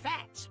funnier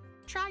facts.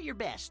 Try your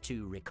best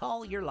to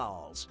recall your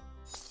laws.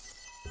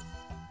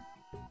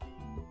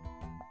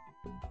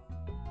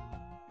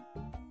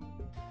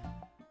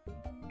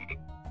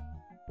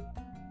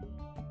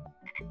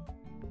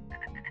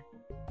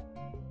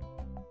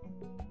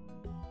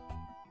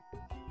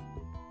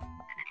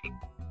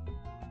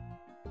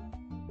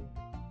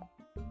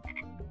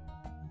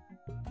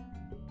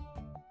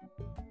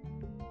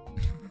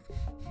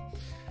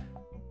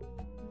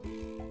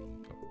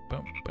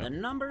 The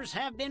numbers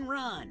have been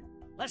run.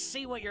 Let's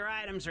see what your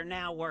items are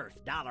now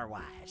worth,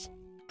 dollar-wise.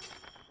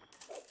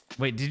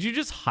 Wait, did you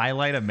just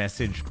highlight a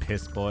message,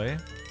 piss boy?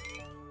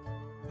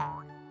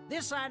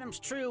 This item's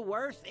true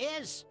worth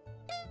is...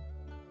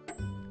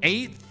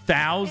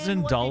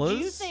 $8,000? What did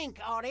you think,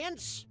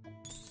 audience?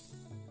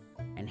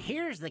 And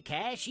here's the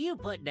cash you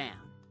put down.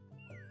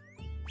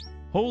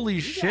 Holy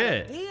You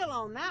shit. got a deal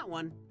on that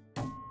one.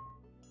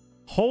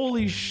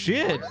 Holy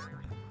shit.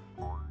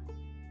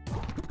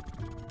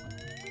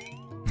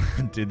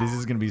 Dude, this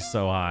is gonna be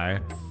so high.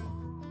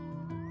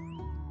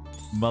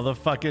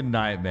 Motherfucking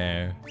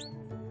nightmare.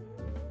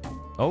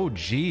 Oh,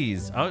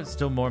 jeez. Oh, it's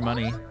still more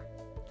money.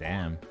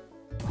 Damn.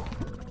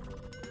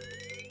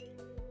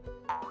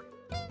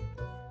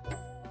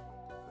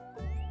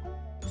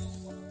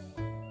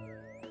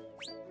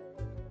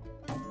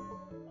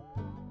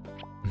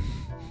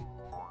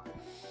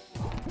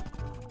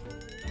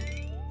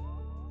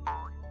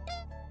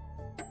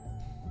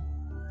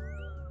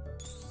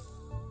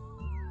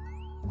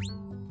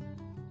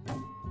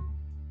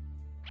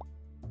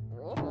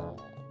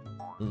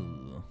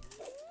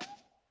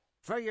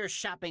 For your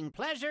shopping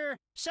pleasure,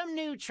 some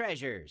new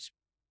treasures.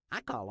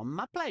 I call them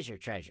my pleasure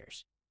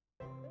treasures.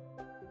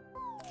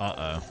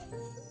 Uh-oh.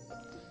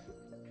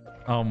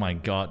 Oh my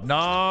god.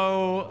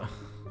 No!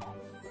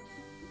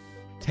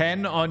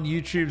 10 on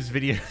YouTube's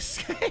video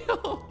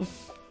scale.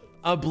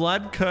 A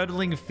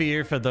blood-curdling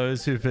fear for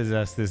those who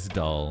possess this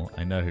doll.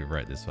 I know who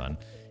wrote this one.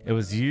 It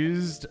was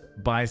used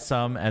by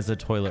some as a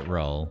toilet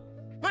roll.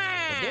 But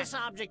this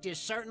object is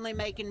certainly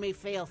making me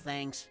feel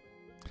things.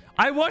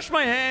 I wash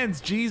my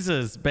hands!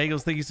 Jesus!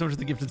 Bagels, thank you so much for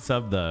the gifted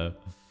sub, though.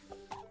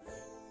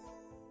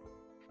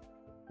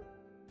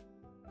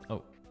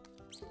 Oh.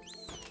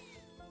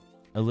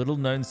 A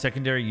little-known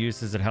secondary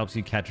use is it helps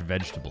you catch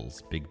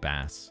vegetables. Big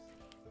bass.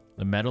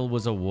 The medal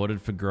was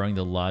awarded for growing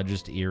the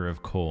largest ear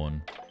of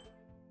corn.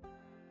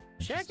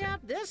 Check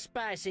out this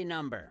spicy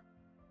number.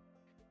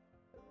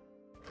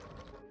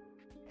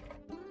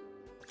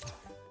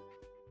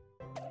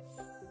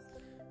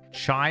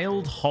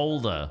 Child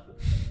holder.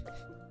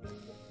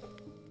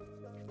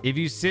 If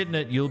you sit in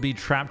it, you'll be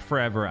trapped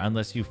forever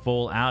unless you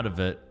fall out of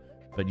it,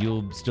 but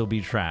you'll still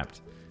be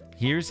trapped.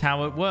 Here's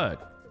how it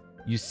works.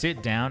 You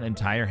sit down and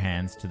tie your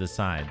hands to the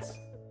sides.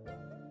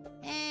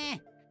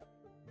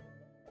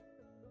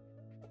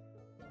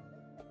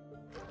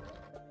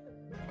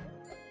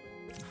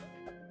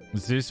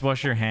 Zeus,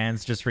 wash your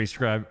hands. Just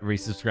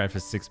resubscribe for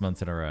 6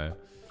 months in a row.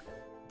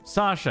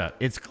 Sasha,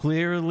 it's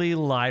clearly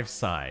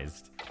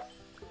life-sized.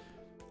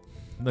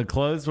 The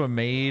clothes were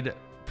made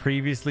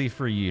previously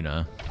for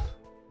Yuna.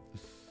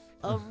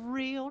 A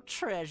real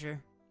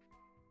treasure.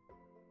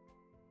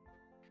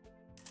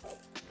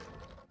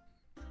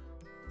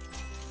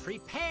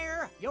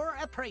 Prepare your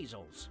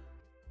appraisals.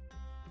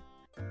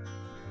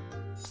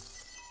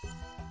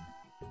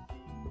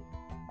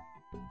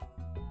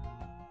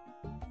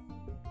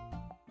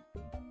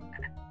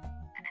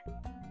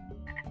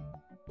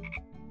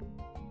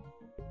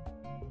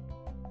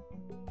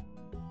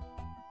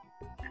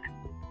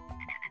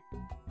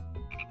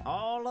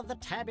 All of the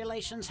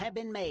tabulations have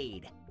been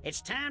made.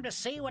 It's time to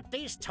see what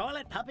these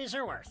toilet puppies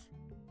are worth.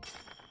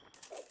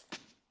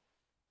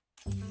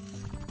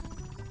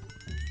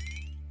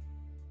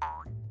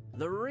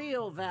 The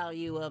real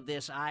value of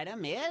this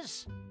item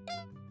is...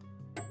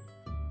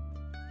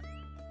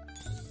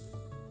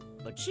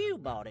 But you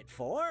bought it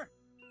for...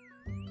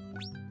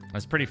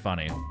 That's pretty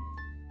funny.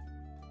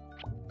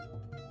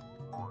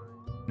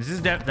 This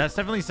is that's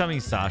definitely something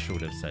Sasha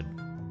would have said.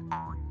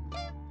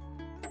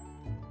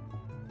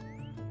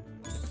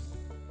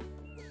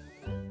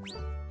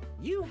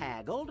 You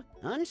haggled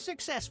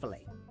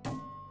unsuccessfully.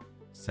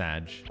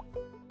 Sag.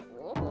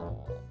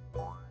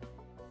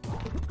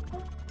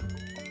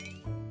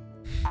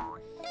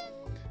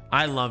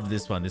 I loved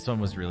this one. This one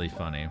was really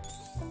funny.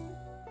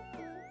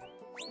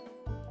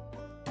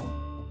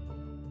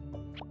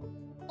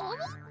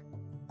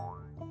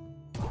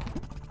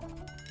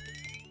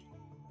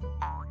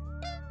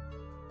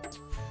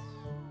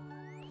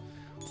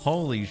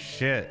 Holy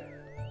shit.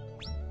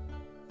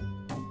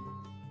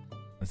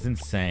 It's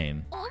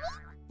insane.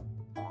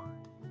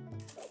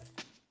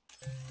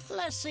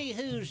 Let's see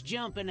who's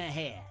jumping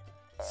ahead.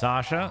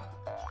 Sasha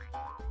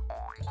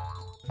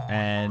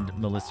and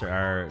Melissa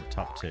are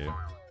top 2.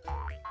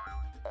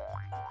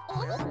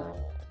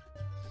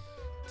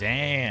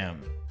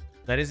 Damn.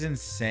 That is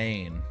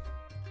insane.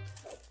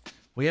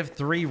 We have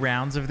 3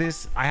 rounds of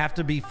this. I have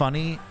to be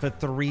funny for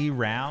 3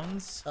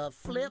 rounds. A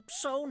flip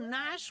so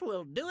nice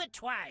we'll do it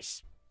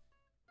twice.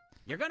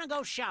 You're gonna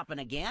go shopping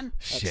again.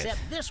 Shit. Except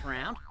this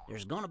round,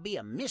 there's gonna be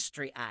a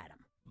mystery item.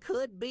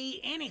 Could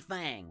be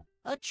anything.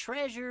 A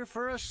treasure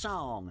for a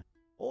song.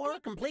 Or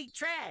complete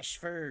trash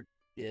for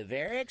a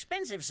very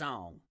expensive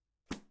song.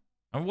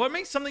 And what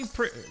makes something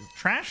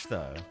trash,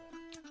 though?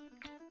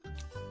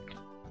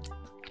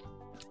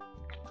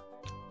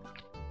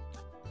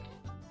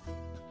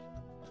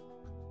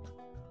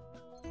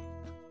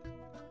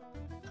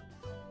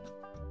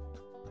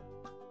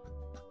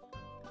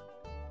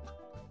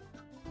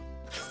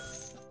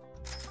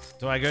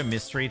 Do I go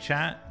mystery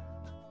chat?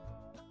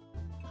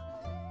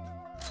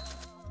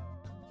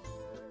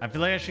 I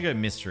feel like I should go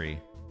mystery.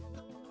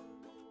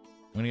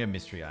 I'm gonna go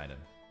mystery item.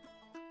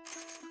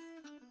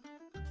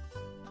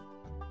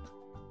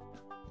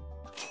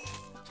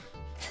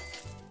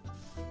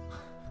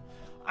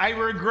 I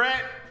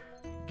regret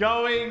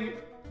going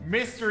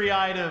mystery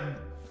item.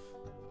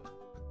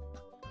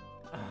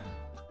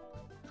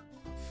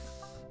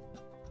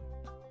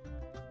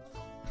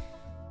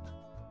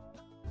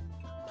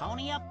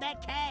 Pony up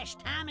that cash.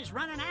 Time is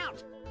running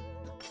out.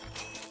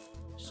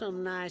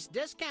 Some nice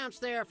discounts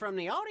there from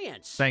the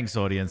audience. Thanks,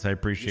 audience. I You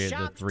appreciate the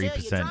shopped till you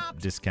 3%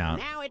 dropped.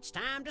 discount. Now it's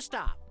time to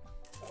stop.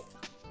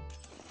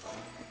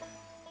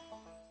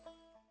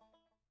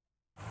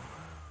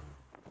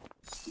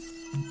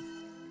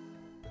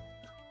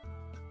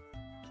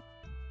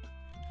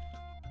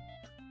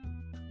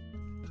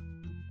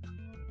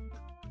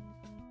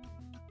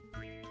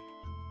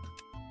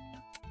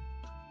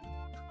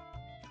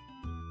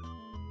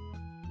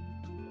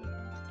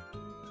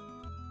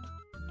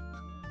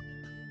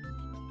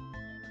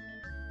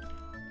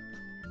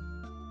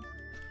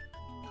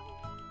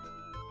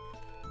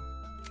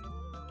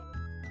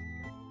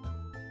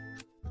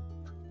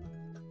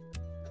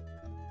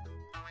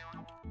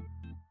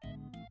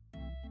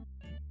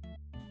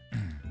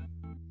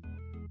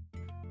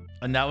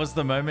 And that was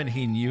the moment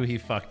he knew he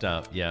fucked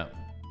up. Yeah.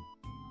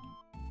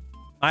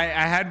 I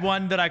had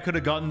one that I could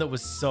have gotten that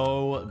was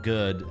so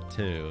good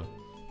too.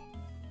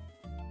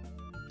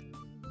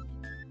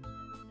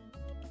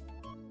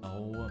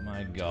 Oh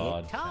my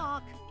god. Get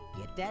talk.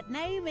 Get that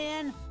name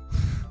in.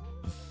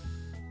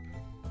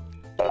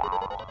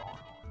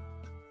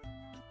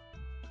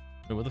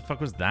 Wait, what the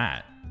fuck was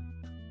that?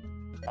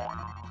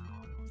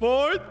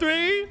 4,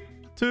 3,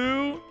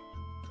 2,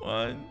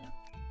 1.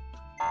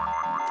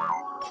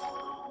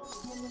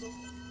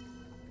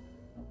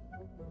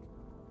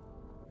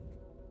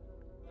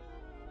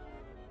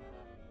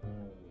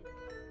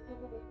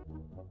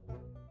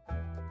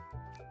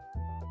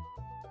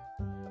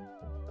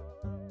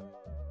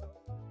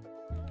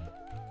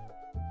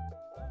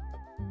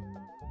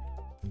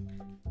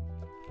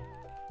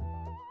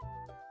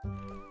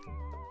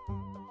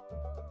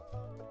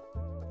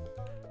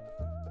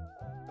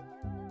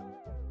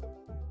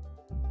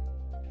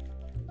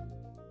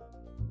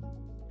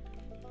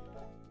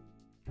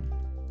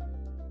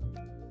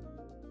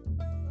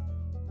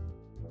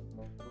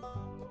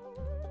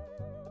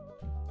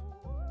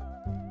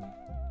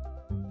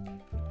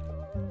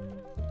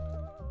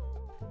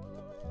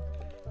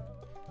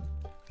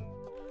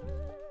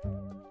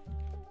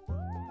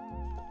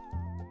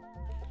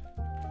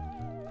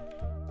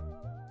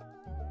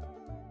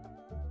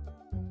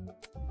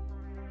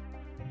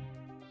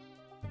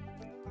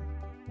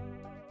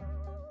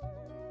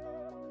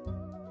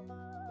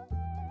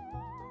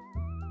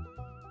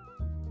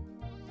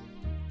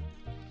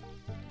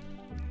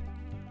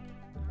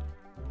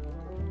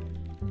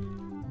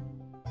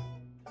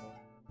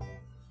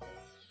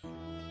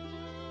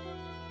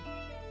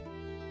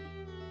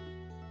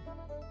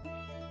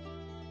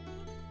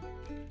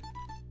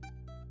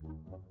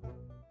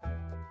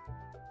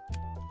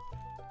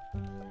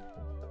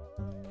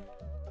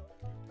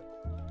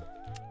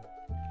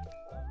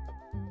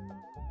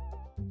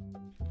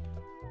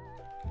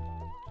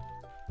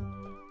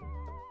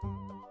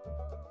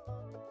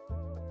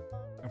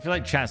 I feel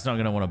like chat's not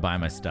gonna want to buy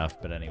my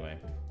stuff, but anyway.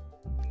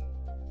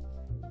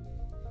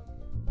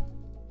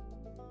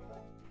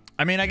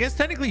 I mean, I guess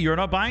technically you're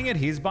not buying it,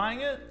 he's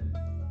buying it.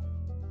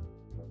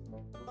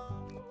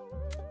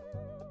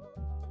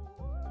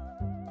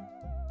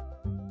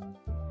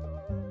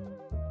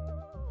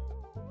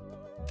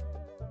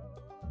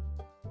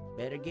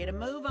 Better get a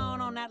move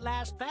on that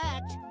last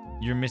fact.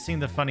 You're missing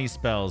the funny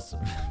spells.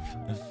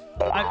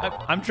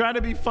 I'm trying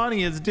to be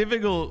funny. It's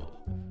difficult.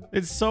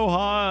 It's so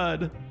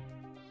hard.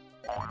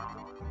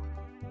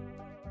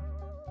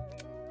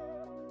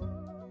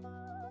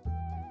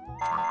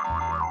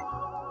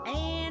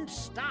 And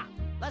stop.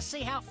 Let's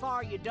see how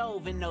far you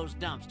dove in those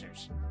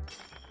dumpsters.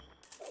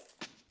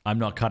 I'm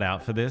not cut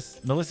out for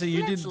this. Melissa,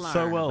 you Let's did learn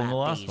so well in the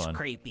about last these one.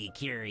 creepy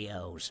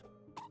curios.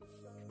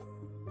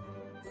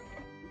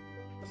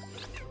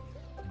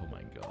 Oh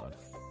my god.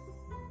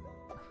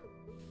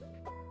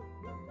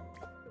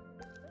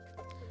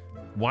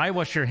 Why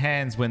wash your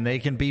hands when they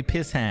can be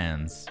piss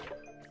hands?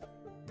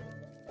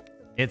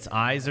 Its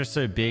eyes are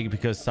so big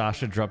because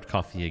Sasha dropped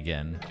coffee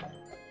again.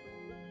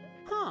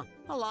 Huh,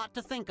 a lot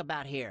to think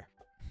about here.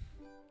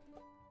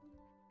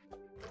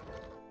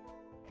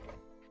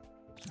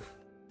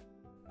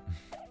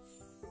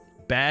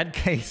 Bad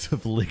case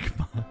of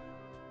Ligma.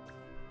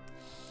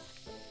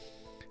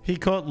 He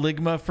caught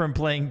Ligma from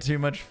playing too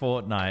much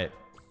Fortnite.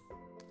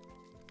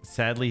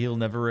 Sadly, he'll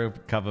never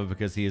recover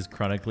because he is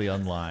chronically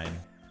online.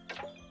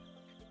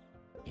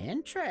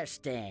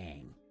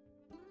 Interesting.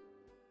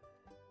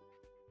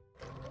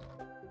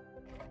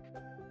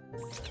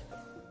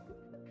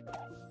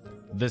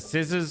 The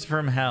scissors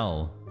from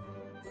hell.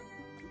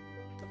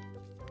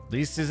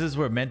 These scissors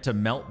were meant to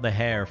melt the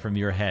hair from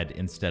your head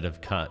instead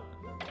of cut.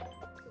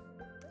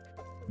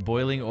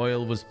 Boiling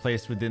oil was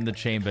placed within the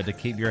chamber to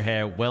keep your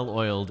hair well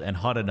oiled and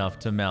hot enough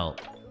to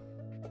melt.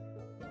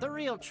 The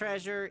real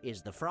treasure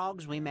is the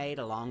frogs we made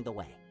along the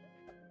way.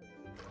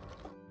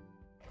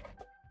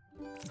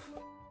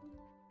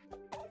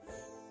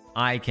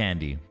 Eye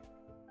candy.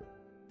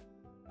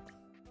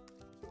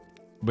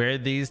 Wear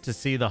these to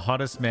see the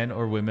hottest men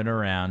or women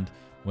around.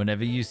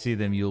 Whenever you see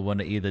them, you'll want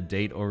to either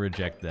date or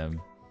reject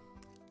them.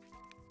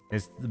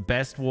 It's the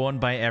best worn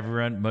by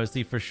everyone,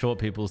 mostly for short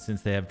people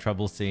since they have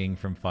trouble seeing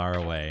from far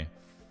away.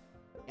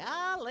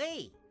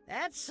 Golly,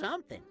 that's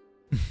something.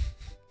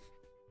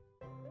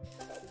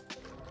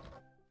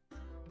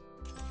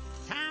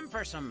 Time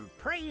for some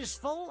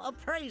praiseful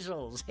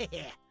appraisals.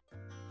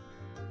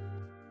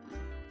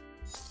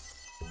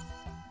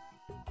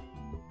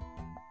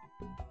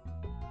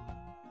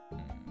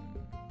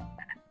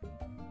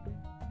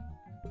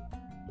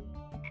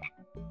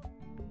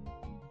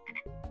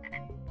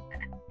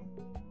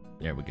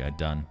 There we go,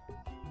 done.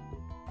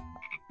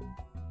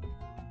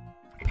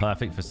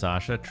 Perfect for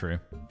Sasha, true.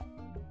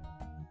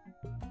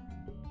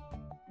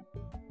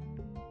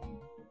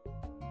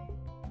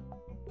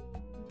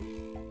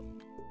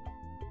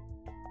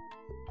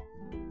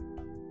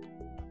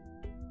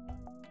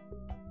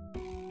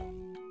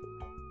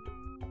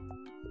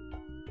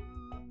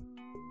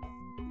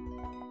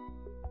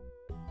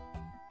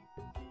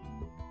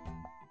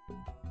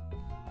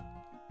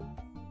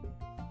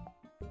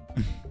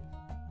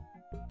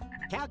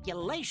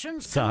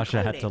 Calculations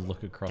Sasha had to concluded.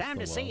 look across Time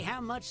the to see world.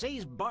 how much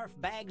these barf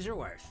bags are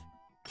worth.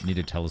 Need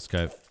a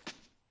telescope.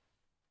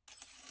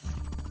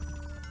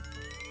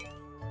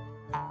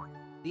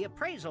 The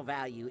appraisal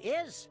value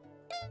is...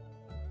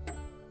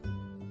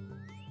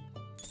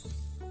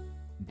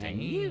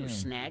 And you Damn.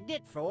 snagged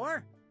it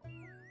for...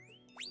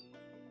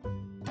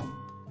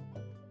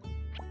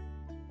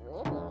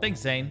 Thanks,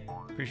 Zane.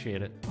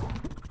 Appreciate it.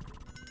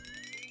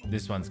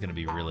 This one's gonna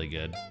be really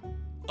good.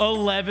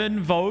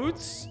 11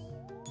 votes?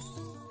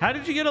 How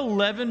did you get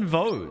 11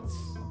 votes?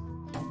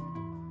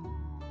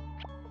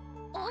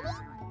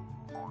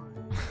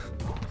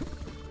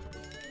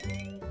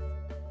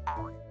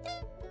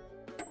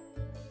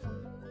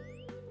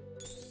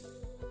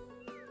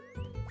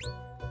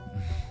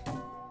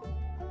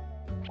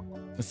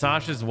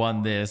 Sasha's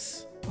won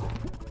this.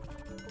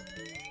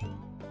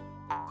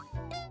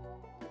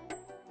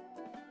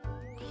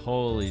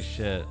 Holy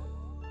shit.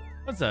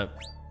 What's up,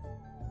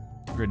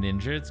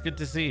 Greninja? It's good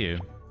to see you.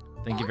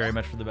 Thank you very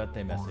much for the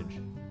birthday message.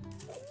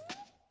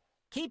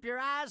 Keep your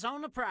eyes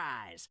on the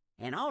prize,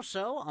 and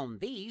also on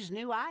these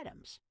new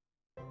items.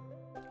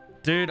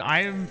 Dude,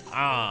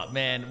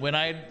 man, when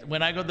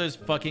I got those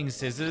fucking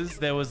scissors,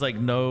 there was like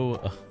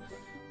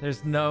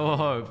there's no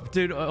hope.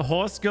 Dude,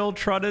 horse girl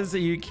trotters, are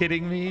you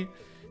kidding me?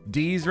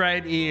 D's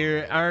right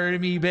here are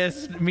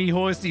me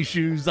horsey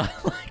shoes. I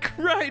like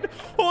ride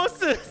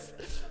horses.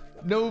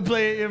 No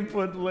player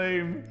input,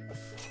 lame.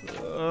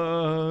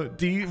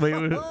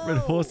 Wait,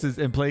 horses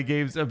and play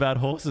games about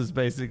horses,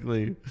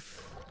 basically.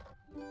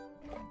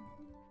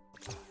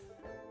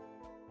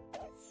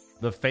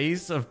 The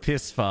face of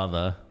Piss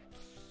Father.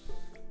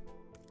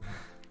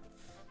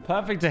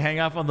 Perfect to hang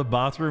up on the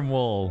bathroom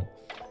wall.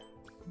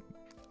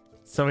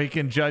 So he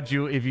can judge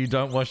you if you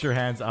don't wash your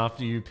hands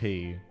after you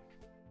pee.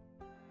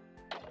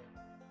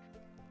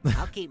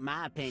 I'll keep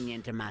my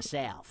opinion to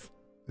myself.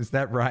 Is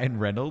that Ryan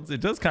Reynolds?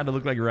 It does kind of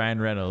look like Ryan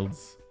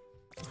Reynolds.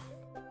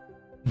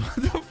 What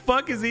the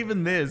fuck is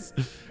even this?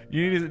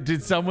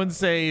 Did someone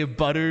say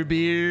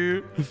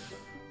butterbeer?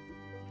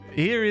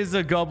 Here is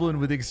a goblin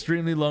with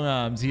extremely long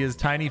arms. He has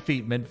tiny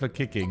feet meant for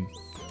kicking.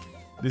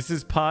 This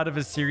is part of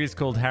a series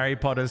called Harry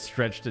Potter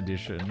Stretched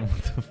Edition.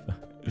 What the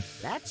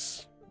fuck?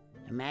 That's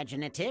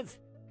imaginative.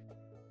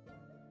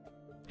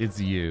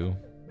 It's you.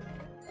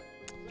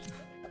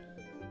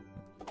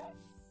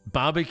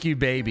 Barbecue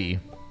Baby.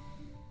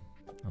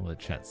 I'll let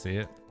chat see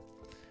it.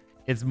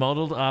 It's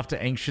modeled after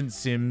ancient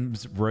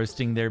Sims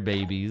roasting their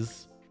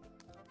babies.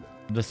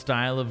 The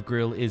style of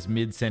grill is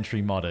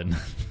mid-century modern.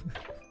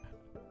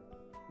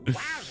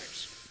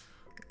 Wowzers.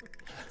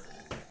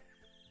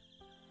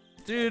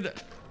 Dude,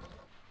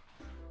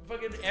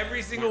 fucking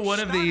every single one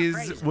of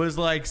these was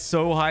like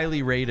so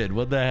highly rated.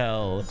 What the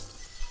hell?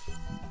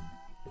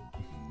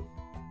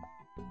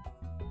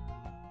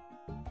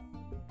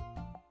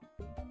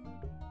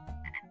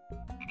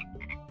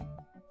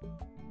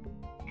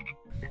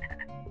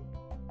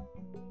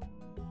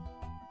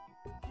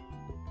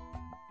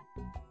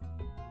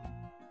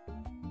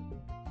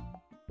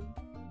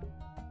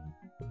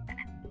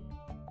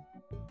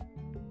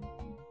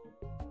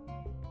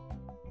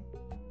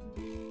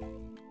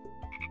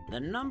 The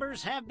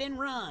numbers have been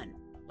run.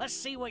 Let's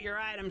see what your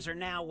items are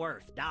now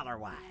worth,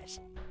 dollar-wise.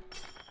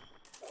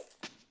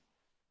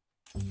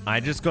 I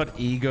just got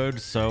egoed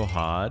so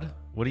hard.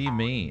 What do you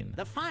mean?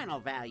 The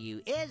final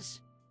value is...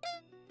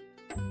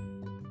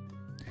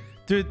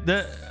 Dude,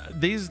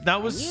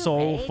 that was You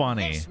so paid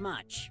funny. This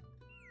much.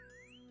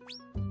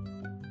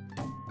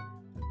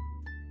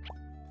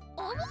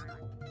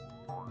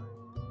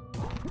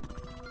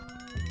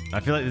 I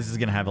feel like this is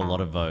gonna have a lot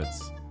of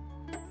votes.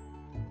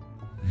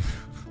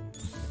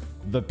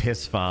 The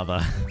piss father.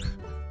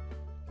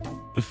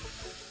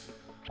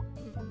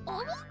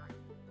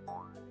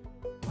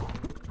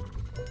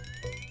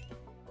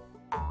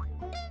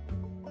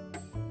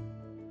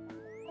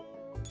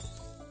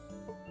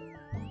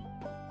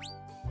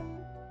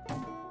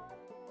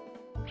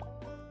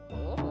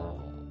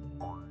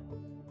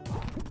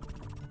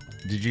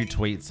 Did you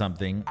tweet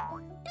something,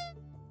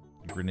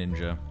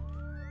 Greninja?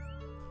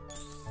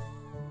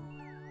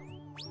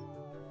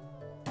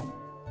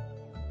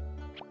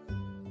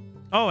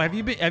 Oh, have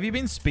you been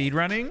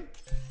speedrunning?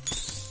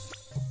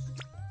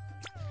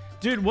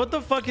 Dude, what the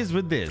fuck is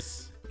with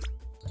this?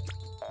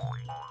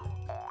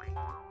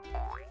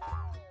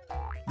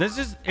 That's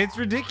just, it's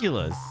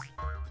ridiculous.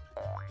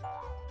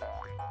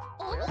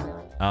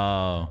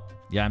 Oh,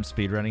 yeah, I'm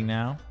speedrunning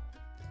now.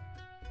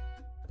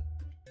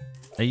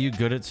 Are you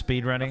good at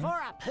speedrunning?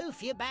 Before I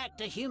poof you back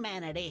to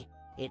humanity,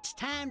 it's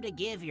time to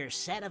give your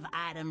set of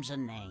items a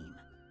name.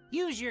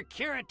 Use your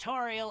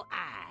curatorial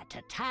eye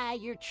to tie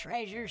your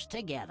treasures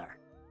together.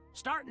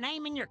 Start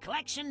naming your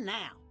collection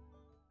now.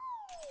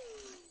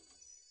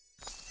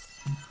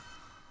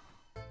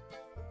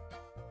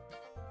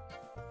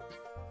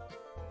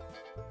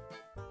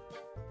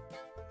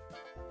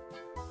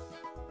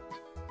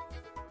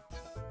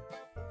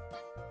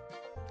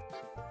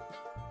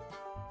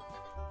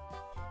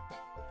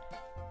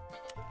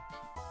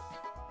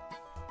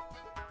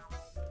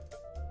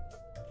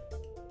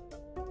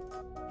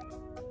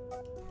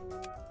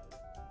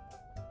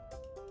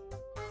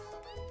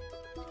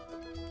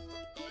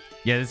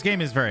 Yeah, this game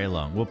is very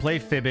long. We'll play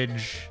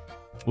Fibbage.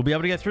 We'll be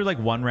able to get through like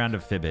one round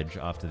of Fibbage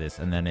after this,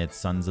 and then it's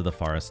Sons of the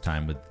Forest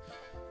time with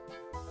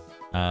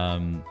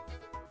Gluon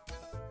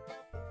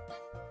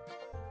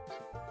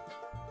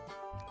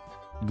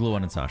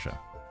and Sasha.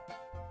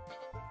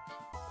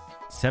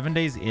 7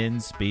 days in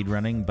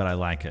speedrunning, but I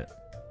like it.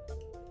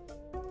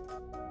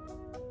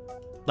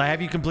 Like,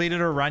 have you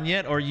completed a run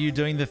yet, or are you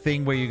doing the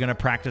thing where you're going to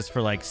practice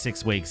for like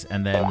 6 weeks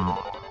and then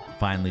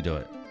finally do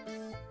it?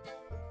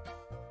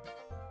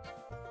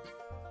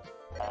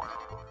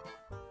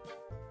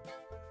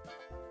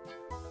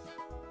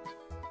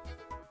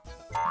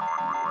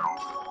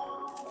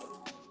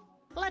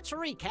 Let's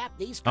recap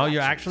these. Oh,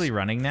 you're actually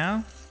running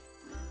now?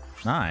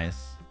 Nice.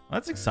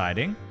 That's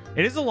exciting.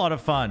 It is a lot of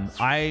fun.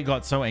 I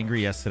got so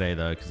angry yesterday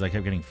though because I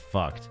kept getting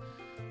fucked.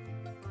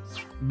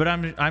 But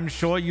I'm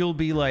sure you'll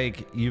be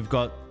like, you've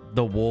got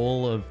the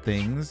wall of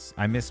things.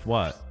 I missed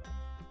what?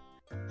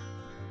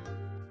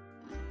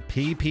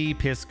 PP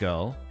Piss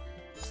Girl.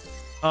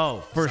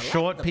 Oh, for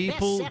short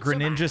people,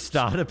 Greninja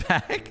Starter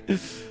Pack.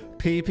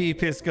 PP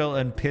Piss Girl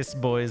and Piss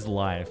Boy's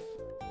Life.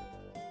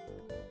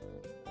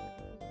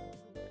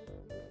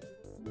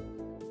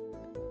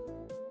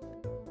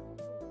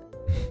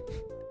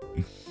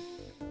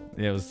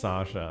 Yeah, it was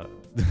Sasha.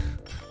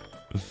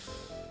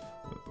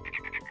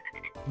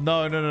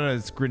 No.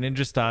 It's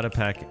Greninja Starter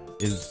Pack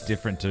is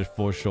different to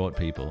for short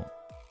people.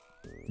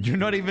 You're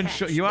not even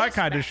short. You are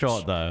kind of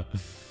short though.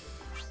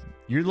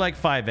 You're like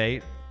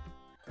 5'8".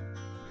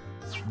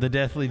 The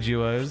Deathly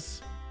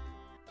Duos.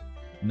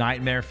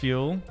 Nightmare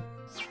Fuel.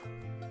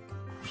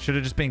 Should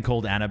have just been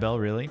called Annabelle,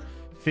 really.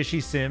 Fishy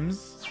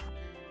Sims.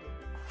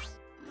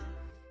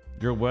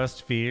 Your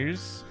Worst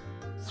Fears.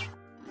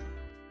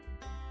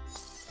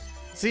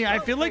 See, I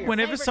feel like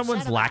whenever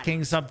someone's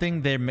lacking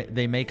something,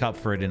 they make up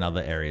for it in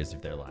other areas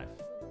of their life.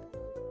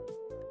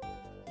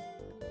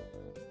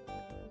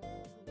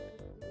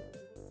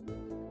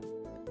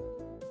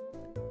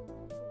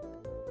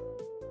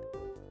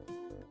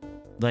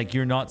 Like,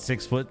 you're not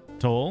 6 foot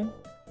tall,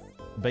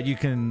 but you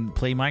can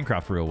play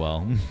Minecraft real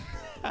well.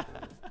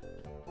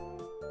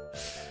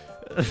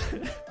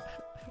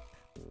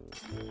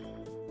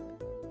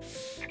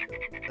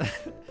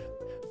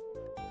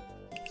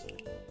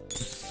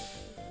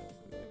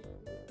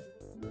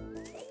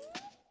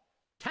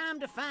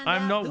 Time to find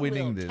I'm out not who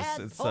winning will this. It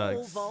tadpole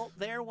sucks. vault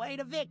their way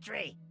to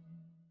victory.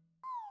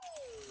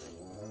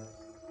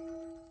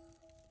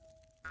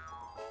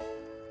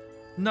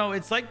 No,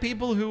 it's like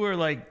people who are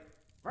like,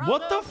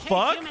 what the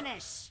fuck?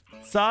 Humanists.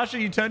 Sasha,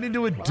 you turned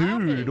into a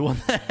dude. What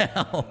the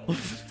hell?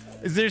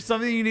 Is there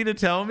something you need to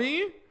tell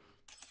me?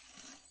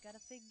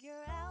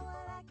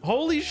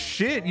 Holy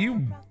shit,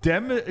 you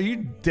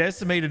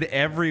decimated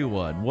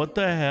everyone. What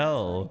the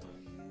hell?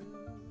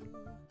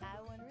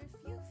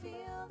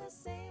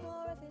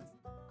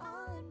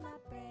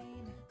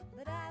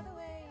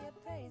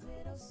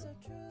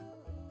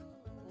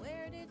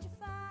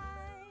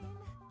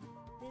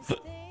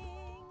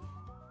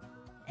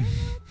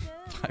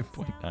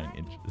 .9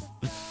 inches.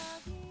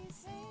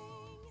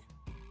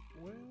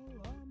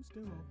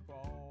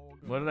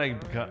 What did I...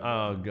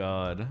 Oh,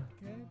 God.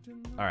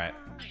 All right.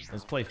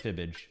 Let's play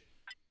Fibbage.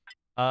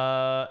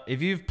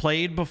 If you've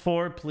played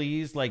before,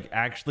 please, like,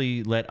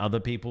 actually let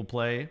other people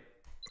play.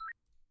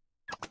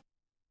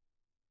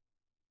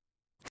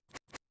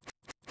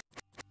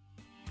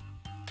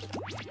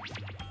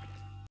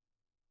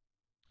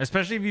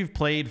 Especially if you've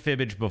played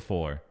Fibbage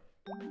before.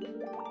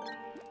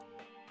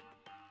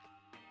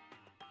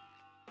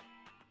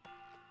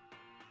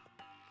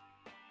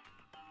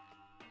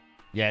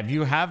 Yeah, if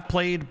you have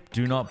played,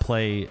 do not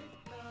play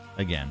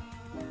again.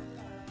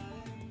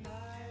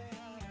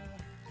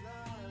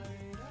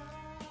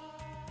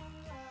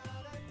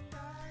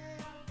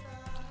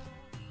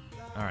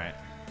 All right.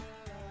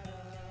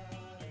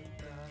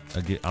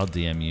 I'll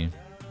DM you.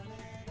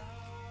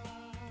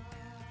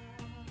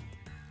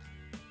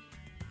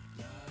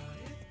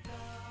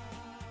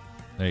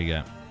 There you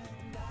go.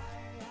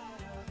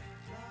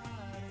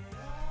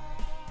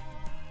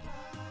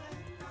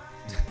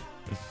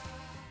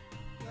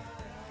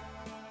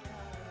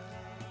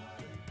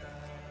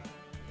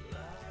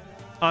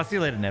 I'll see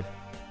you later, Neb.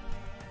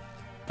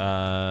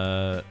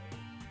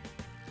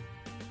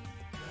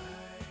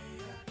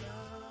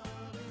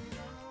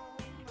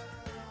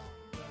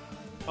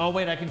 Oh,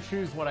 wait, I can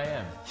choose what I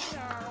am.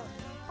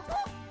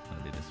 I'm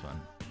gonna do this one.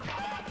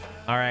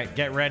 All right,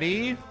 get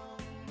ready.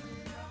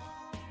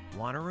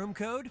 Want a room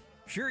code?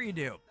 Sure you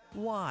do.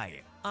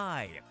 Y-I-R-Q.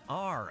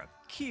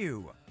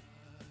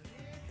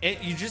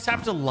 You just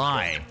have to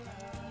lie.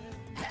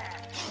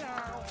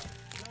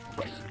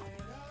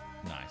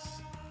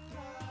 Nice.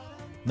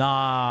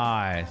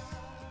 Nice.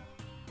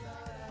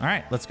 All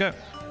right, let's go.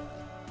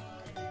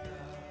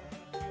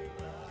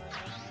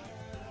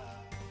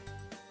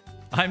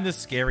 I'm the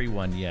scary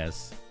one,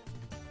 yes.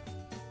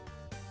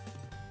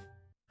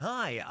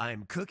 Hi,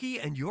 I'm Cookie,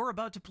 and you're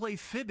about to play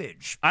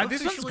Fibbage.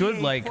 This one's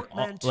good, like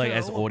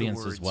as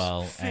audience as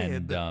well,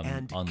 and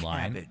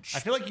online. Cabbage. I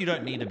feel like you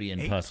don't need to be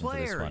in person for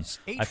this one.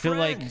 I feel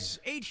friends,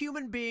 like 8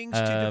 human beings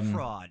to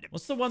defraud.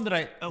 What's the one that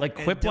I like?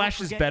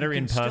 Quiplash is better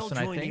in person.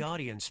 I think. The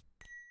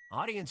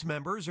audience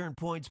members earn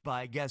points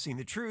by guessing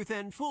the truth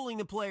and fooling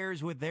the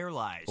players with their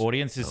lies.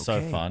 Audience is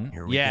so fun.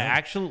 Yeah,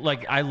 actually,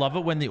 like I love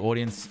it when the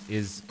audience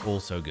is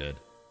also good.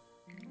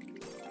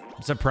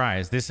 I'm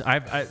surprised. This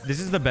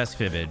is the best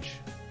Fibbage.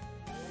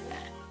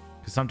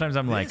 Because sometimes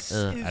I'm like,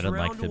 I don't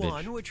like Fibbage.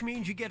 Round 1, which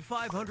means you get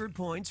 500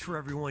 points for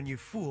everyone you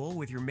fool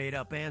with your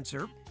made-up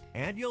answer,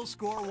 and you'll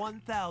score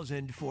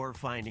 1,000 for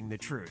finding the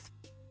truth.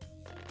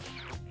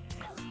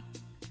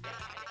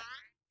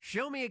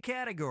 Show me a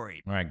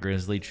category. All right,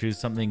 Grizzly, choose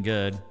something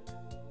good.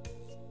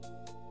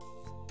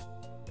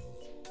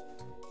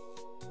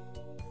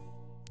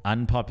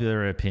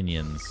 Unpopular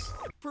opinions.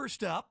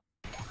 First up,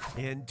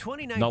 in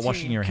 2019, not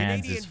washing your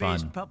hands is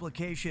Canadian-based fun.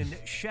 publication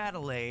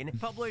Chatelaine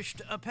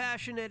published a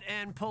passionate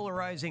and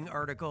polarizing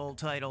article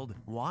titled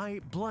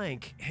 "Why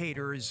Blank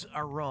Haters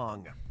Are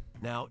Wrong."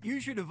 Now,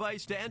 use your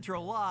device to enter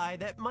a lie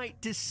that might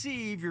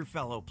deceive your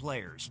fellow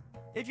players.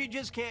 If you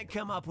just can't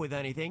come up with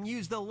anything,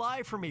 use the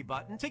Lie For Me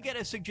button to get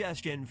a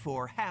suggestion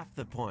for half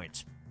the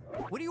points.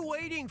 What are you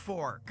waiting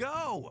for?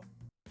 Go!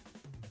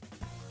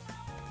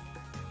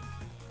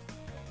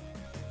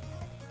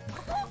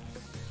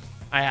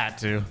 I had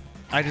to.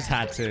 I just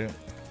had to.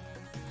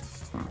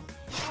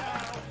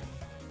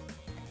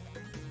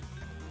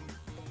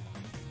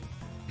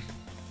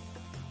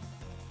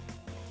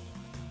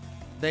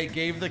 They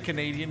gave the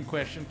Canadian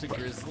question to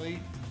Grizzly.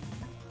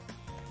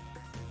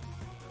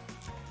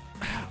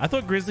 I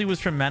thought Grizzly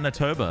was from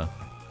Manitoba.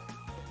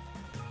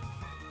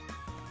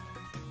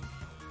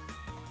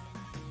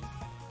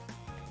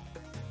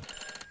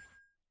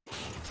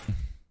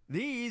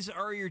 These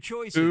are your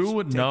choices.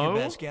 Ooh, Take no. your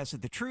best guess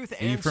at the truth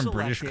Are you and from select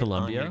British it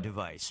Columbia? on your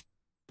device.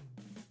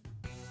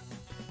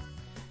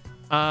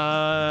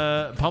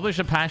 Publish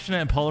a passionate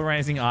and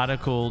polarizing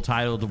article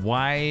titled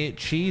 "Why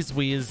Cheese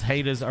Whiz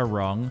Haters Are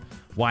Wrong,"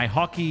 "Why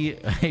Hockey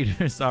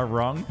Haters Are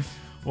Wrong,"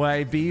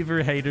 "Why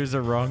Beaver Haters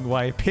Are Wrong,"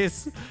 "Why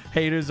Piss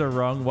Haters Are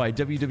Wrong," "Why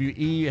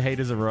WWE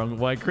Haters Are Wrong,"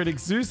 "Why Critic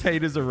Zeus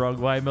Haters Are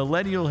Wrong," "Why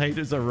Millennial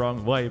Haters Are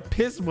Wrong," "Why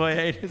Piss Boy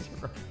Haters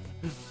Are Wrong,"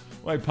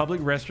 "Why Public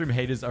Restroom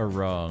Haters Are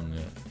Wrong."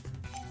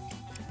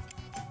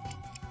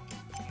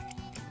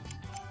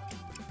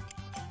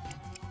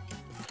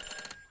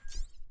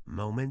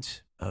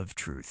 Moments of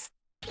truth.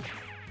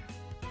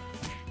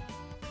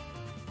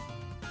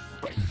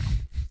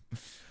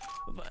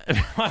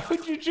 Why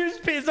would you choose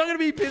Piss? It's not gonna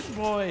be Piss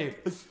Boy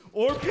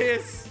or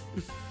Piss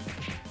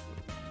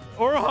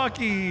or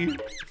Hockey.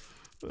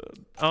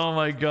 Oh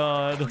my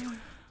god.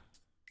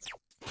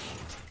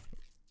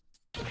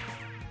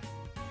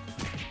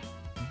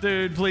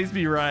 Dude, please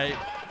be right.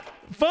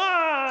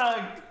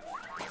 Fuck!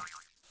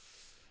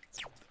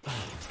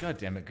 God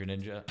damn it,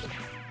 Greninja.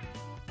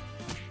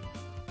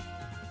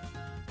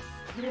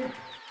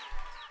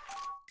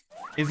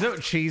 Is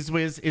it Cheese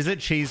Whiz? Is it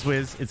Cheese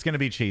Whiz? It's gonna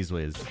be Cheese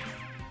Whiz.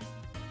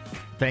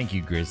 Thank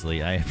you,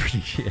 Grizzly. I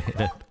appreciate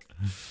it.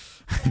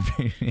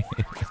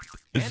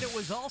 And it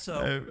was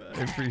also...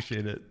 I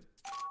appreciate it.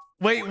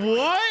 Wait,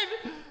 what?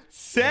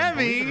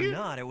 Sammy? Believe it or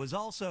not, it was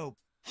also...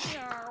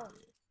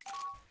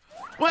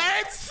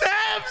 What?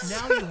 Sam's?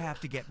 Now you have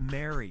to get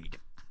married.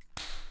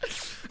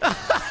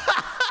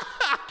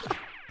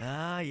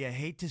 You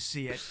hate to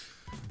see it.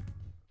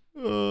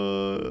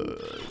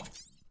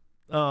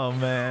 Oh,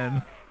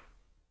 man.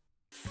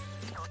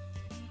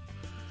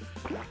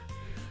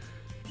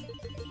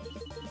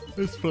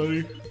 That's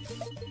funny.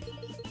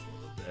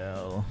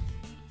 Hell.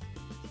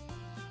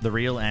 The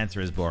real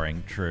answer is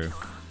boring. True.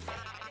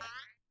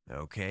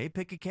 Okay,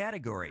 pick a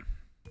category.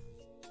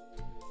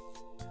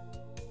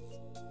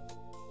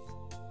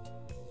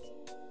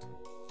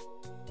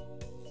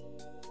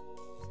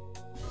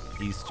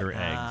 Easter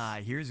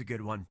eggs. Here's a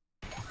good one.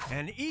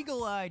 An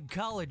eagle-eyed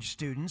college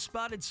student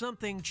spotted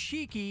something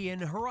cheeky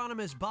in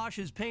Hieronymus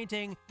Bosch's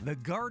painting, The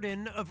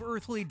Garden of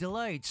Earthly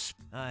Delights.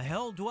 A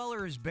hell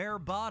dweller's bare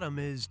bottom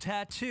is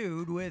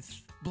tattooed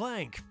with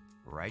blank.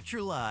 Write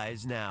your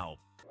lies now.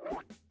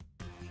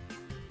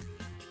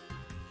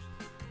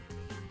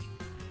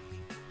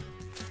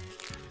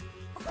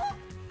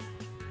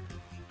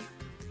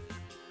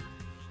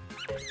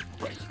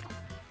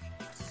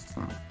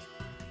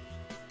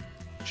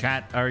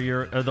 Chat, are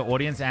the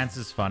audience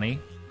answers funny?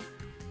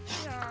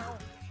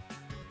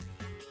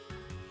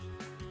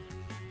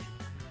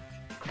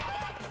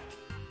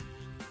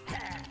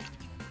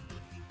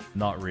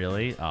 Not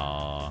really.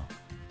 Aww.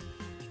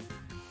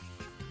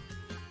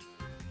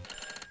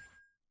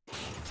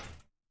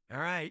 All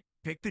right,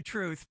 pick the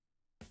truth.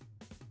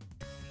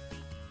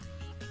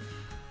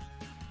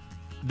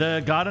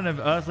 The Garden of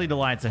Earthly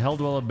Delights, a hell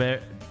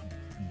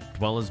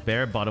dweller's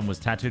bare bottom was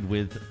tattooed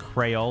with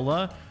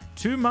Crayola.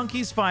 Two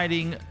monkeys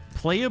fighting,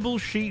 playable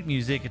sheet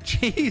music,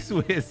 cheese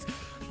whiz,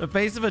 the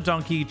face of a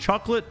donkey,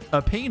 chocolate,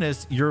 a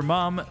penis, your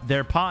mom,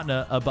 their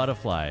partner, a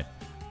butterfly.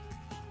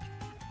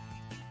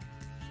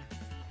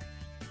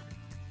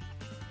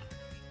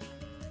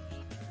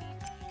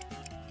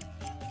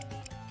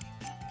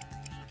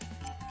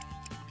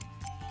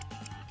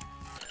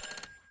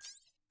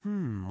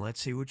 Let's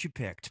see what you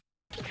picked.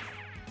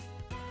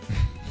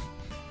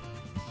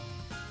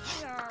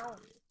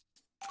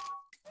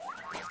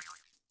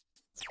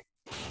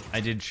 I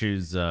did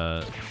choose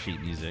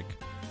sheet music.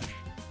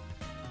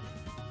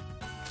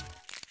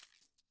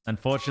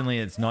 Unfortunately,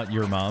 it's not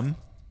your mom.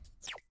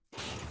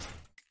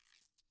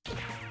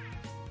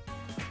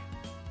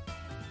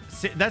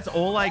 See, that's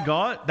all I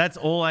got. That's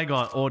all I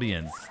got,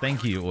 audience.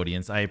 Thank you,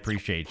 audience. I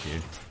appreciate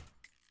you.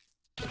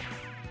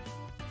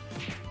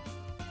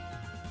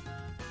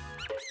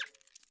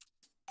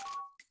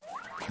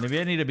 Maybe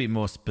I need to be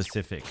more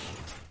specific.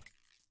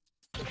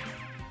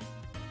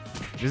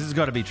 This has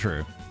got to be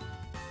true.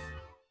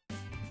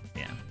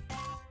 Yeah.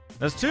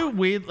 That's too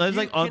weird. That's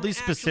like oddly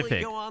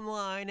specific. Go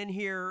online and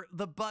hear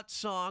the butt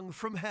song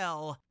from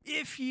hell,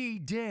 if ye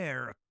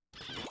dare.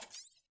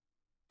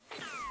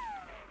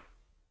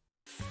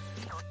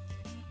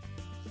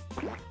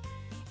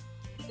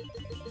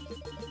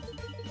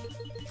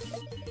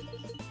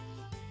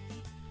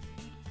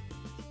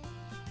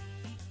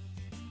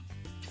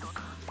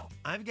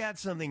 I've got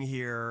something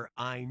here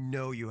I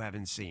know you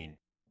haven't seen.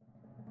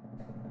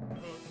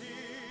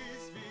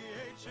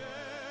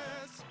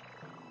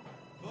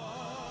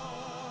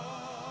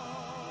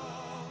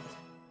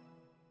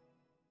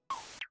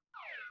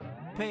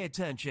 Pay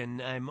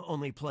attention, I'm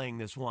only playing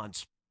this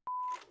once.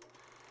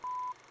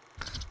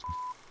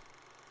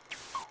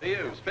 For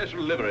you, special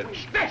delivery.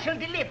 Special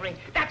delivery?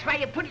 That's why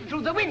you put it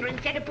through the window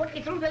instead of putting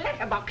it through the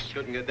letterbox.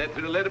 Couldn't get that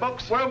through the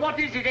letterbox. Well, what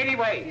is it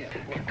anyway?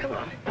 Come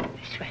on,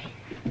 this way.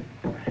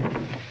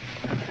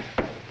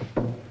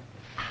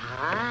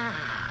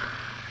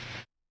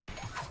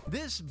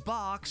 This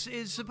box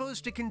is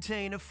supposed to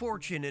contain a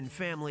fortune in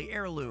family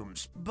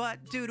heirlooms,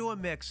 but due to a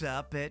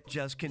mix-up, it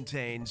just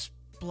contains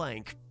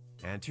blank.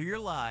 Enter your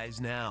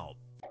lies now.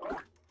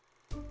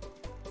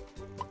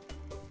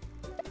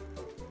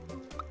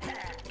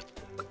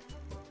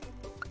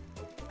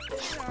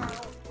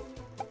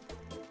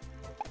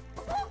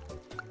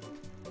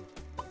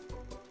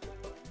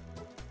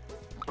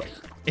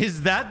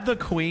 Is that the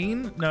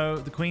queen? No,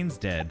 the queen's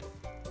dead.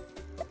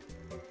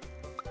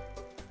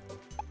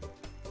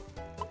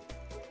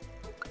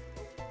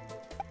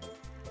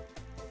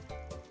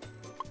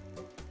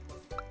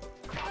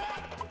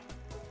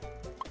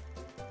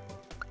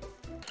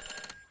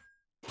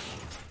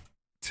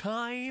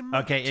 Time.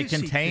 Okay, it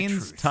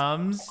contains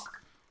Tums,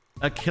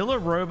 a killer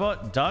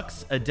robot,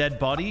 ducks, a dead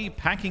body,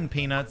 packing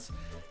peanuts,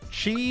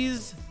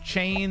 cheese,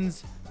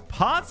 chains,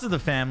 parts of the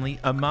family,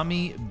 a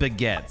mummy,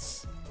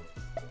 baguettes.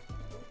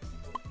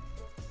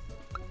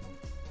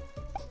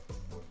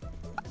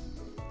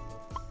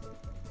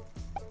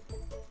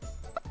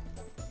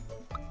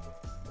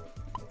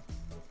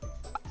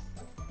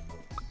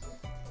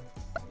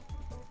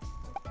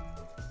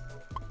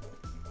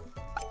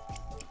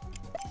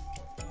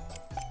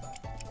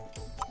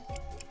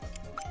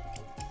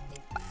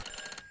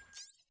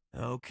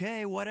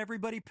 Okay, what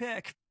everybody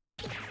pick?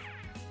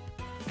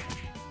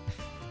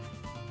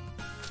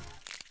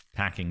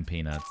 Packing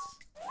peanuts.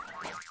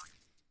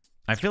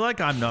 I feel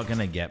like I'm not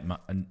gonna get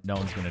no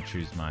one's gonna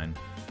choose mine.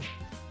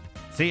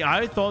 See,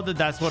 I thought that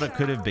that's what it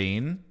could have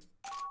been,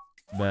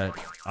 but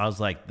I was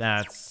like,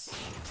 it's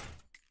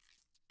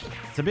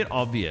a bit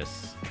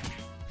obvious.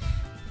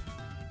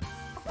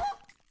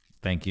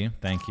 Thank you,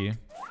 thank you.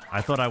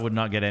 I thought I would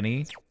not get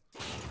any.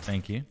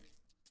 Thank you.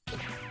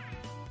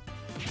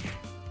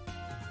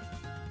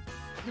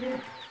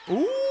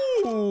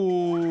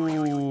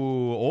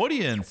 Ooh,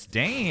 audience,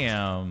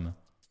 damn.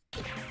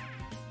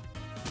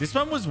 This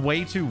one was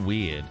way too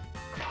weird.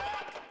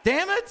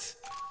 Damn it!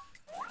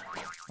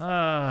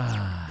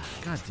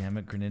 God damn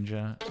it,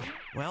 Greninja.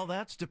 Well,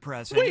 that's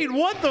depressing. Wait,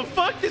 what the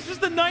fuck? This is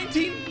the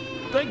 10s.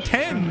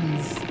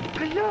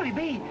 Glory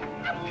be.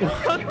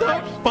 What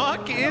the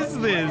fuck is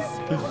this?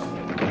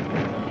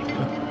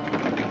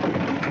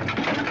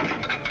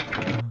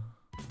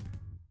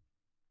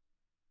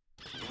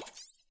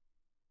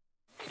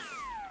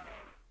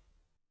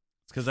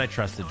 It's because I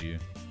trusted you.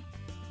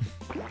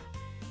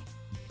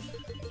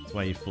 That's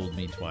why you fooled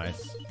me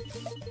twice.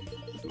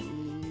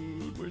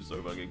 Dude, we're so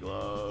fucking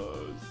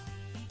close.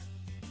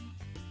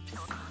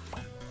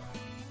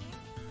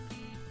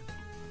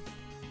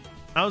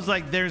 I was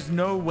like, there's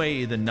no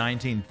way the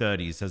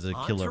 1930s has a killer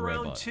On to round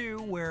robot. 2,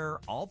 where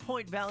all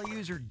point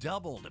values are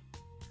doubled.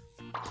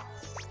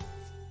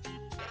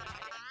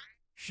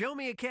 Show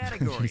me a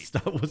category.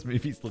 Star Wars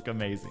movies look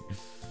amazing.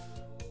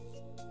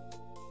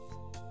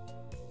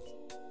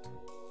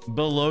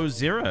 Below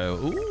zero.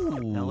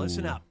 Ooh. Now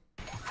listen up.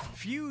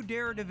 Few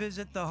dare to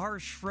visit the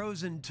harsh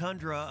frozen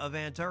tundra of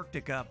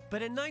Antarctica,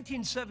 but in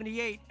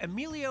 1978,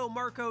 Emilio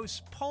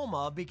Marcos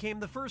Palma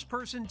became the first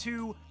person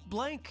to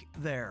blank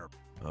there.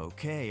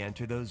 Okay,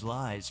 enter those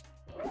lies.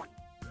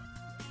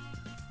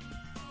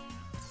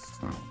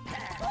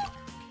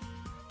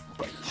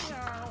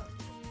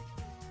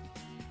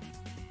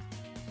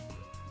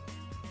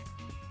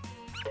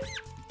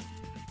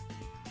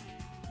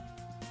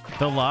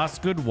 The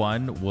last good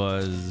one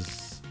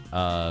was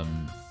the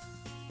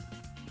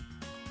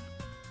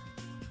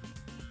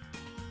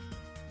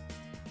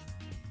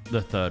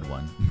third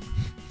one.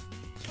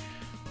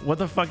 What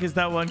the fuck is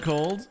that one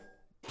called?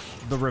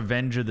 The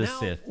Revenge of the Now,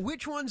 Sith.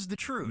 which one's the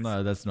truth?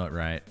 No, that's not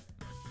right.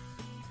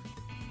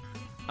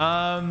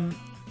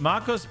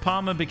 Marcos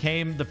Palma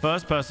became the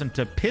first person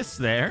to piss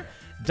there,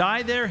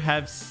 die there,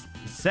 have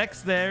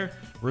sex there,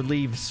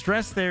 relieve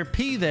stress there,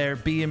 pee there,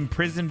 be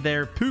imprisoned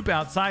there, poop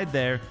outside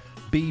there,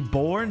 be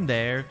born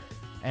there,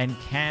 and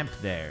camp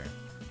there.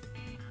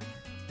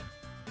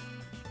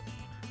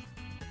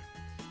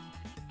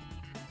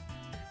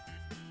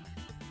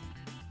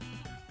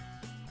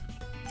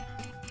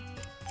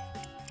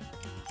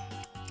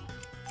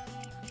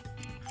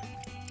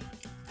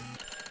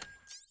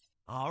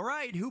 All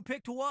right, who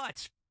picked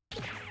what?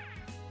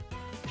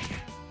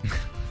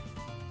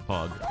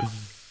 Pog.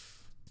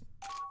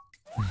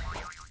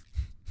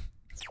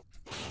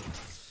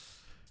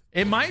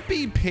 It might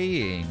be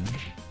peeing,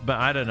 but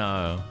I don't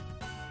know.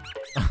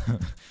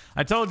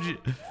 I told you.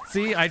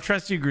 See, I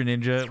trust you,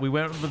 Greninja. We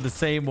went with the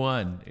same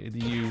one.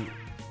 You.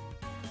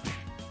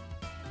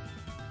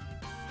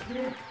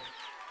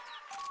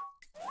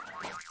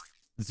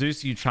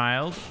 Zeus, you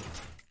child.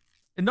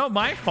 Not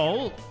my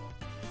fault.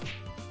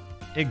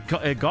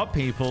 It got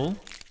people.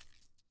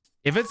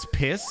 If it's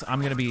piss, I'm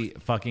gonna be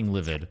fucking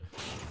livid.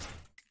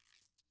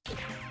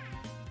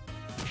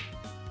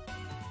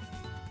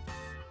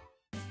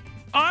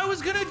 I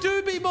was gonna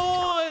do Be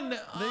Born!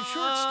 The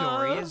short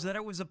story is that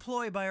it was a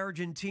ploy by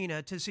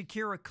Argentina to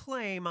secure a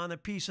claim on a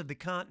piece of the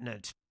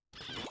continent.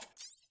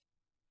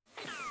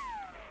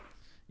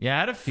 Yeah,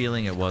 I had a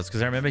feeling it was,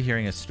 because I remember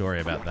hearing a story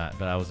about that,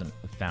 but I wasn't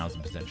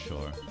 1000%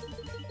 sure.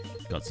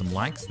 Got some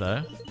likes,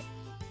 though.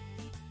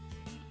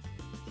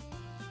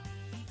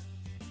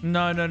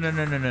 No.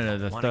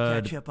 The Wanna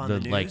third, catch up on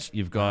the news? like,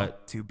 you've got... Well,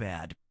 too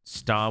bad.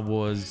 Star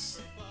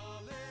Wars...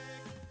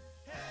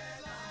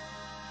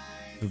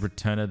 The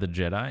Return of the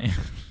Jedi.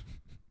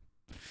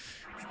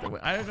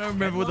 I don't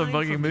remember what the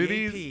Headline fucking from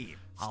movies. AP.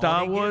 Star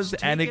Holiday Wars,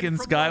 gifts taken Anakin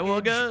from Skywalker.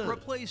 luggage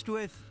Replaced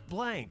with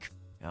blank.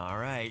 All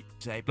right.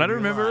 Type I in don't your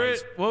remember lies.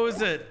 it. What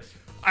was it?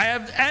 I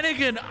have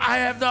Anakin. I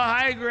have the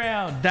high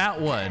ground. That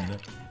one.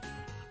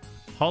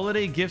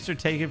 Holiday gifts are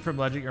taken from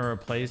Logic and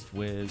replaced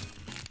with...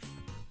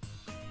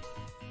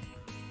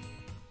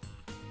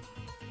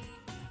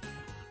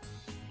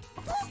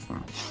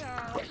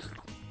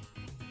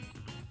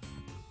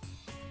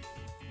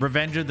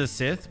 Revenge of the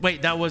Sith.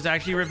 Wait, that was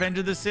actually Revenge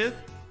of the Sith?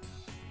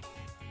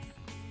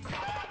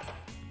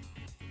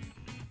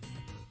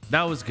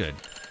 That was good.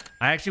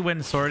 I actually went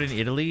and saw it in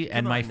Italy,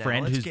 and Come my on now,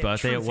 friend let's whose get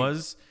birthday it truthy.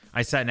 was,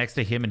 I sat next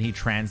to him and he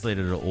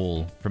translated it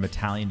all from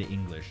Italian to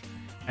English.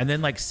 And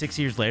then like 6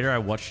 years later, I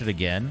watched it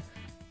again.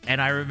 And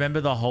I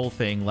remember the whole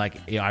thing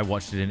like I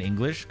watched it in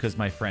English because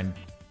my friend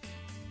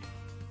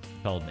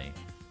told me.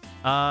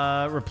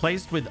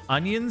 Replaced with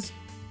onions,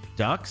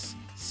 ducks,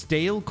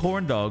 stale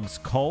corn dogs,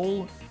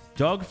 coal,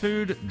 dog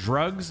food,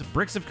 drugs,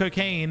 bricks of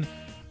cocaine,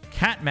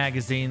 Cat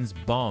Magazine's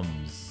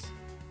bombs.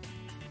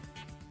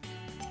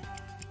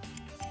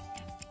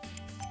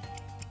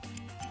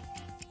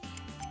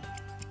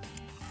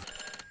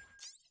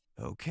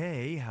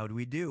 Okay, how do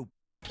we do?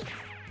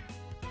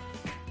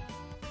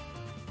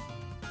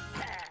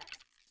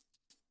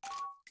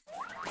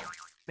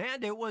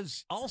 And it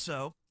was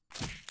also...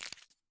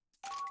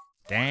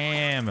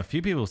 Damn, a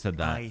few people said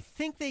that. I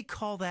think they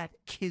call that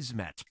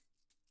kismet.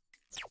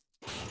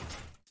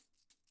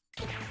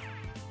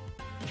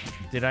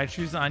 Did I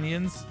choose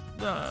onions?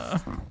 I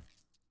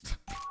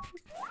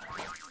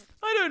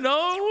don't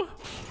know.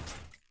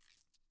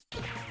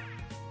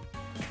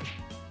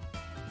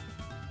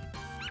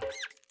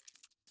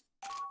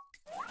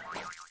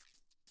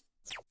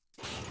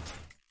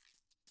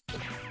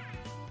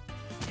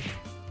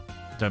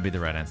 Don't be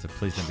the right answer.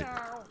 Please don't be.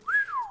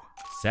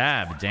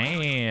 Sab,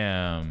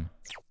 damn.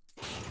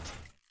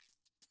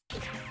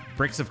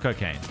 Bricks of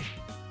cocaine.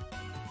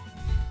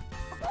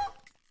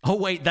 Oh,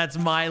 wait, that's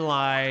my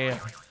lie.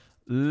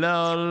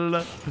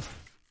 Lol.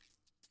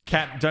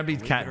 Cat, don't be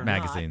cat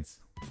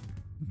magazines.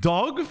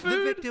 Dog food?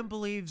 The victim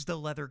believes the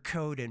leather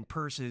coat and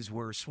purses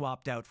were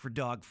swapped out for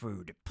dog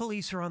food.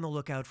 Police are on the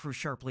lookout for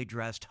sharply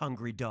dressed,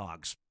 hungry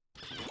dogs.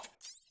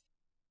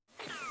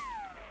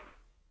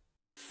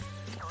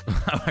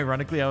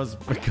 Ironically, I was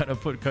gonna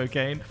put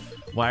cocaine.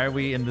 Why are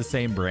we in the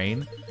same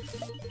brain?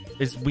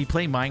 We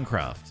play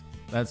Minecraft.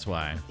 That's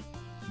why.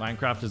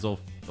 Minecraft is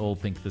all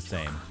think the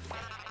same.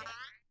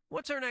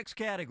 What's our next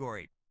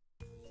category?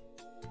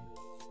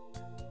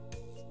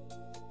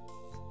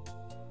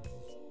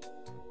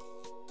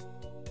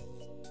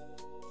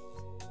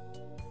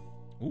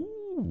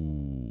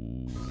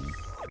 Ooh.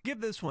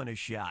 Give this one a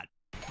shot.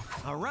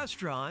 A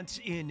restaurant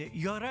in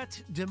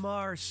Lloret de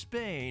Mar,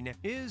 Spain,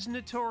 is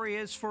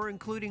notorious for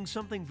including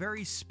something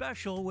very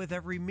special with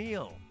every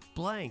meal.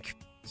 Blank.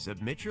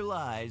 Submit your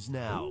lies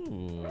now.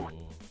 Ooh.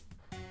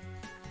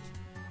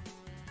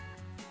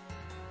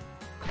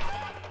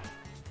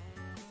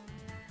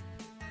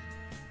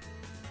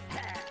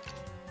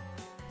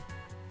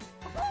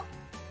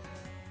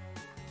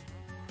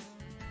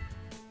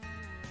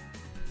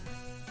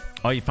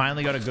 Oh, you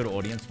finally got a good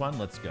audience one?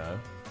 Let's go.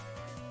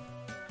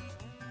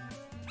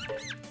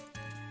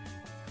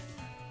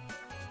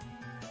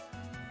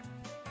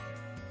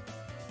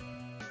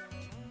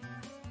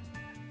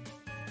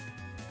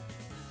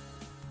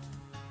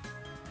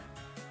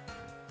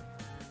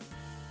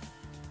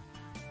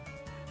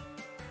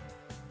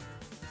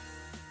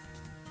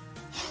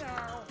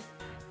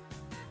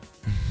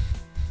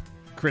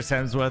 Chris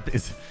Hemsworth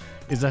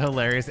is a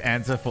hilarious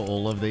answer for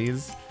all of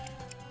these.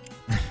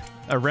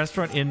 A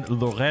restaurant in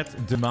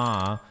Lloret de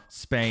Mar,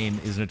 Spain,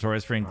 is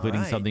notorious for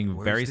including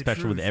something very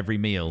special with every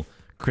meal.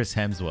 Chris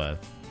Hemsworth.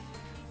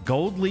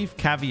 Gold leaf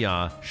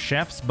caviar,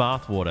 chef's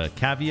bathwater,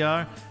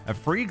 caviar, a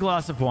free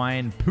glass of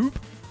wine, poop,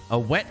 a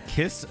wet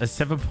kiss, a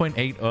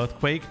 7.8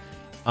 earthquake,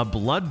 a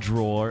blood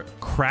draw,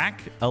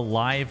 crack, a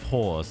live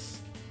horse.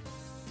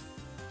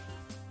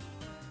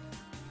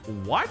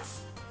 What?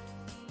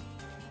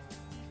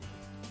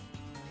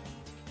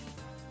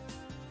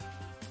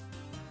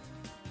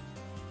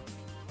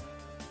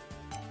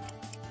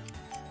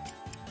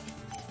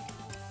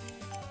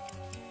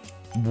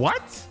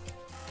 What?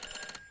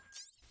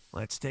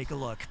 Let's take a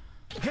look.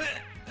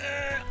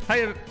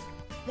 Hiya,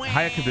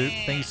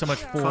 Kaboot. Thank you so much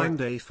for fine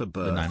day for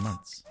birth. The 9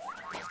 months.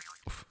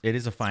 It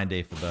is a fine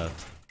day for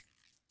birth.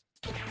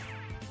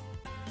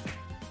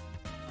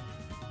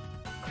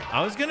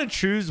 I was gonna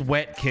choose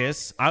wet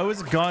kiss. I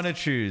was gonna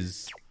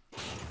choose.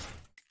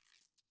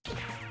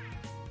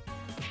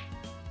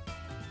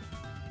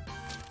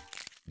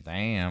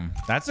 Damn,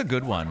 that's a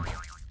good one.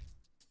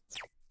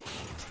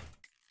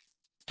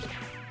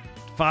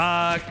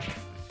 Fuck.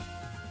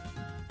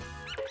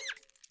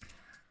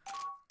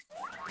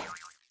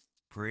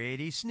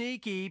 Pretty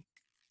sneaky.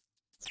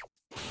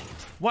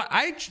 What?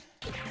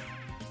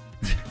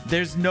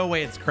 There's no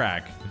way it's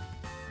crack.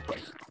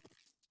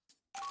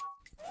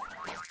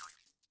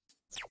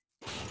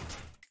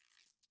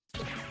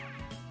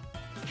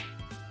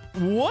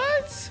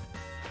 What?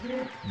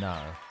 No.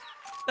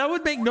 That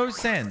would make no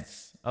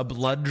sense. A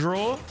blood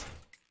draw?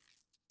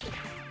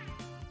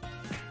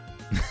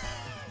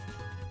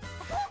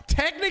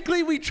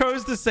 Technically, we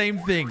chose the same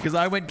thing because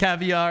I went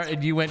caviar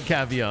and you went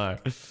caviar.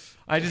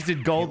 I just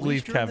did gold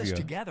leaf caviar.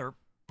 Together.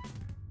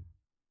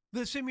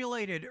 The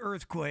simulated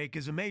earthquake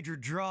is a major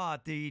draw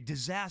at the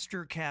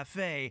Disaster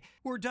Cafe,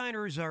 where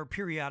diners are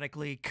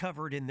periodically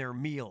covered in their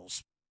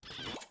meals.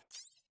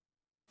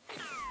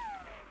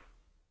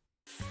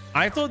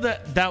 I thought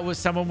that was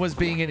someone was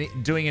doing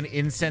an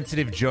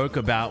insensitive joke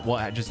about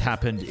what had just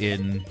happened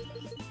in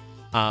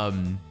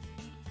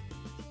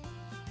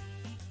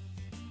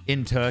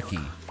Turkey.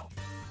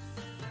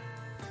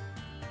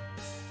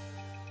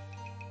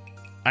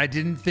 I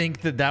didn't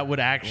think that would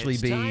actually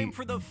It's be time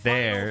for the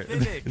there.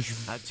 final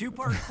finish. A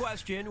two-part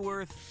question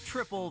worth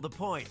triple the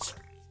points.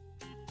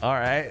 All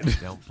right.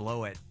 Don't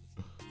blow it.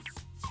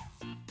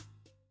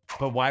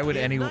 But why would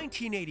In anyone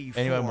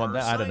 1984, want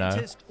that? I don't know.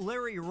 scientist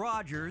Larry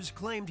Rogers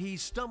claimed he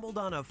stumbled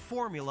on a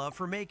formula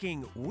for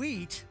making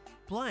wheat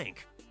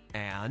blank.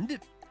 And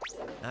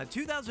a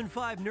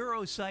 2005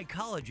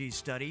 neuropsychology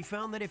study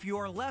found that if you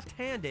are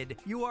left-handed,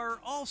 you are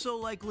also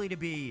likely to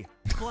be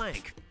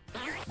blank.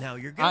 Now,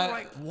 you're going to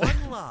write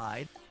one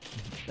lie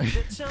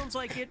that sounds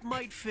like it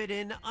might fit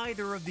in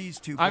either of these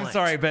two blanks. I'm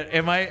sorry, but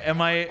am I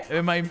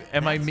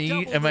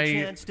me? Am I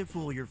chance to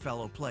fool your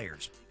fellow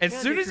players. As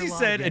soon as he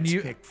said a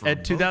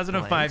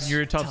 2005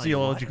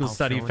 neurotoxicological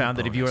study found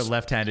that if you are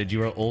left-handed,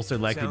 you are also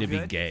likely to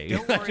be gay.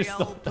 Don't worry,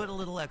 I'll put a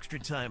little extra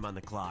time on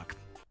the clock.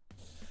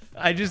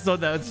 I just thought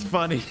that was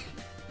funny.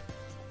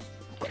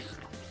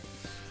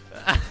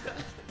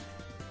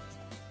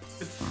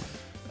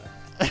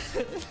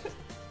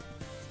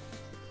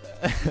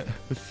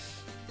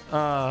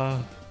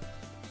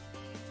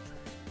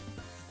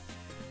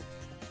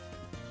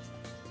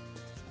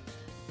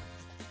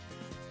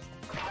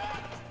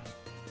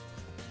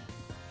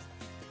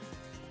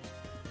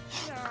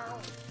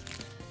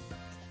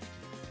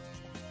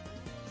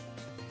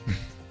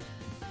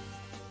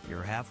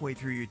 You're halfway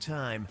through your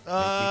time. Make me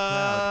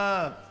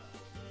proud.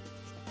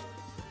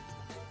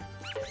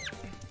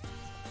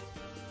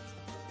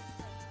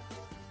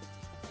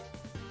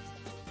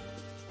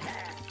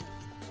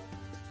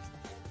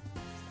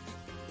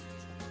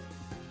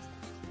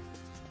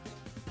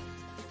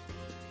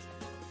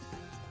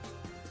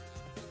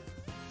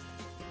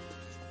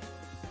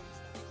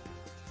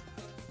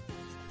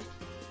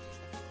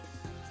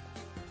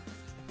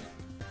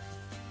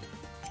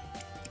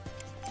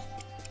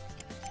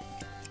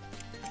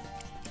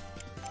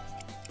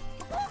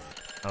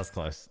 That was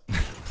close.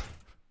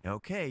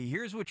 Okay,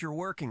 here's what you're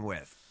working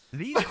with.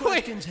 These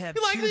questions have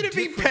you're likely two to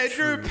be different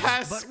Pedro truths,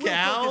 Pascal? but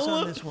we'll focus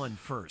on this one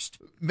first.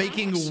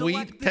 Making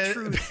Select wheat the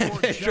truth for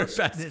Pedro just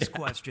Pascal. this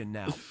question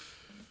now.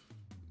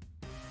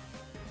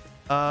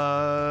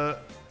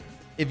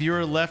 If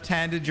you're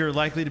left-handed, you're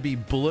likely to be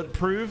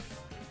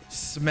bulletproof,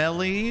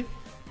 smelly,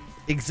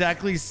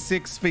 exactly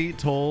 6 feet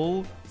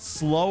tall,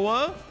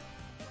 slower,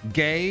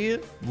 gay,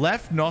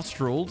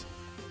 left-nostriled,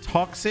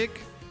 toxic,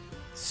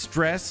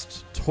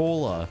 stressed,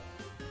 taller.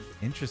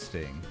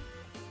 Interesting.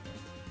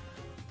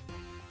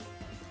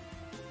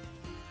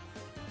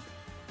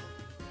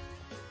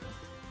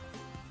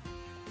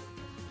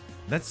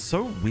 That's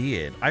so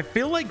weird. I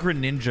feel like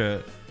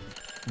Greninja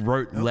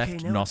wrote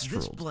left now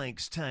nostril. This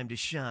blank's time to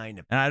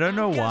shine. And I don't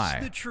know Guess why.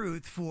 the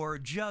truth for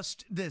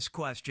just this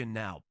question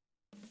now.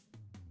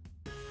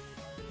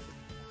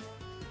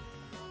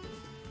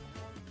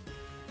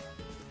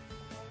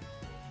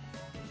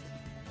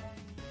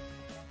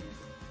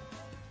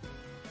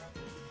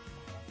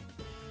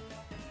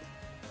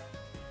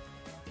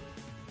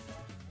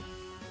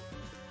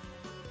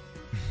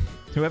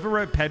 Whoever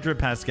wrote Pedro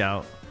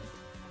Pascal.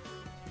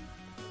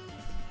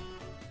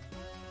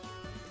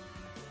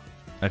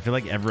 I feel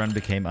like everyone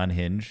became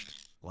unhinged.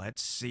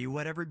 Let's see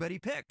what everybody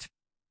picked.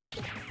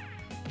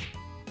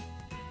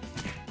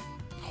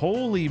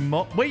 Holy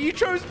mo... Wait, you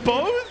chose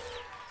both?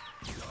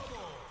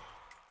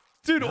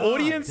 Dude,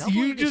 audience, doubly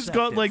you just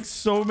got deceptive. like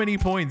so many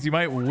points. You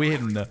might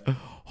win.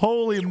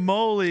 Holy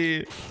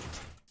moly.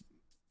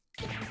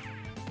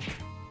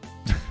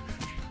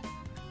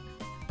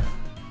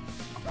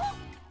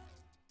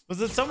 Was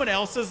it someone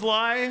else's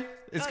lie?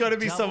 It's got to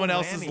be double someone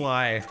else's whammy.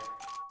 lie.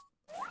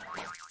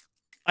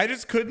 I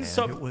just couldn't And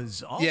stop. it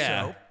was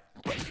also...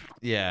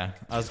 Yeah,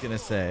 I was going to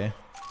say.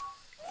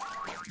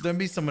 Don't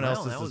be someone Well,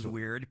 else's. that was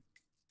weird.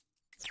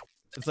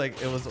 It's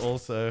like, it was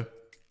also.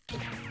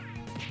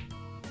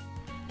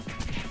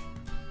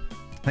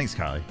 Thanks,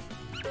 Carly.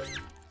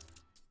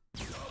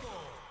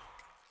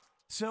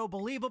 So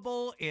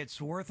believable,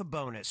 it's worth a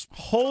bonus.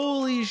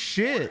 Holy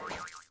shit.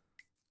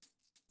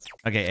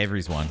 Okay,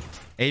 Avery's won.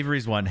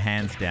 Avery's won,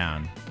 hands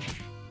down.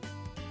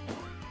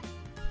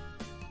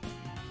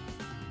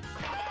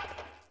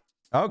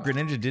 Oh,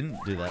 Greninja didn't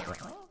do that.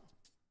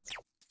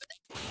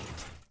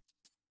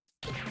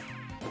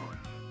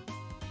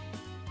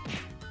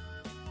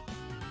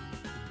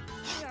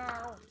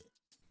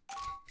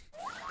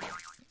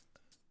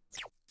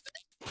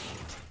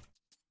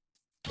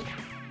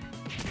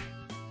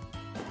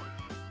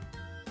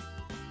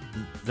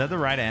 Is that the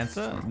right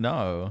answer?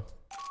 No.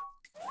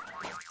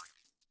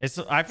 It's.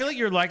 I feel like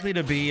you're likely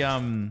to be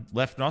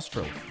left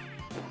nostril.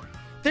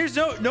 There's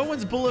no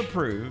one's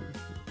bulletproof.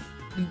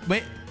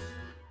 Wait.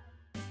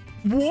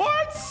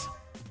 What?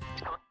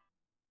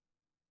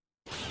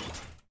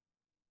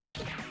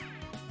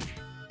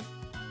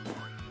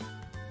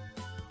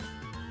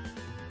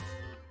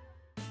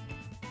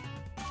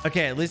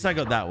 Okay, at least I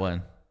got that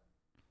one.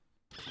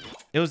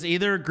 It was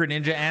either a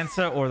Greninja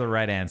answer or the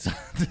right answer.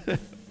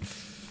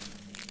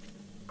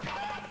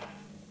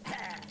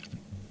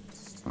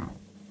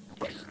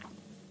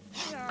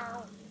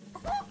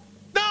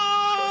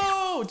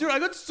 No! Dude, I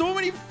got so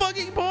many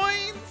fucking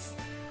points!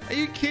 Are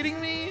you kidding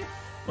me?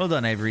 Well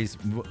done, Avery's.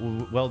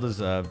 Well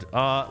deserved.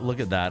 Look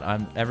at that.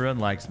 Everyone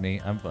likes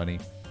me. I'm funny.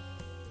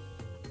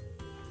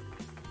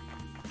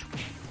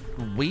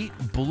 wheat,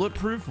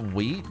 bulletproof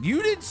wheat.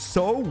 You did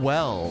so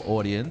well,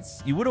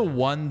 audience. You would have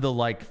won the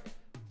like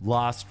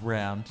last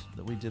round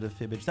that we did of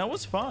Fibbage. That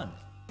was fun.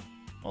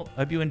 Well,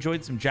 I hope you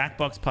enjoyed some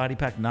Jackbox Party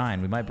Pack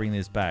 9. We might bring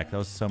this back. That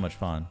was so much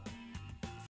fun.